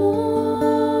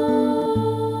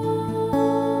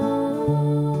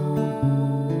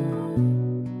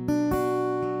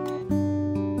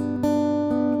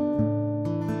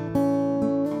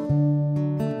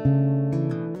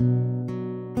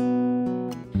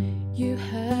You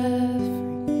have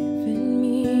forgiven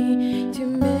me too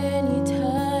many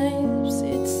times,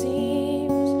 it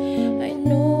seems. I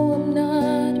know I'm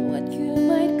not what you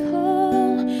might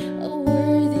call a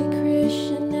worthy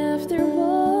Christian after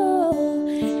all.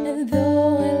 And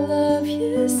though I love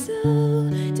you so,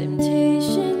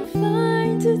 temptation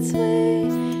finds its way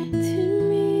to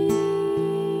me.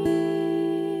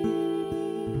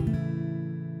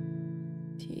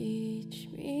 Teach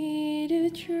me to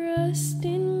trust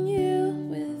in you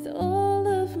with all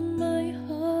of my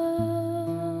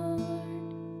heart,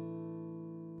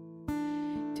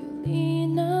 to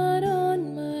lean not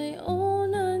on my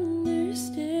own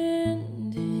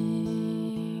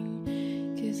understanding,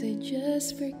 'cause I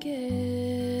just forget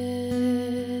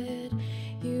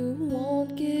you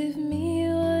won't give me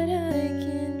what I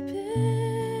can't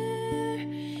bear.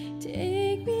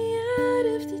 Take me out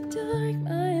of the dark,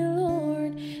 my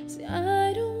Lord, 'cause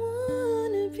I don't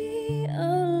wanna be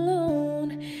alone.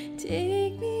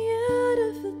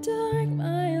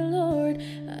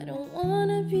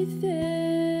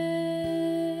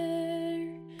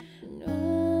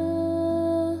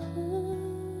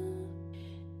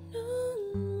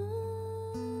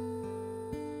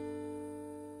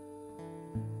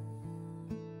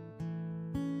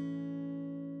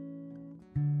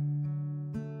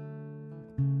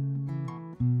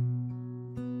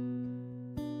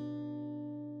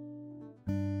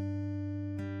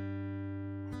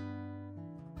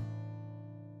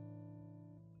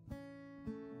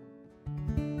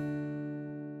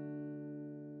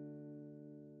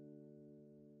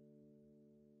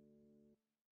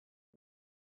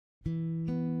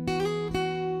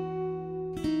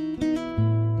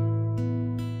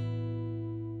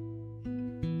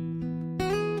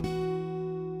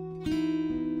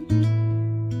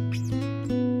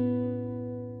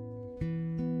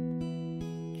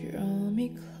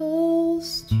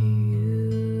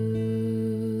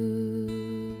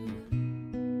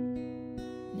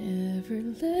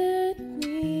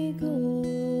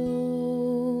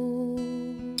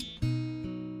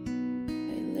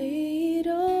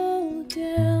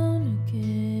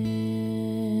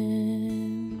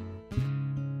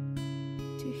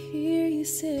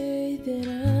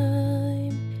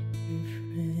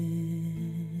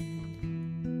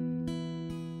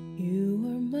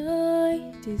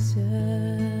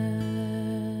 desire.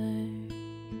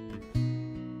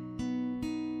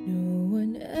 No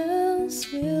one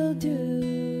else will do,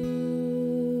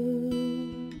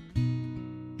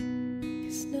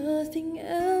 'cause nothing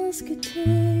else could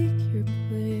take your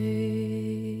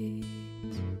place.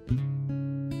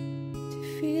 To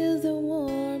feel the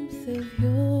warmth of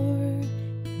your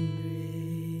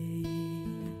embrace,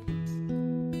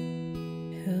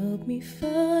 help me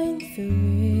find the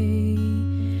way,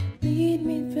 lead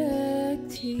me back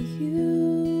to you.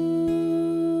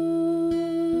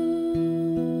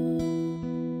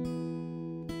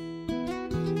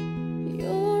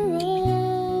 You're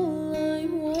all I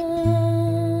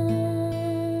want.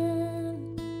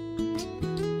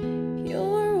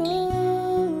 You're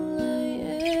all I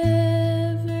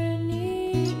ever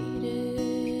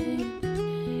needed.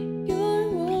 You're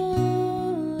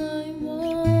all I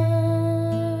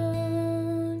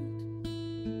want.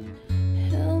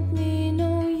 Help me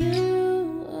know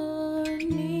you are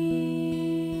near.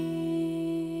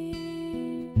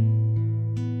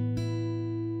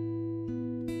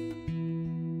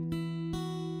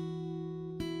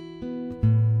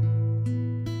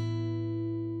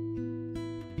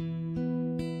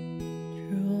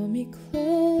 Draw me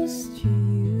close to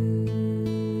you.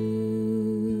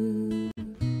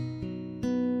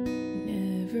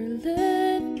 Never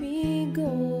let me go.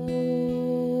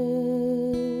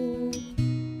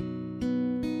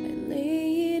 I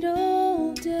lay it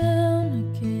all down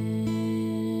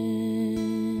again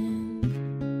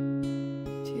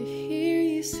to hear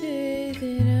you say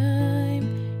that I'm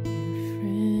your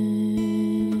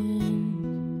friend.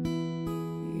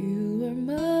 You are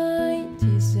my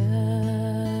desire.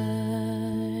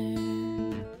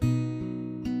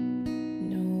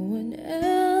 No one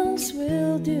else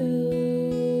will do,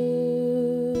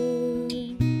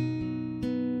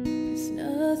 'cause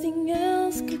nothing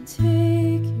else could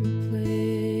take your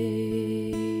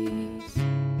place.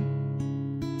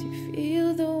 To feel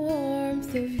the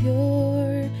warmth of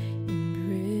your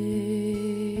embrace,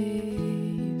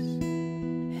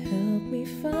 help me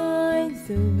find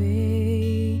the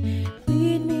way,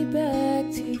 lead me back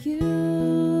to you.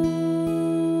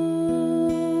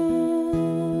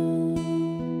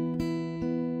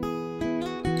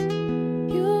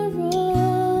 You're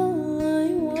all I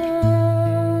want.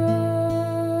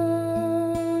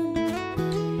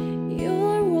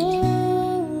 You're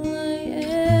all I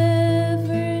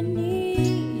ever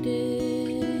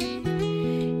needed.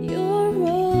 You're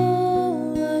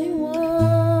all I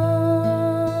want.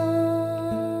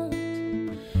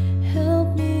 Help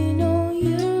me know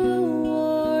you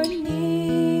are near.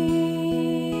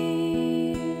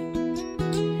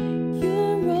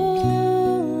 You're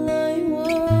all I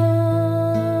want.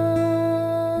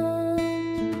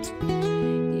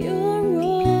 You're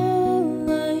all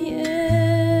I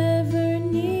ever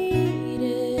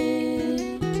needed.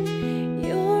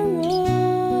 You're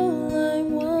all I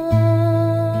want.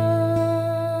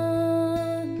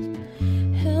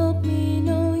 Help me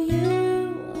know you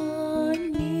are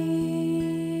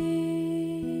near.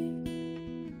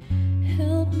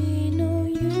 Help me know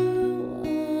you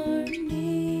are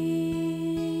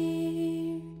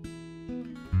near.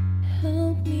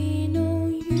 Help me know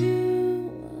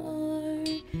you are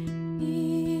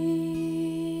near.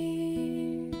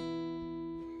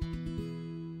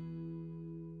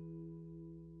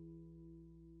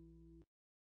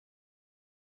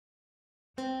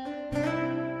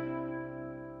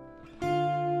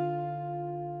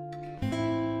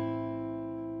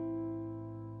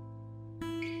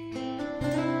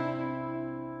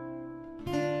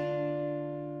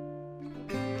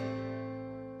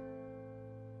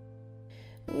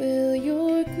 Will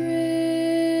your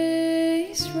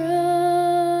grace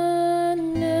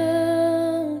run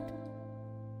out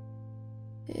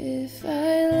if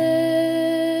I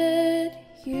let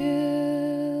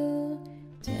you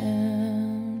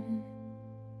down?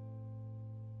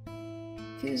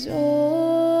 'Cause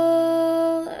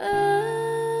all I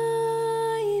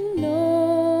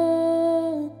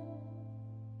know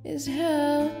is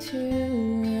how to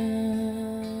run.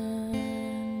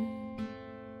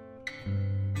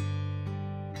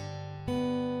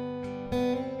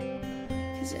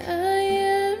 'Cause I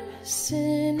am a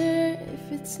sinner.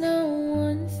 If it's not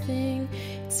one thing,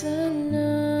 it's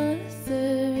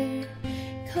another.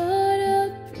 Caught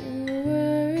up in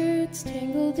words,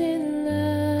 tangled in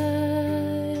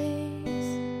lies.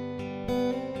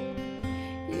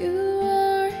 You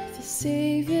are the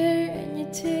Savior, and you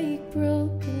take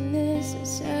brokenness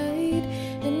aside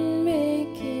and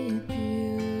make it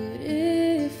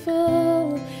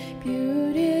beautiful,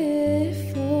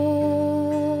 beautiful.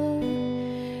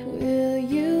 Will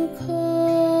you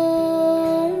call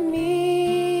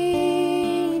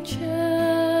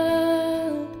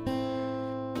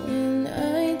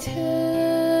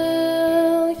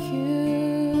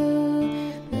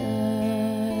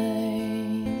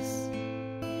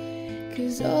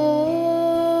 'Cause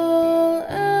all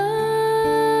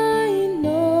I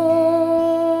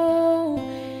know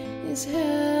is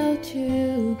how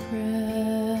to cry.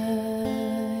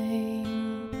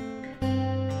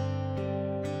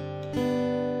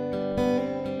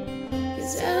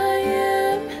 'Cause I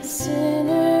am a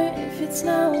sinner. If it's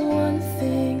not one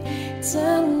thing, it's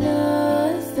another.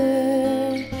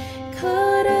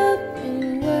 Caught up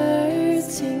in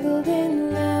words, tangled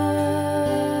in lies.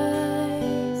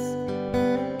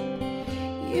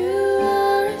 You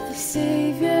are the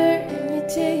savior, and you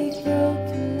take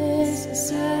brokenness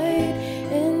aside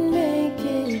and make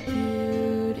it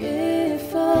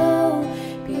beautiful,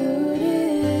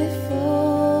 beautiful.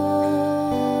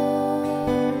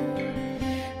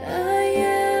 I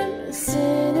am a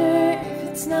sinner. If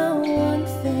it's not one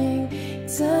thing,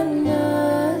 it's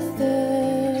another.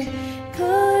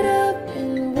 Caught up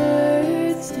in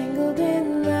words, tangled in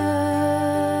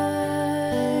lies.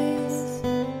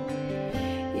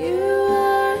 You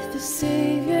are the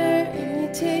savior, and you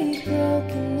take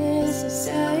brokenness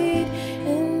aside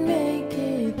and make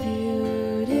it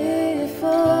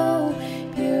beautiful,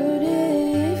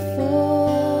 beautiful.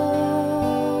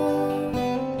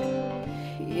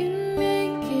 You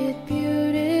make it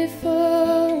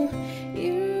beautiful.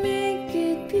 You make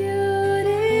it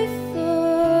beautiful.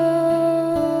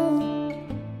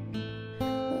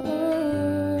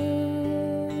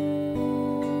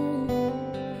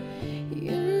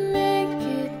 You make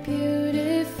it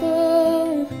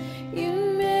beautiful. You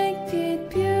make it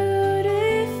beautiful.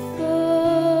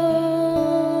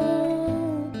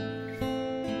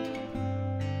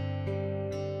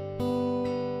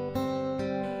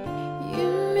 You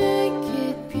make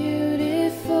it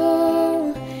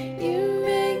beautiful. You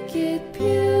make it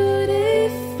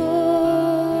beautiful.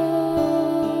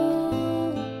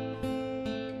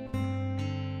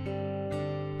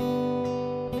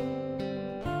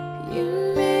 You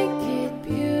make it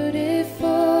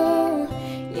beautiful.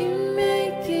 You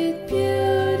make it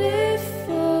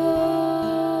beautiful.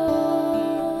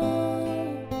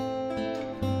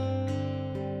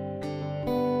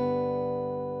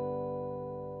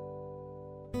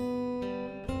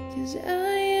 'Cause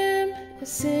I am a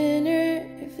sinner.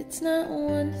 If it's not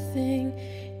one thing,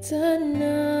 it's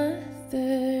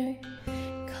another.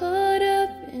 Caught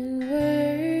up in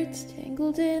words,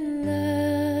 tangled in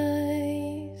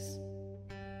lies.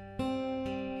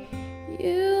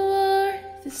 You are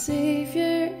the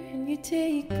savior, and you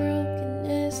take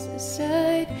brokenness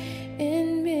aside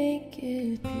and make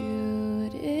it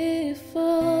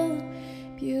beautiful,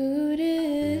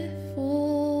 beautiful.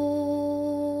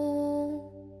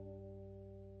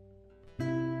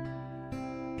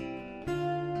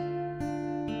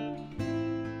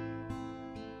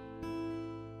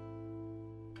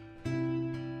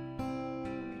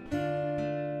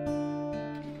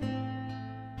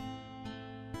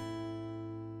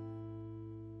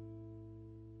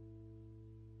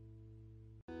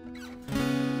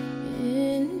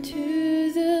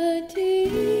 Into the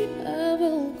deep I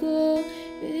will go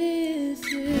with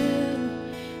you.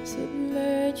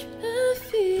 Submerge my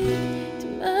feet to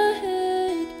my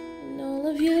head and all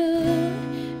of you.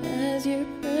 As your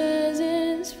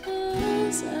presence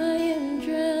falls, I am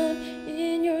drowned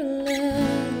in your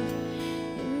love.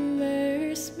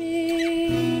 Immerse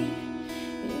me,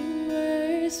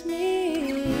 immerse me.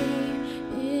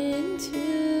 Into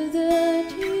the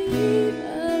deep I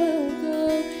will go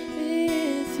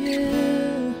with you.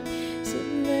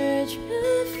 Submerge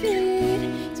my feet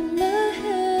to my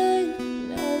head and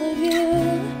all of you.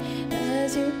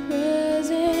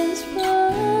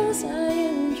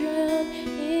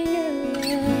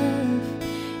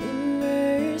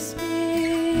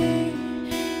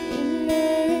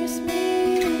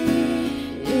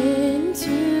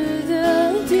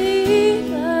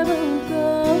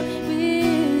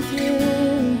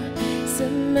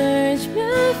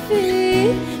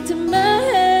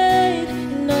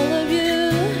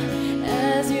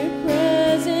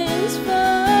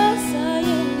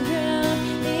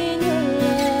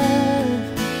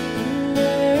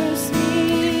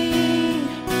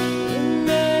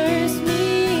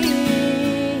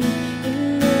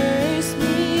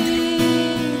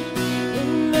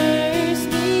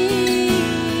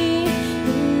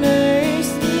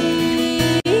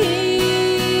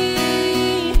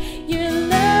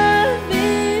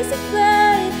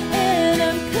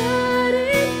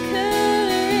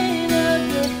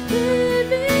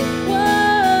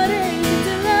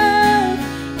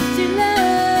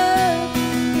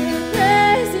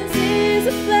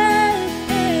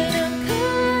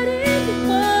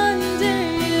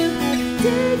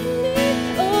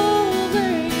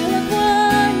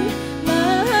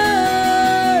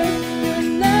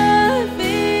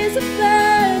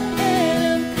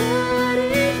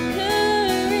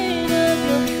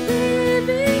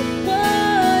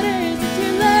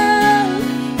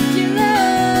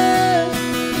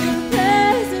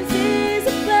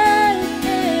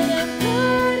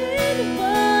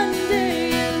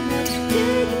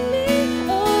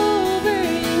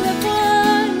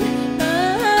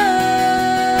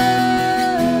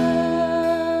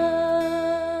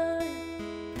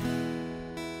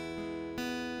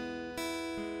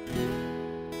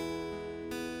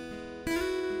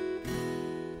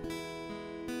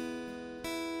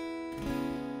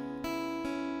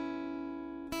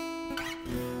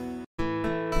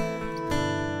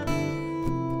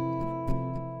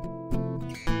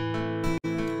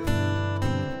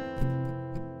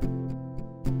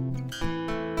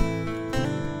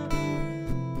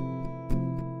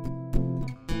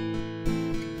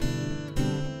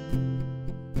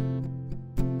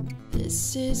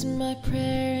 This is my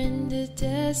prayer in the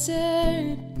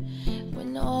desert,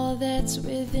 when all that's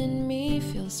within me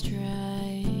feels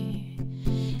dry.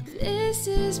 This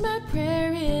is my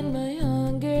prayer in my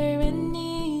hunger and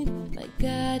need. My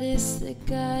God is the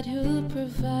God who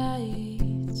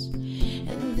provides.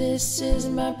 And this is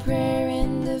my prayer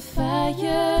in the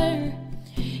fire,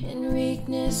 in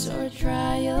weakness or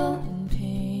trial and pain.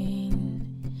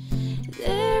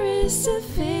 There is a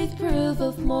faith proof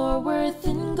of more worth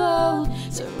than gold,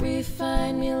 so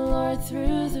refine me, Lord,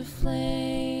 through the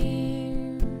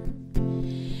flame.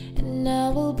 And I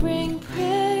will bring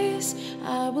praise,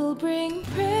 I will bring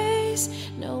praise.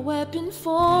 No weapon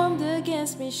formed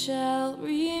against me shall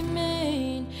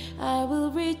remain. I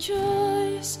will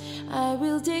rejoice, I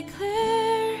will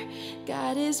declare,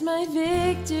 God is my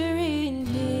victory and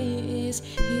He is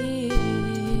here.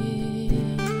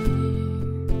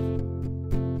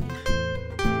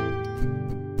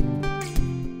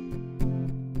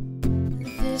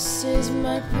 This is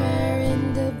my prayer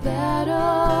in the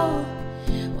battle,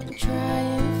 when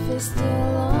triumph is still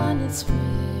on its way.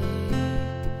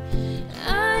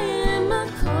 I am a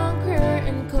conqueror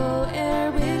and co-heir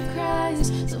with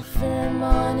Christ, so firm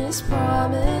on His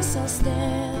promise I'll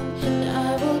stand. And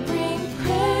I will bring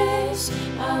praise,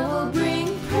 I will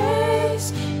bring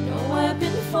praise. No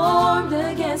weapon formed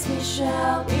against me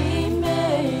shall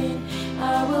remain.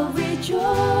 I will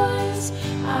rejoice,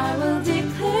 I will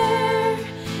declare,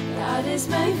 God is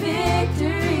my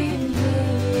victory and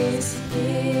He is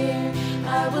here.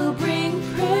 I will bring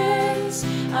praise,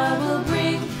 I will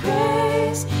bring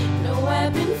praise. No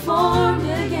weapon formed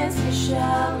against me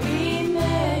shall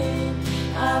remain.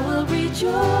 I will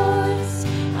rejoice,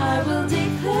 I will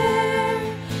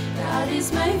declare, God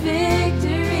is my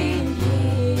victory and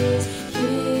He is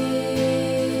here.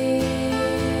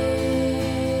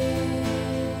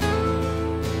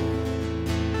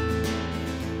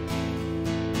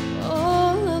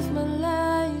 All of my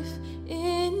life,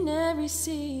 in every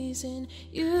season,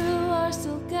 You are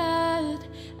still God.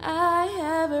 I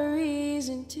have a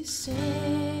reason to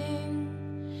sing,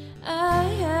 I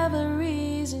have a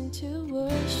reason to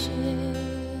worship.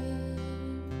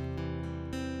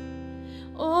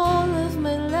 All of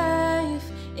my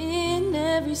life, in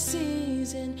every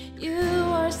season, You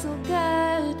are still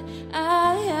God.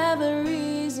 I have a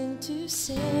reason to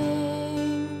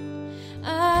sing,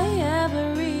 I have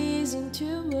a reason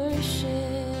to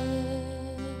worship.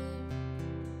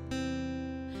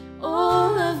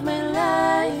 All of my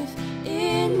life,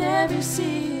 in every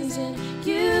season,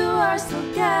 You are still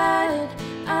God.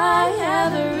 I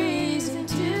have a reason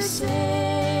to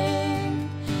sing,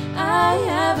 I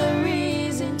have a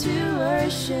reason to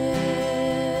worship.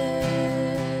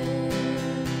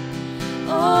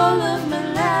 All of my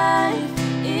life,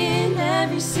 in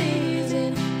every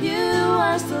season, You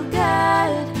are still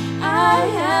God. I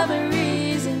have a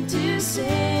reason to sing,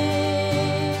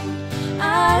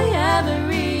 I have a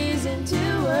reason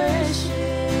to worship.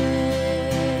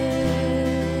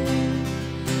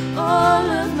 All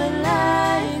of my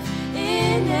life,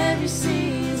 in every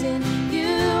season,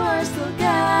 You are still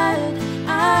God.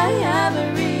 I have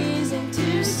a reason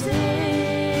to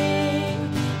sing,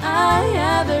 I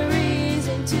have a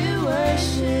reason to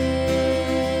worship.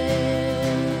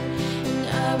 And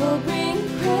I will bring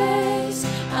praise,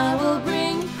 I will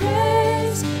bring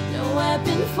praise. No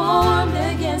weapon formed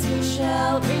against me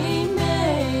shall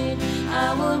remain.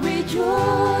 I will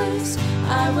rejoice,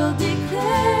 I will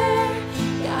declare,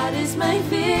 God is my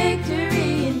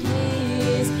victory and He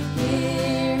is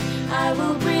here. I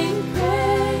will bring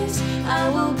praise, I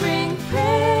will bring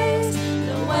praise.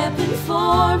 No weapon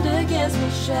formed against me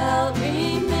shall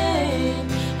remain.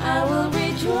 I will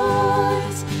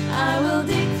rejoice, I will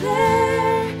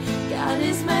declare, God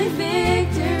is my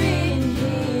victory and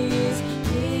He is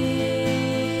here.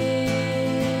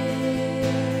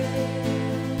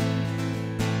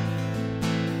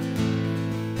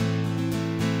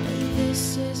 And this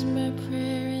is my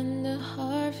prayer in the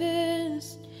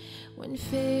harvest, when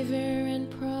favor and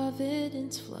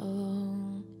providence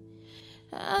flow.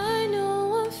 I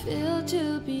know I'm filled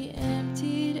to be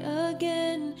emptied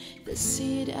again. The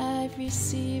seed I've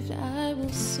received I will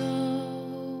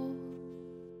sow.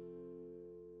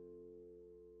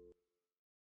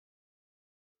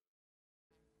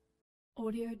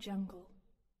 Audio Jungle.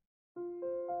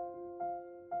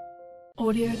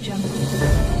 Audio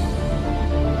Jungle.